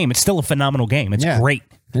handicap the game. It's still a phenomenal game. It's great.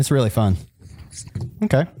 It's really fun.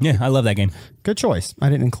 Okay. Yeah, I love that game. Good choice. I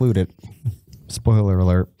didn't include it. Spoiler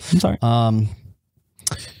alert. I'm sorry.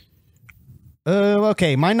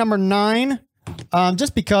 Okay, my number 9.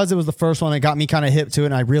 Just because it was the first one, it got me kind of hip to it,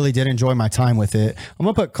 and I really did enjoy my time with it. I'm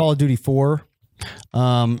gonna put Call of Duty 4,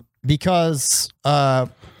 because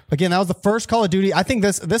again, that was the first Call of Duty. I think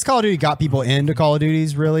this Call of Duty got people into Call of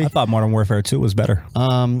Duties. Really, I thought Modern Warfare 2 was better.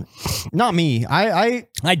 not me. I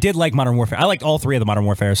did like Modern Warfare. I liked all 3 of the Modern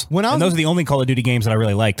Warfares. And those are the only Call of Duty games that I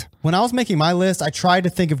really liked. When I was making my list, I tried to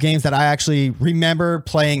think of games that I actually remember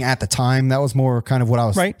playing at the time. That was more kind of what I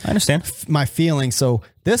was Right, I understand. my feeling. So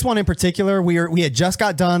this one in particular, we had just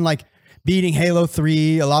got done like beating Halo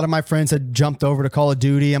 3. A lot of my friends had jumped over to Call of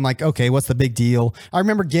Duty. I'm like, okay, what's the big deal? I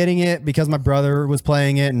remember getting it because my brother was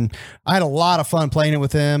playing it, and I had a lot of fun playing it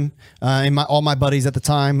with him and all my buddies at the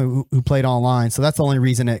time who played online. So that's the only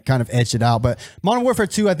reason it kind of edged it out. But Modern Warfare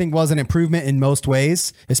 2, I think, was an improvement in most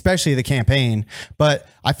ways, especially the campaign. But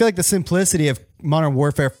I feel like the simplicity of Modern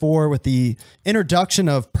Warfare 4 with the introduction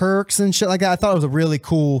of perks and shit like that, I thought it was a really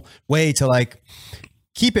cool way to like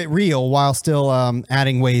keep it real while still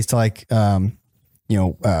adding ways to like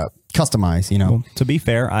customize, you know. Well, to be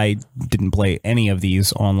fair, I didn't play any of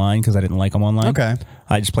these online because I didn't like them online. Okay.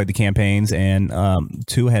 I just played the campaigns, and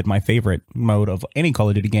 2 had my favorite mode of any Call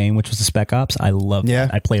of Duty game, which was the Spec Ops. I loved it.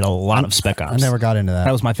 I played a lot of Spec Ops. I never got into that.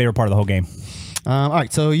 That was my favorite part of the whole game. All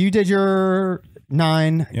right, so you did your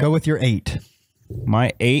 9. Go with your 8.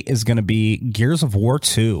 My 8 is going to be Gears of War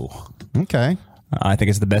 2. Okay. I think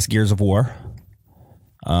it's the best Gears of War.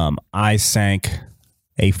 I sank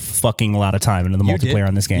a fucking lot of time into the multiplayer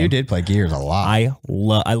on this game. You did play Gears a lot.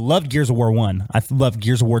 I loved Gears of War 1. I loved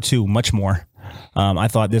Gears of War 2 much more. I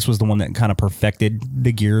thought this was the one that kind of perfected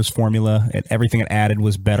the Gears formula. Everything it added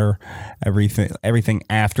was better. Everything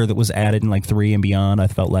after that was added in like 3 and beyond, I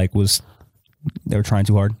felt like they were trying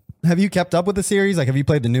too hard. Have you kept up with the series? Like, have you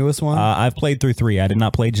played the newest one? I've played through 3. I did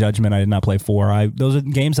not play Judgment. I did not play 4. Those are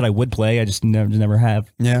games that I would play. I just never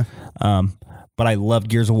have. Yeah. But I love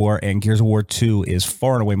Gears of War, and Gears of War 2 is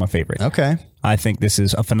far and away my favorite. Okay. I think this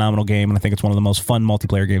is a phenomenal game, and I think it's one of the most fun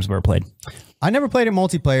multiplayer games I've ever played. I never played it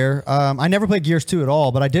multiplayer. I never played Gears 2 at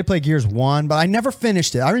all, but I did play Gears 1, but I never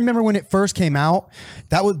finished it. I remember when it first came out,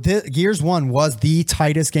 Gears 1 was the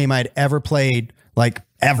tightest game I'd ever played, like,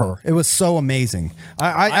 ever. It was so amazing.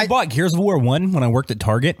 I bought Gears of War 1 when I worked at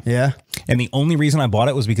Target. Yeah. And the only reason I bought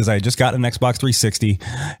it was because I had just gotten an Xbox 360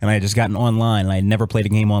 and I had just gotten online, and I had never played a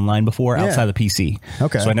game online before outside of the PC.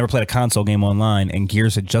 Okay. So I never played a console game online, and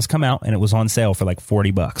Gears had just come out and it was on sale for like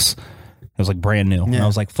 $40. It was like brand new. And I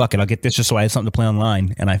was like, fuck it, I'll get this just so I had something to play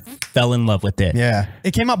online. And I fell in love with it. Yeah.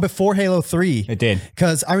 It came out before Halo 3. It did.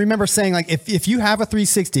 Because I remember saying, like, if you have a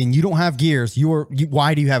 360 and you don't have Gears,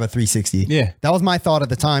 why do you have a 360? Yeah. That was my thought at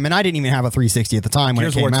the time. And I didn't even have a 360 at the time when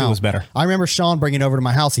Gears it came War 2 out. was better. I remember Sean bringing it over to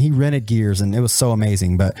my house and he rented Gears and it was so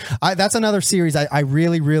amazing. But that's another series I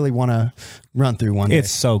really, really want to run through one day.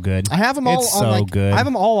 It's so good. I have them all it's on so like, good. I have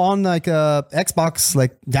them all on like Xbox,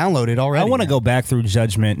 like downloaded already. I want to go back through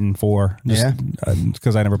Judgment and 4.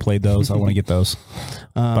 Because I never played those. I want to get those.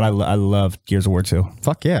 But I love Gears of War 2.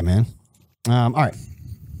 Fuck yeah, man. All right.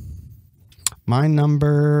 My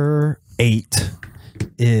number 8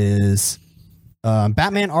 is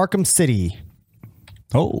Batman Arkham City.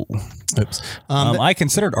 Oh. Oops. I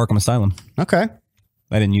considered Arkham Asylum. Okay.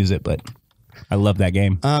 I didn't use it, but I love that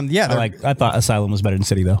game. Yeah. I thought Asylum was better than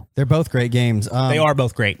City, though. They're both great games. They are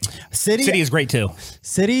both great. City is great, too.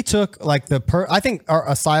 City took like I think our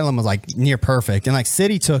Asylum was like near perfect. And like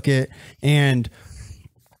City took it and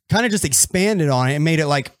kind of just expanded on it and made it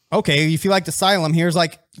like, okay, if you liked Asylum, here's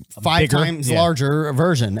like 5 times larger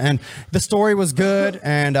version. And the story was good.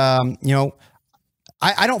 And,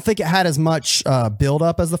 I don't think it had as much build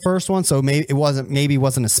up as the first one, so maybe it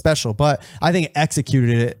wasn't as special. But I think it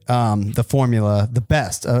executed it, the formula, the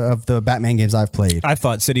best of the Batman games I've played. I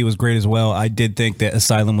thought City was great as well. I did think that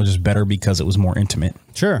Asylum was just better because it was more intimate.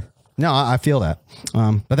 Sure, no, I feel that.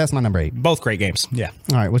 But that's my number 8. Both great games. Yeah.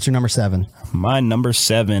 All right, what's your number 7? My number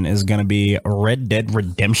 7 is going to be Red Dead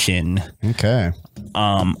Redemption. Okay.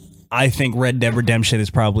 I think Red Dead Redemption is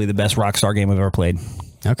probably the best Rockstar game I've ever played.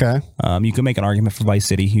 Okay. You can make an argument for Vice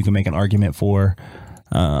City. You can make an argument for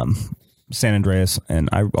San Andreas, and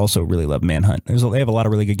I also really love Manhunt. They have a lot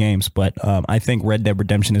of really good games, but I think Red Dead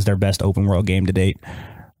Redemption is their best open world game to date.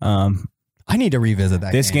 I need to revisit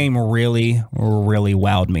that. This game really, really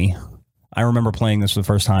wowed me. I remember playing this for the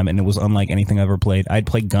first time, and it was unlike anything I've ever played. I'd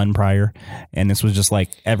played Gun prior, and this was just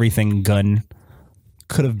like everything Gun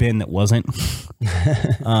could have been that wasn't.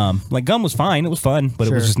 Like Gun was fine, it was fun, but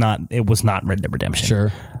it was not Red Dead Redemption.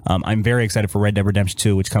 Sure. I'm very excited for Red Dead Redemption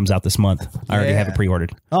 2, which comes out this month. I already have it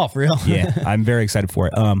pre-ordered. Oh, for real? Yeah, I'm very excited for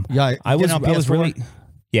it. I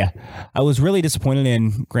was really disappointed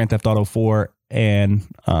in Grand Theft Auto 4, and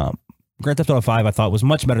Grand Theft Auto 5 I thought was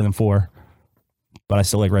much better than 4, but I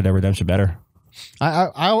still like Red Dead Redemption better.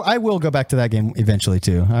 I will go back to that game eventually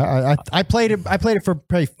too. I played it for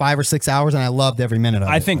probably 5 or 6 hours and I loved every minute of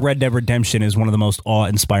it. I think Red Dead Redemption is one of the most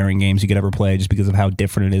awe-inspiring games you could ever play, just because of how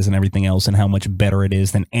different it is and everything else, and how much better it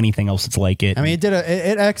is than anything else that's like it. I mean, it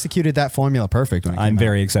executed that formula perfect. I'm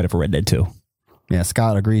very excited for Red Dead 2. Yeah,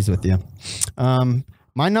 Scott agrees with you.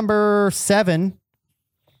 My number 7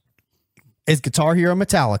 is Guitar Hero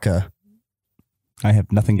Metallica. I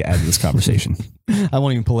have nothing to add to this conversation. I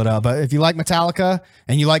won't even pull it up. But if you like Metallica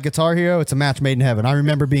and you like Guitar Hero, it's a match made in heaven. I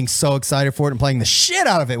remember being so excited for it and playing the shit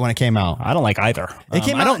out of it when it came out. I don't like either. I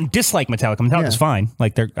don't dislike Metallica. Metallica's fine.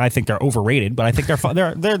 Like I think they're overrated, but I think they're fine.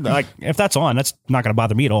 They're like, if that's on, that's not going to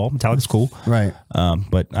bother me at all. Metallica's cool, right?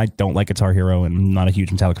 But I don't like Guitar Hero, and I'm not a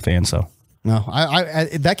huge Metallica fan. So no, I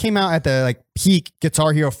that came out at the like peak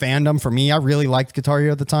Guitar Hero fandom for me. I really liked Guitar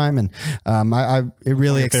Hero at the time, and it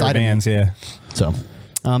really excited bands, me. Yeah. So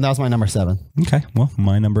that was my number 7. Okay. Well,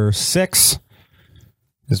 my number 6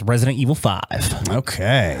 is Resident Evil 5.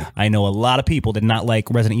 Okay. I know a lot of people did not like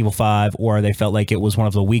Resident Evil 5, or they felt like it was one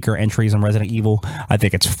of the weaker entries in Resident Evil. I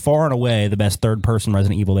think it's far and away the best third-person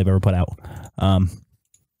Resident Evil they've ever put out.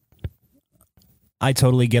 I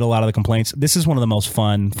totally get a lot of the complaints. This is one of the most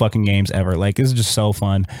fun fucking games ever. Like, this is just so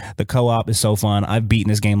fun. The co-op is so fun. I've beaten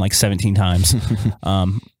this game like 17 times.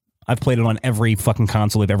 I've played it on every fucking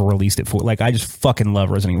console they've ever released it for. Like, I just fucking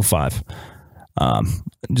love Resident Evil 5.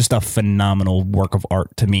 Just a phenomenal work of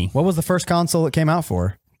art to me. What was the first console it came out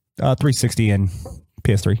for? 360 and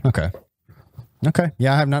PS3. Okay.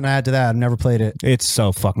 Yeah, I have nothing to add to that. I've never played it. It's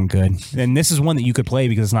so fucking good. And this is one that you could play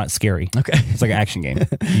because it's not scary. Okay. It's like an action game.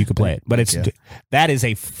 You could play it. But that is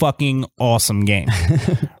a fucking awesome game.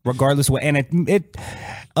 Regardless of what, and it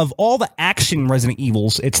of all the action Resident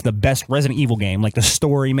Evils, it's the best Resident Evil game. Like, the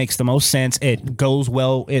story makes the most sense. It goes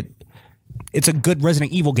well. It's a good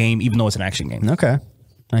Resident Evil game, even though it's an action game. Okay.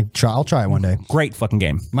 I'll try it one day. Great fucking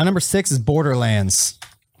game. My number 6 is Borderlands.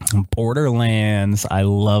 Borderlands. I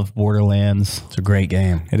love Borderlands. It's a great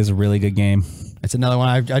game. It is a really good game. It's another one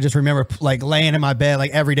I just remember like laying in my bed like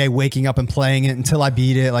every day, waking up and playing it until I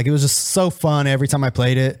beat it. Like, it was just so fun every time I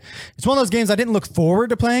played it. It's one of those games I didn't look forward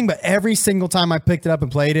to playing, but every single time I picked it up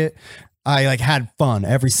and played it, I like had fun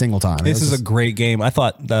every single time. This is a great game. I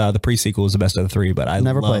thought the pre-sequel was the best of the three, but I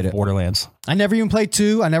never love played it. Borderlands. I never even played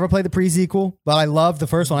 2. I never played the pre-sequel, but I love the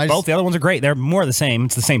first one. Both the other ones are great. They're more of the same.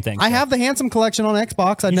 It's the same thing. I have the Handsome Collection on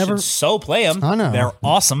Xbox. You should so play them. I know. They're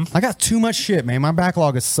awesome. I got too much shit, man. My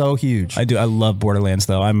backlog is so huge. I do. I love Borderlands,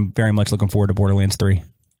 though. I'm very much looking forward to Borderlands 3.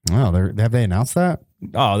 Oh, have they announced that?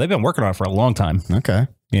 Oh, they've been working on it for a long time. Okay.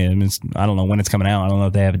 Yeah, I don't know when it's coming out. I don't know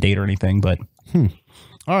if they have a date or anything, but...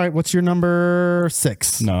 All right, what's your number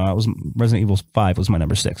 6? No, it was Resident Evil 5 was my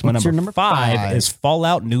number 6. My What's your number 5 is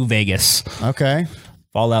Fallout New Vegas. Okay.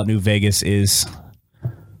 Fallout New Vegas is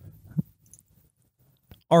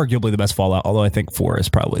arguably the best Fallout, although I think 4 is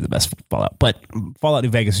probably the best Fallout. But Fallout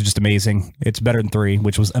New Vegas is just amazing. It's better than 3,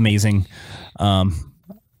 which was amazing.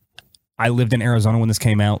 I lived in Arizona when this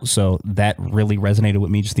came out, so that really resonated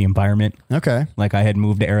with me, just the environment. Okay. Like, I had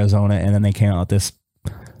moved to Arizona, and then they came out with this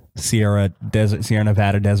Sierra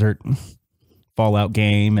Nevada desert Fallout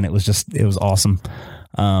game, and it was awesome.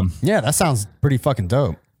 Yeah, that sounds pretty fucking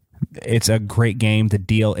dope. It's a great game.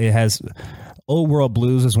 It has Old World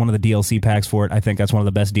Blues is one of the DLC packs for it. I think that's one of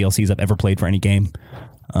the best DLCs I've ever played for any game.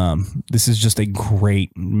 This is just a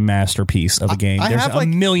great masterpiece of a game. There's a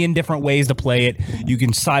million different ways to play it. You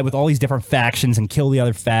can side with all these different factions and kill the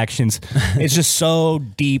other factions. It's just so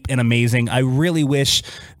deep and amazing. I really wish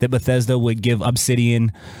that Bethesda would give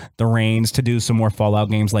Obsidian the reins to do some more Fallout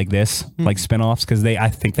games like this, like spinoffs, because I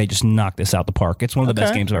think they just knocked this out the park. It's one of the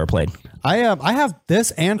best games I've ever played. I have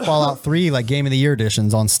this and Fallout 3 like Game of the Year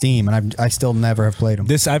editions on Steam, and I still never have played them.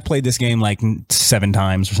 I've played this game like 7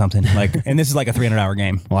 times or something. And this is like a 300-hour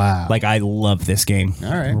game. Wow. Like, I love this game.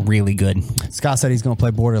 All right. Really good. Scott said he's going to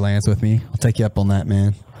play Borderlands with me. I'll take you up on that,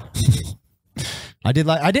 man. I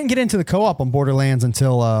didn't get into the co-op on Borderlands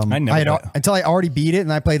until I already beat it,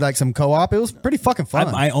 and I played like some co-op. It was pretty fucking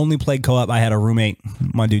fun. I only played co-op. I had a roommate,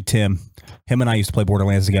 my dude Tim. Him and I used to play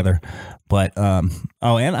Borderlands together. But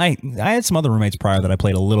and I had some other roommates prior that I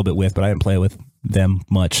played a little bit with, but I didn't play with them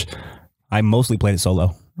much. I mostly played it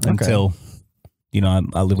solo until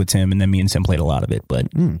I lived with Tim, and then me and Tim played a lot of it. But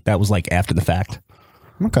that was like after the fact.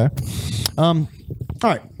 Okay. All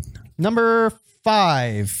right. Number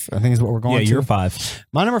 5, I think is what we're going to. Yeah, you're 5.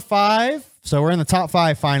 My number 5. So we're in the top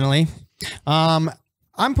 5 finally. I'm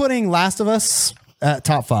putting Last of Us at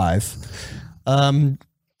top 5.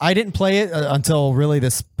 I didn't play it until really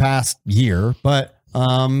this past year, but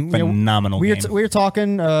phenomenal game. We were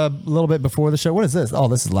talking a little bit before the show. What is this? Oh,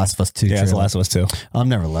 this is Last of Us 2. Yeah, it's Last of Us 2.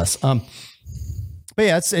 Nevertheless. But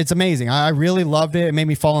yeah, it's amazing. I really loved it. It made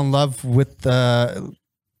me fall in love with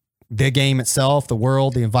the game itself, the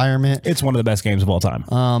world, the environment. It's one of the best games of all time.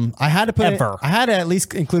 I had to put I had to at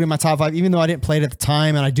least include it in my top 5, even though I didn't play it at the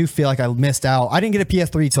time, and I do feel like I missed out. I didn't get a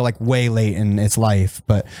PS3 till like way late in its life.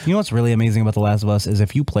 But you know what's really amazing about The Last of Us is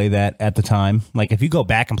if you play that at the time, like if you go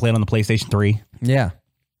back and play it on the PlayStation 3, yeah,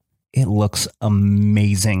 it looks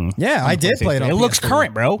amazing. Yeah, I did play it on PS3. It looks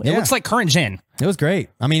current, bro. Yeah. It looks like current gen. It was great.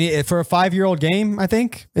 I mean, for a 5-year-old game, I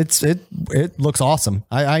think it looks awesome.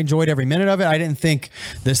 I enjoyed every minute of it. I didn't think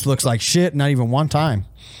this looks like shit, not even one time.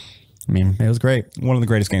 I mean, it was great. One of the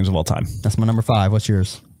greatest games of all time. That's my number 5. What's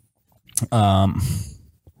yours?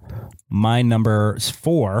 My number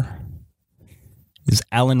 4 is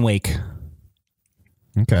Alan Wake.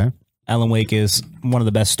 Okay. Alan Wake is one of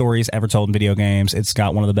the best stories ever told in video games. It's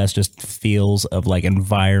got one of the best just feels of like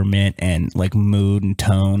environment and like mood and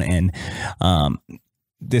tone, and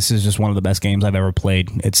this is just one of the best games I've ever played.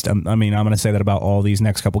 It's, I mean, I'm going to say that about all these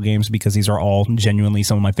next couple games because these are all genuinely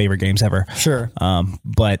some of my favorite games ever. Sure.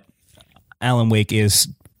 But Alan Wake is,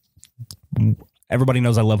 everybody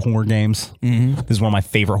knows I love horror games. Mm-hmm. This is one of my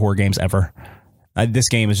favorite horror games ever. This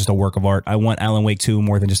game is just a work of art. I want Alan Wake 2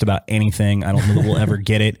 more than just about anything. I don't know that we'll ever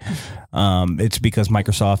get it. It's because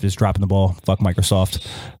Microsoft is dropping the ball. Fuck Microsoft.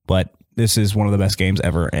 But this is one of the best games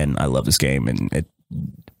ever, and I love this game. And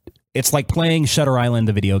it's like playing Shutter Island,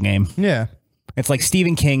 the video game. Yeah. It's like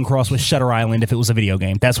Stephen King crossed with Shutter Island if it was a video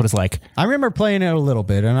game. That's what it's like. I remember playing it a little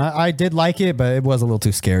bit, and I did like it, but it was a little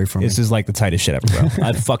too scary for me. This is like the tightest shit ever, bro.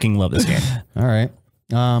 I fucking love this game. All right.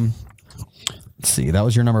 Let's see. That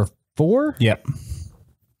was your number 4? Yep.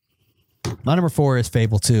 My number 4 is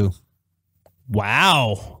Fable 2.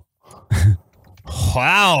 Wow.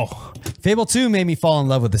 Wow. Fable 2 made me fall in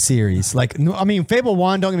love with the series. Like, I mean, Fable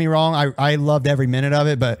 1, don't get me wrong, I loved every minute of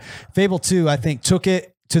it, but Fable 2, I think, took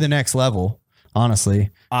it to the next level,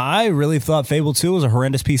 honestly. I really thought Fable 2 was a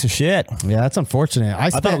horrendous piece of shit. Yeah, that's unfortunate. I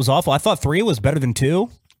thought it was awful. I thought 3 was better than 2.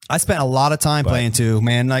 I spent a lot of time playing 2,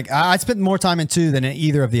 man. Like, I spent more time in 2 than in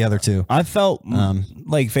either of the other 2. I felt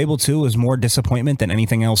like Fable 2 was more disappointment than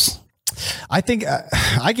anything else. I think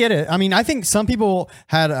I get it. I mean, I think some people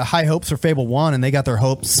had high hopes for Fable 1 and they got their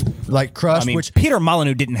hopes like crushed. I mean, which Peter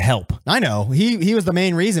Molyneux didn't help. I know he was the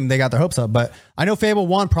main reason they got their hopes up. But I know Fable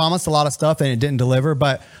 1 promised a lot of stuff and it didn't deliver.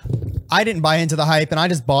 But I didn't buy into the hype and I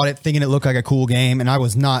just bought it thinking it looked like a cool game and I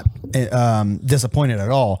was not disappointed at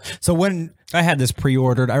all. So when I had this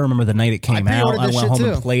pre-ordered, I remember the night it came out. I went home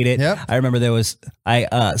and played it. Yep. I remember there was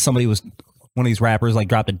somebody was. One of these rappers like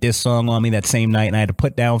dropped a diss song on me that same night, and I had to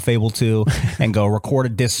put down Fable 2 and go record a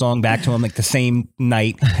diss song back to him like the same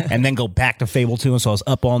night, and then go back to Fable 2. And so I was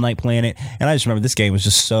up all night playing it, and I just remember this game was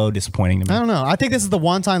just so disappointing to me. I don't know. I think this is the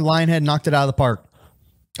one time Lionhead knocked it out of the park.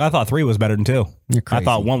 I thought 3 was better than 2. You're crazy. I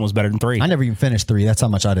thought 1 was better than 3. I never even finished 3. That's how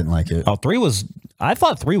much I didn't like it. Oh, 3 was. I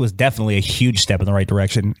thought 3 was definitely a huge step in the right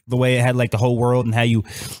direction. The way it had like the whole world and how you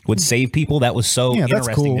would save people, that was so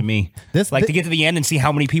interesting cool. to me. To get to the end and see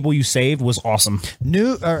how many people you saved was awesome.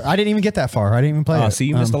 I didn't even get that far. I didn't even play it. So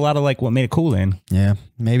you missed a lot of like what made it cool then. Yeah,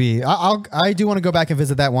 maybe I do want to go back and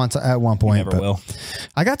visit that once at one point. You never will.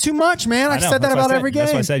 I got too much, man. I said that about every game.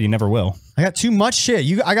 That's why I said you never will. I got too much shit.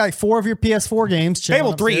 I got 4 of your PS4 games.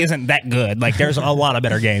 Fable 3 isn't that good. Like there's a lot of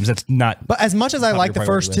better games. It's not. But as much as I like the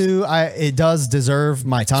first 2, it does deserve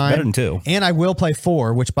my time. Better than 2. And I will play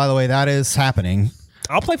 4, which by the way, that is happening.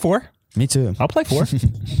 I'll play 4. Me too. I'll play 4.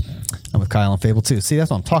 I'm with Kyle on Fable 2. See, that's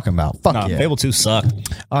what I'm talking about. Fuck yeah. Fable 2 sucked.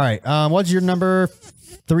 All right. What's your number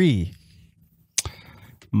 3?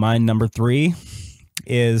 My number 3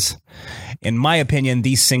 is, in my opinion,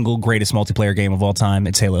 the single greatest multiplayer game of all time.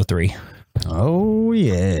 It's Halo 3. Oh,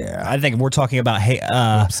 yeah. I think if we're talking about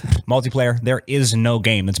multiplayer, there is no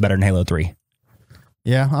game that's better than Halo 3.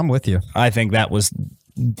 Yeah, I'm with you. I think that was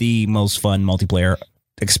the most fun multiplayer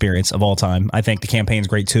experience of all time. I think the campaign's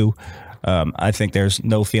great too. I think there's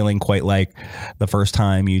no feeling quite like the first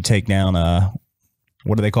time you take down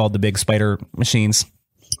what are they called? The big spider machines.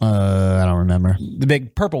 I don't remember. The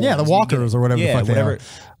big purple ones. The walkers or whatever the fuck whatever.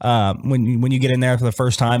 When you get in there for the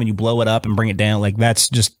first time and you blow it up and bring it down, like that's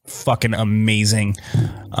just fucking amazing.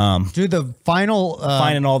 Dude, the final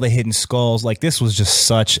finding all the hidden skulls, like this was just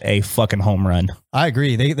such a fucking home run. I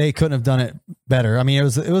agree. They couldn't have done it better. I mean, it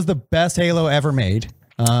was the best Halo ever made.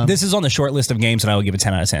 This is on the short list of games, and I will give it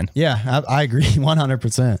 10 out of 10. Yeah, I agree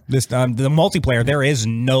 100%. This the multiplayer, there is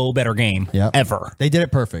no better game ever. They did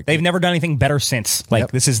it perfect. They've never done anything better since.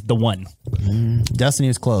 Like this is the one. Destiny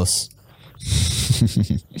is close.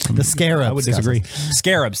 The Scarabs. I would disagree.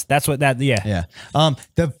 Scarabs. That's what that. Yeah. Yeah.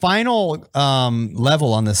 The final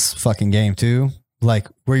level on this fucking game too, like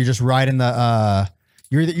where you're just riding the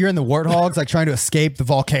you're in the warthogs, like trying to escape the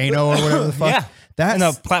volcano or whatever the fuck. Yeah. And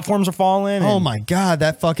the platforms are falling. Oh my God,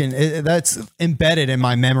 that fucking that's embedded in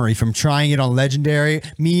my memory from trying it on Legendary.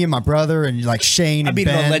 Me and my brother and like Shane. I beat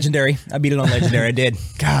it on Legendary. I did.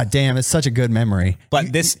 God damn, it's such a good memory.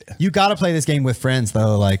 But you got to play this game with friends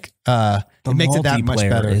though. Like it makes it that much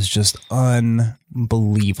better. Is just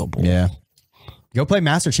unbelievable. Yeah, go play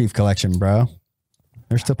Master Chief Collection, bro.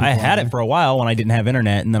 There's still people I had it for a while when I didn't have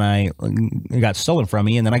internet, and then it got stolen from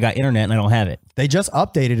me, and then I got internet, and I don't have it. They just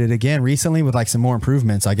updated it again recently with like some more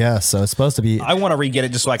improvements, I guess. So it's supposed to be. I want to re-get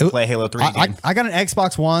it just so I can play Halo 3 again. I got an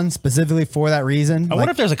Xbox One specifically for that reason. I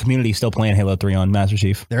wonder if there's a community still playing Halo 3 on Master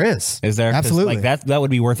Chief. There is. Is there? Absolutely. Like that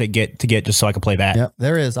would be worth it to get just so I can play that. Yep,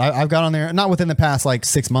 there is. I've got on there, not within the past like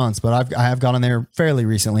 6 months, but I have gone on there fairly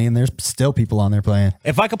recently, and there's still people on there playing.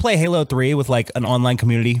 If I could play Halo 3 with like an online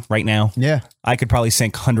community right now, yeah, I could probably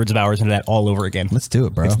sink hundreds of hours into that all over again. Let's do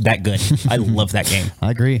it, bro. It's that good. I love that game. I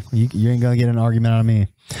agree. You ain't gonna get an argument out of me.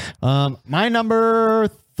 My number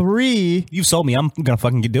 3. You've sold me. I'm gonna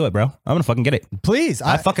fucking do it, bro. I'm gonna fucking get it. Please.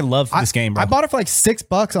 I fucking love this game, bro. I bought it for like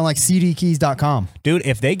 $6 on like cdkeys.com. Dude,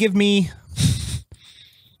 if they give me...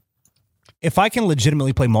 If I can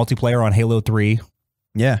legitimately play multiplayer on Halo 3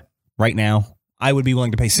 Yeah. right now, I would be willing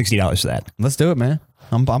to pay $60 for that. Let's do it, man.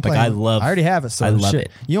 I'm playing. I already have it, so I love shit.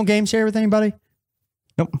 it. You don't game share with anybody?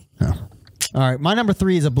 Nope. No. All right. My number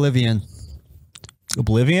 3 is Oblivion.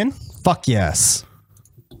 Oblivion? Fuck yes.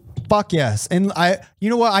 Fuck yes. And you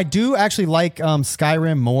know what? I do actually like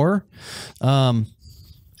Skyrim more.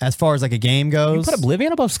 As far as like a game goes. You put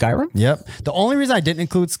Oblivion above Skyrim? Yep. The only reason I didn't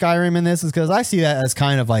include Skyrim in this is because I see that as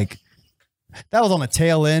kind of like, that was on the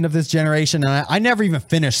tail end of this generation, and I never even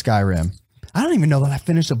finished Skyrim. I don't even know that I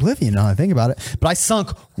finished Oblivion now that I think about it, but I sunk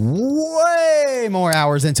way more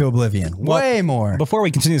hours into Oblivion. Way more. Before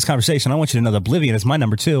we continue this conversation, I want you to know that Oblivion is my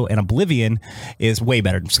number 2, and Oblivion is way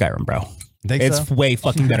better than Skyrim, bro. Think It's so? way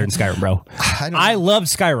fucking better than Skyrim, bro. I loved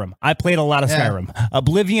Skyrim. I played a lot of Skyrim.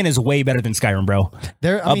 Oblivion is way better than Skyrim, bro.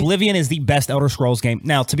 Oblivion is the best Elder Scrolls game.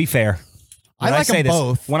 Now, to be fair, I like them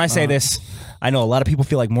both. When I say this, I know a lot of people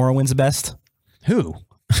feel like Morrowind's the best. Who?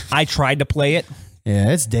 I tried to play it.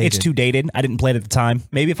 Yeah, it's dated. It's too dated. I didn't play it at the time.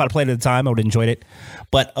 Maybe if I'd played it at the time, I would have enjoyed it.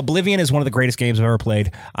 But Oblivion is one of the greatest games I've ever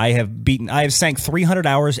played. I have sank 300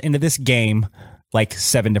 hours into this game like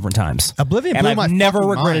 7 different times. Oblivion and blew I've my never fucking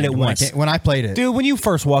regretted mind it once. when I played it. Dude, when you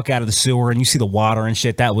first walk out of the sewer and you see the water and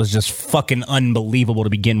shit, that was just fucking unbelievable to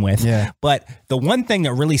begin with. Yeah. But the one thing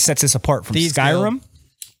that really sets this apart from Skyrim...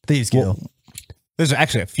 Thieves Guild. There's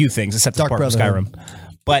actually a few things that set this apart from Skyrim.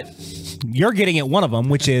 But you're getting at one of them,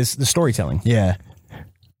 which is the storytelling. Yeah.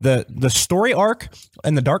 The story arc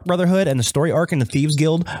and the Dark Brotherhood and the story arc in the Thieves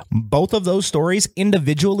Guild, both of those stories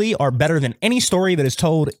individually are better than any story that is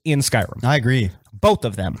told in Skyrim. I agree. Both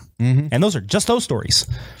of them. Mm-hmm. And those are just those stories.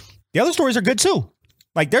 The other stories are good too.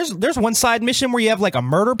 Like there's one side mission where you have like a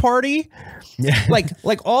murder party. Yeah. like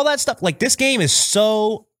all that stuff. Like this game is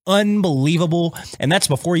so unbelievable, and that's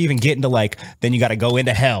before you even get into like, then you got to go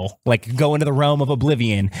into hell, like go into the realm of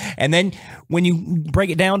Oblivion, and then when you break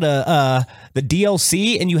it down to the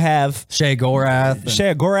DLC, and you have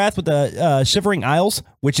Sheogorath with the Shivering Isles,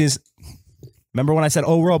 which is, remember when I said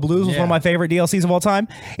Overworld Blues was one of my favorite DLCs of all time?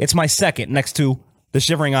 It's my second next to the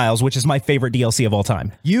Shivering Isles, which is my favorite DLC of all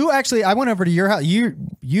time. You actually, I went over to your house.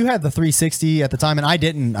 You had the 360 at the time, and I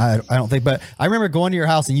didn't. I don't think, but I remember going to your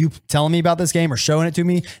house and you telling me about this game or showing it to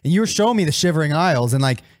me, and you were showing me the Shivering Isles, and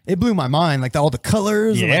like it blew my mind, like all the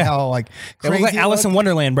colors, and like how like crazy it looked like Alice in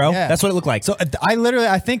Wonderland, bro. Yeah. That's what it looked like. So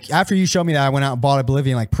I think after you showed me that, I went out and bought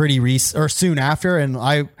Oblivion like or soon after, and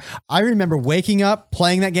I remember waking up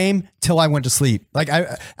playing that game till I went to sleep. Like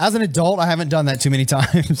as an adult, I haven't done that too many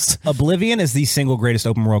times. Oblivion is the single greatest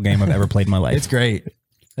open world game I've ever played in my life. It's great.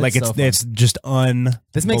 It's just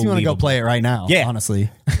This makes me want to go play it right now. Yeah, honestly.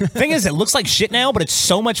 Thing is, it looks like shit now, but it's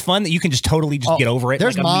so much fun that you can just totally get over it.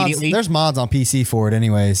 There's mods. Immediately. There's mods on PC for it,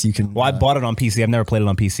 anyways. You can. Well, I bought it on PC. I've never played it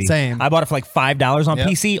on PC. Same. I bought it for like $5 on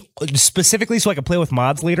PC specifically so I could play with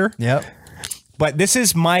mods later. Yep. But this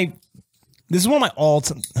is one of my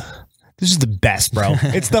all-time. This is the best, bro.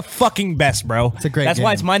 It's the fucking best, bro. It's a great That's game.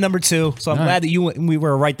 why it's my number 2. So I'm glad that we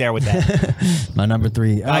were right there with that. My number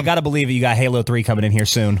 3. I got to believe you got Halo 3 coming in here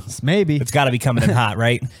soon. Maybe. It's got to be coming in hot,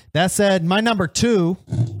 right? That said, my number 2,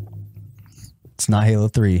 it's not Halo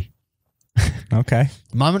 3. Okay.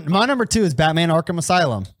 My number 2 is Batman Arkham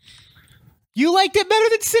Asylum. You liked it better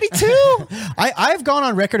than City 2? I've gone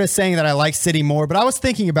on record as saying that I like City more, but I was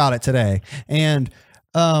thinking about it today, and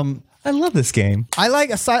I love this game. I like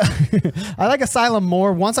Asylum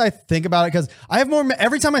more once I think about it, because I have more.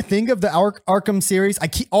 Every time I think of the Arkham series, I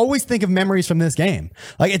always think of memories from this game.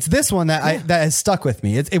 Like it's this one that has stuck with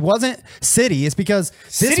me. It wasn't City. It's because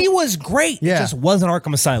City was great. Yeah. It just wasn't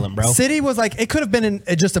Arkham Asylum, bro. City was like, it could have been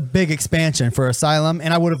just a big expansion for Asylum,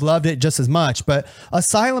 and I would have loved it just as much. But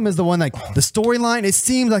Asylum is the one, like the storyline, it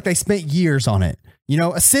seems like they spent years on it. You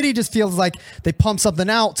know, a City just feels like they pumped something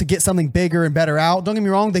out to get something bigger and better out. Don't get me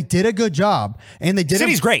wrong, they did a good job, and they did.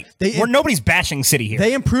 City's great. Nobody's bashing City here.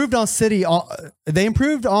 They improved on City. They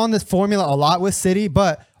improved on this formula a lot with City,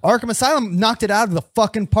 but Arkham Asylum knocked it out of the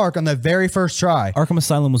fucking park on the very first try. Arkham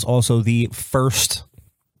Asylum was also the first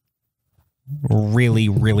really,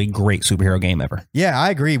 really great superhero game ever. Yeah, I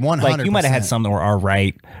agree. 100%. Like you might have had some that were all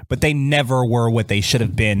right, but they never were what they should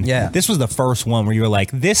have been. Yeah. This was the first one where you were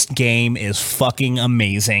like, this game is fucking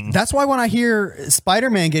amazing. That's why when I hear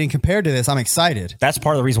Spider-Man getting compared to this, I'm excited. That's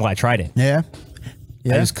part of the reason why I tried it. Yeah. I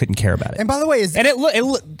just couldn't care about it. And by the way,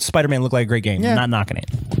 Spider-Man looked like a great game. Yeah. I'm not knocking it.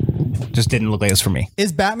 just didn't look like it was for me.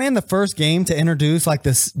 Is Batman the first game to introduce like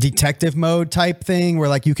this detective mode type thing where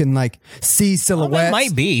like you can like see silhouettes?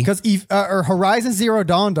 might be. Because or Horizon Zero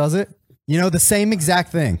Dawn does it. You know, the same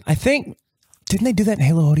exact thing. I think, didn't they do that in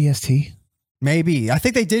Halo ODST? Maybe. I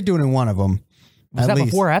think they did do it in one of them. Was that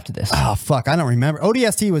before or after this? Oh, fuck. I don't remember.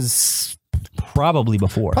 ODST was Probably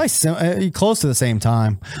before. probably close to the same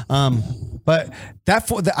time. But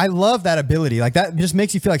I love that ability. Like that just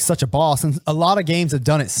makes you feel like such a boss. And a lot of games have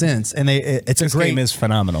done it since. And it's This a great game is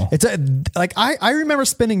phenomenal. It's I remember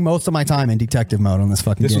spending most of my time in detective mode on this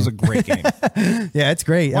fucking This game. was a great game. Yeah, it's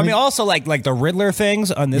great. I mean, also like the Riddler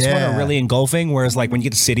things on this one Yeah. are really engulfing. Whereas like when you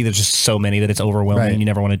get to City, there's just so many that it's overwhelming Right. and you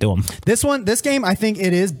never want to do them. this game, I think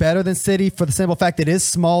it is better than City for the simple fact it is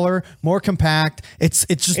smaller, more compact. It's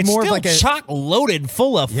just It's more still of like a chock loaded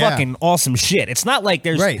full of Yeah. fucking awesome shit. It's not like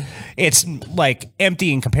there's Right. It's like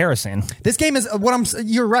empty in comparison. This game is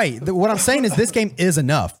you're right. What I'm saying is this game is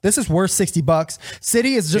enough. This is worth $60.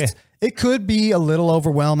 City is just it could be a little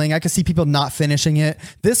overwhelming. I could see people not finishing it.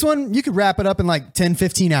 This one, you could wrap it up in like 10,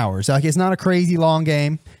 15 hours. Like it's not a crazy long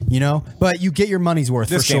game, you know, but you get your money's worth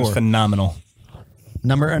This for game's sure. phenomenal.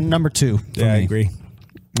 Number 2. for Yeah, I me. agree.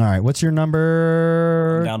 All right, what's your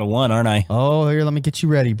number? Down to 1, aren't I? Oh, here, let me get you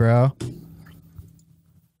ready, bro.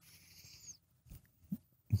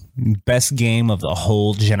 Best game of the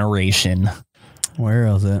whole generation. Where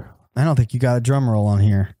is it? I don't think you got a drum roll on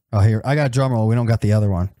here. Oh, here. I got a drum roll. We don't got the other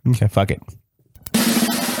one. Okay, fuck it.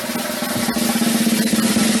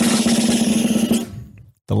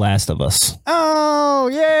 The Last of Us. Oh,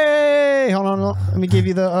 yay. Hold on. Let me give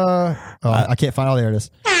you the... I can't find... Oh, there it is.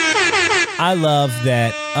 I love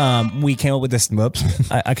that we came up with this. Whoops.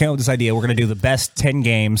 I came up with this idea. We're going to do the best 10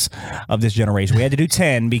 games of this generation. We had to do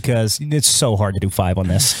 10 because it's so hard to do 5 on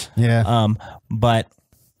this. Yeah. But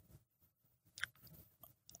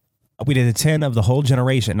we did a 10 of the whole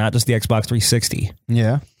generation, not just the Xbox 360.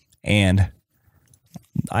 Yeah. And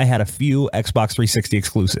I had a few Xbox 360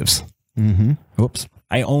 exclusives. Whoops.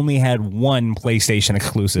 I only had one PlayStation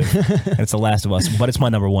exclusive. And it's The Last of Us, but it's my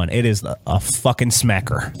number 1. It is a fucking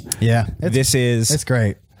smacker. Yeah. It's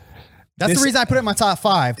great. That's the reason I put it in my top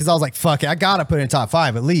 5, because I was like, fuck it, I got to put it in top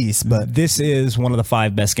 5 at least. But This is one of the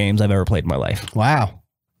 5 best games I've ever played in my life. wow.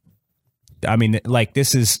 I mean, like,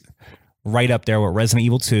 this is right up there with Resident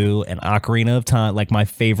Evil 2 and Ocarina of Time, like my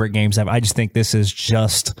favorite games ever. I just think this is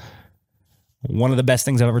just one of the best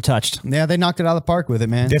things I've ever touched. Yeah, they knocked it out of the park with it,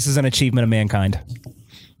 man. This is an achievement of mankind.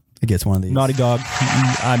 It gets one of these. Naughty Dog,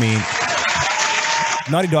 I mean,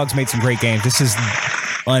 Naughty Dog's made some great games. This is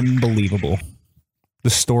unbelievable.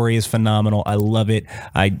 The story is phenomenal. I love it.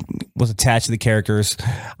 I was attached to the characters.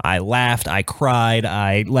 I laughed. I cried.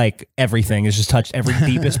 I like everything. It's just touched every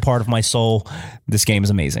deepest part of my soul. This game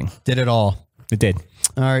is amazing. Did it all. It did.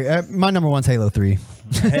 All right. My number 1's Halo 3.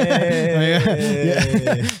 Yeah.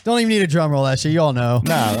 Don't even need a drum roll, that shit. You all know.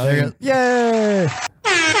 No, There you go. Yay.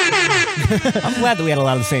 I'm glad that we had a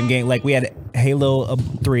lot of the same game. Like we had Halo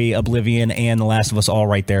 3, Oblivion, and The Last of Us all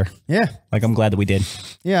right there. Yeah. Like I'm glad that we did.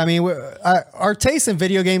 Yeah, I mean, our tastes in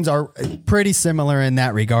video games are pretty similar in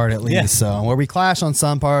that regard, at least. Yeah. So where we clash on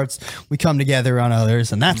some parts, we come together on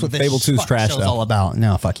others, and that's what this Fable 2's trash, show's though. all about.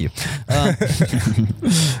 No, fuck you.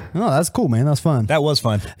 No, that's cool, man. That's fun. That was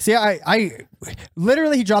fun. See, I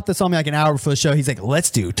literally he dropped this on me like an hour before the show. He's like,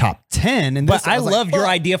 "Let's do top 10." And But this, I was like, love your "Fuck."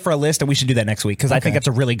 idea for a list, and we should do that next week because I think that's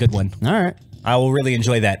a really good one. All right. I will really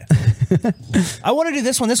enjoy that. I want to do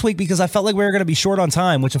this one this week because I felt like we were going to be short on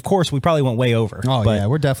time, which of course we probably went way over. Oh but yeah,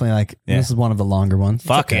 we're definitely like this is one of the longer ones. It's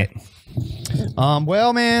fuck okay. it.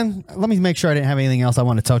 Well, man, let me make sure I didn't have anything else I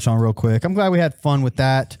want to touch on real quick. I'm glad we had fun with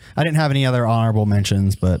that. I didn't have any other honorable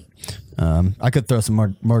mentions, but I could throw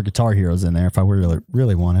some more Guitar Heroes in there if I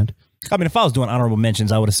really wanted. I mean, if I was doing honorable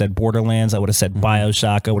mentions, I would have said Borderlands. I would have said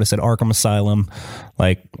BioShock. I would have said Arkham Asylum.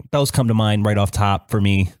 Like those come to mind right off top for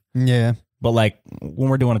me. Yeah. But like when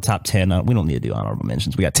we're doing a top 10, we don't need to do honorable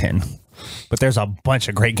mentions. We got 10. But there's a bunch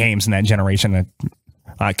of great games in that generation.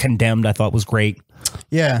 Condemned, I thought was great.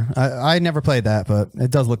 Yeah, I never played that, but it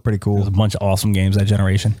does look pretty cool. There's a bunch of awesome games that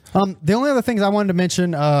generation. The only other things I wanted to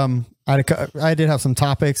mention, I did have some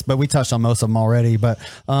topics, but we touched on most of them already. But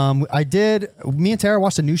me and Tara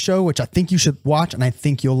watched a new show, which I think you should watch, and I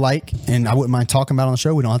think you'll like, and I wouldn't mind talking about it on the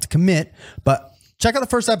show. We don't have to commit, but check out the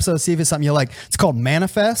first episode, see if it's something you like. It's called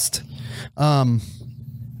Manifest. I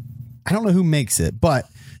don't know who makes it, but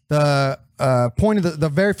the point of the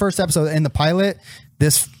very first episode in the pilot,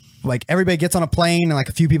 this like everybody gets on a plane and like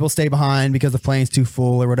a few people stay behind because the plane's too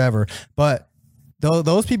full or whatever. But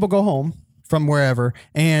those people go home from wherever,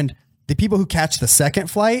 and the people who catch the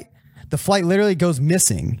second flight, the flight literally goes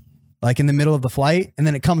missing, like in the middle of the flight, and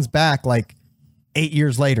then it comes back like 8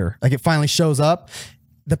 years later. Like it finally shows up.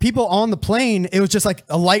 The people on the plane, it was just like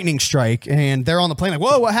a lightning strike, and they're on the plane like,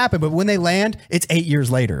 whoa, what happened? But when they land, it's 8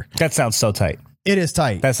 years later. That sounds so tight. It is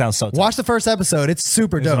tight. That sounds so tight. Watch the first episode. It's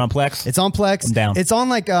super dope. Is it on Plex? It's on Plex. I'm down. It's on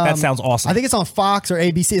like... that sounds awesome. I think it's on Fox or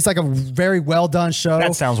ABC. It's like a very well done show.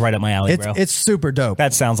 That sounds right up my alley, bro. It's super dope.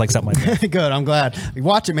 That sounds like something like that. Good. I'm glad.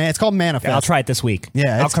 Watch it, man. It's called Manifest. I'll try it this week.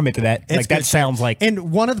 Yeah, I'll commit to that. Like that sounds like...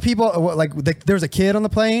 And one of the people, like there's a kid on the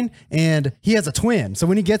plane, and he has a twin. So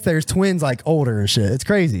when he gets there, his twin's like older and shit. It's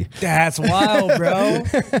crazy. That's wild, bro.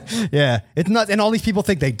 Yeah. It's nuts. And all these people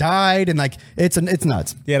think they died, and like it's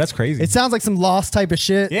nuts. Yeah, that's crazy. It sounds like some Lost type of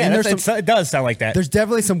shit. Yeah, and it does sound like that. There's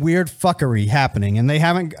definitely some weird fuckery happening, and they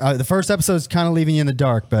haven't. The first episode's kind of leaving you in the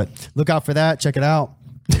dark, but look out for that. Check it out.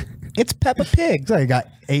 It's Peppa Pig. So you got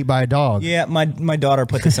ate by a dog. Yeah, my daughter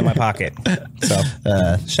put this in my pocket. So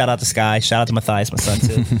shout out to Sky. Shout out to Matthias, my son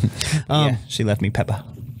too. Yeah, she left me Peppa.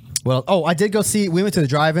 Well, I did go see. We went to the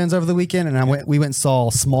drive-ins over the weekend, and we went and saw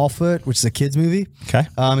Smallfoot, which is a kids movie. Okay.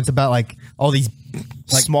 It's about like all these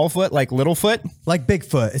Like Smallfoot, like Littlefoot, like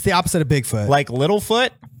Bigfoot. It's the opposite of Bigfoot. like Littlefoot.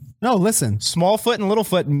 No, listen. Smallfoot and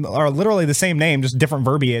Littlefoot are literally the same name, just different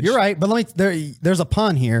verbiage. You're right, but there's a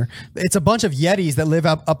pun here. It's a bunch of Yetis that live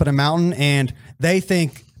up in a mountain, and they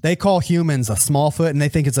call humans a Smallfoot, and they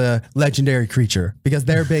think it's a legendary creature because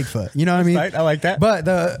they're Bigfoot. You know what I mean? Right, I like that. But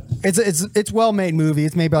it's well made movie.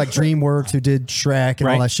 It's made by like DreamWorks, who did Shrek and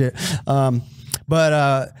all that shit.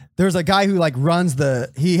 But there's a guy who like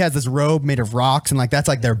he has this robe made of rocks, and like that's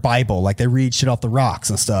like their Bible. Like they read shit off the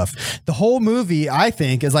rocks and stuff. The whole movie, I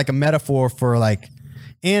think, is like a metaphor for like,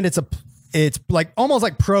 and it's like almost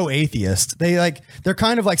like pro-atheist. They're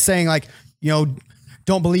kind of like saying like,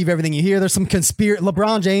 don't believe everything you hear. There's some conspiracy.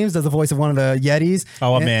 LeBron James does the voice of one of the Yetis.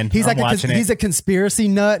 Oh man, he's I'm watching it. He's a conspiracy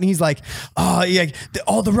nut, and he's like, oh yeah,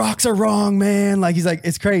 all the rocks are wrong, man. Like he's like,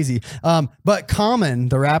 it's crazy. But Common,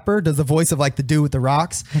 the rapper, does the voice of like the dude with the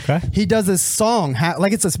rocks. Okay. He does this song,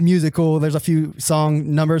 like it's this musical. There's a few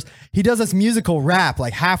song numbers. He does this musical rap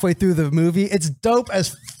like halfway through the movie. It's dope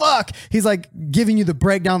as fuck. He's like giving you the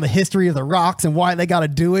breakdown, the history of the rocks and why they got to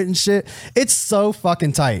do it and shit. It's so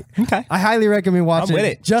fucking tight. Okay. I highly recommend watching with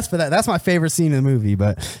it. just for that. That's my favorite scene in the movie,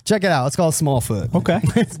 but check it out. It's called Smallfoot. Okay.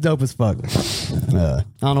 It's dope as fuck. I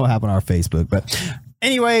don't know what happened on our Facebook, but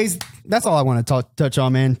anyways, that's all I want to touch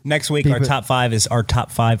on, man. Next week, our top 5 is our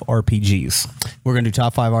top 5 RPGs. We're going to do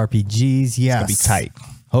top 5 RPGs. Yes. It's going to be tight.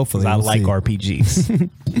 Hopefully. I like see.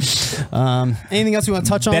 RPGs. Anything else you want to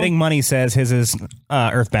touch on? Betting Money says his is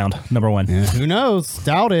Earthbound, number 1. Yeah, who knows?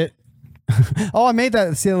 Doubt it. Oh, I made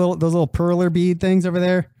that. See those little perler bead things over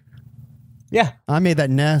there? Yeah. I made that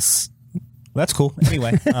Ness. That's cool.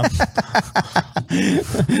 Anyway.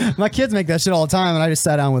 My kids make that shit all the time, and I just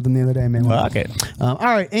sat down with them the other day, man. Fuck it. All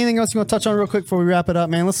right. Anything else you want to touch on real quick before we wrap it up,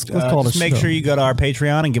 man? Let's call this. Just make sure you go to our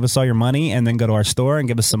Patreon and give us all your money, and then go to our store and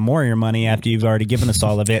give us some more of your money after you've already given us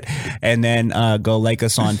all of it, and then go like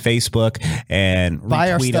us on Facebook and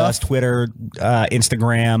Buy our retweet stuff. us, Twitter,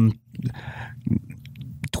 Instagram,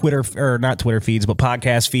 Twitter, or not Twitter feeds, but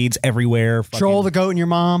podcast feeds everywhere. Troll the goat and your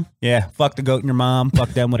mom. Yeah, fuck the goat and your mom. Fuck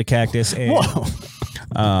them with a cactus. And, Whoa.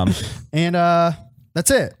 And that's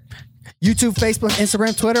it. YouTube, Facebook,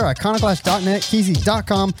 Instagram, Twitter, iconoclash.net,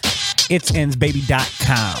 Keezy.com,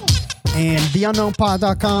 itsendsbaby.com, and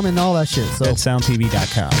theunknownpod.com, and all that shit. So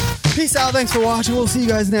soundtv.com. peace out. Thanks for watching. We'll see you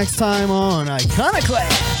guys next time on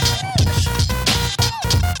Iconoclash.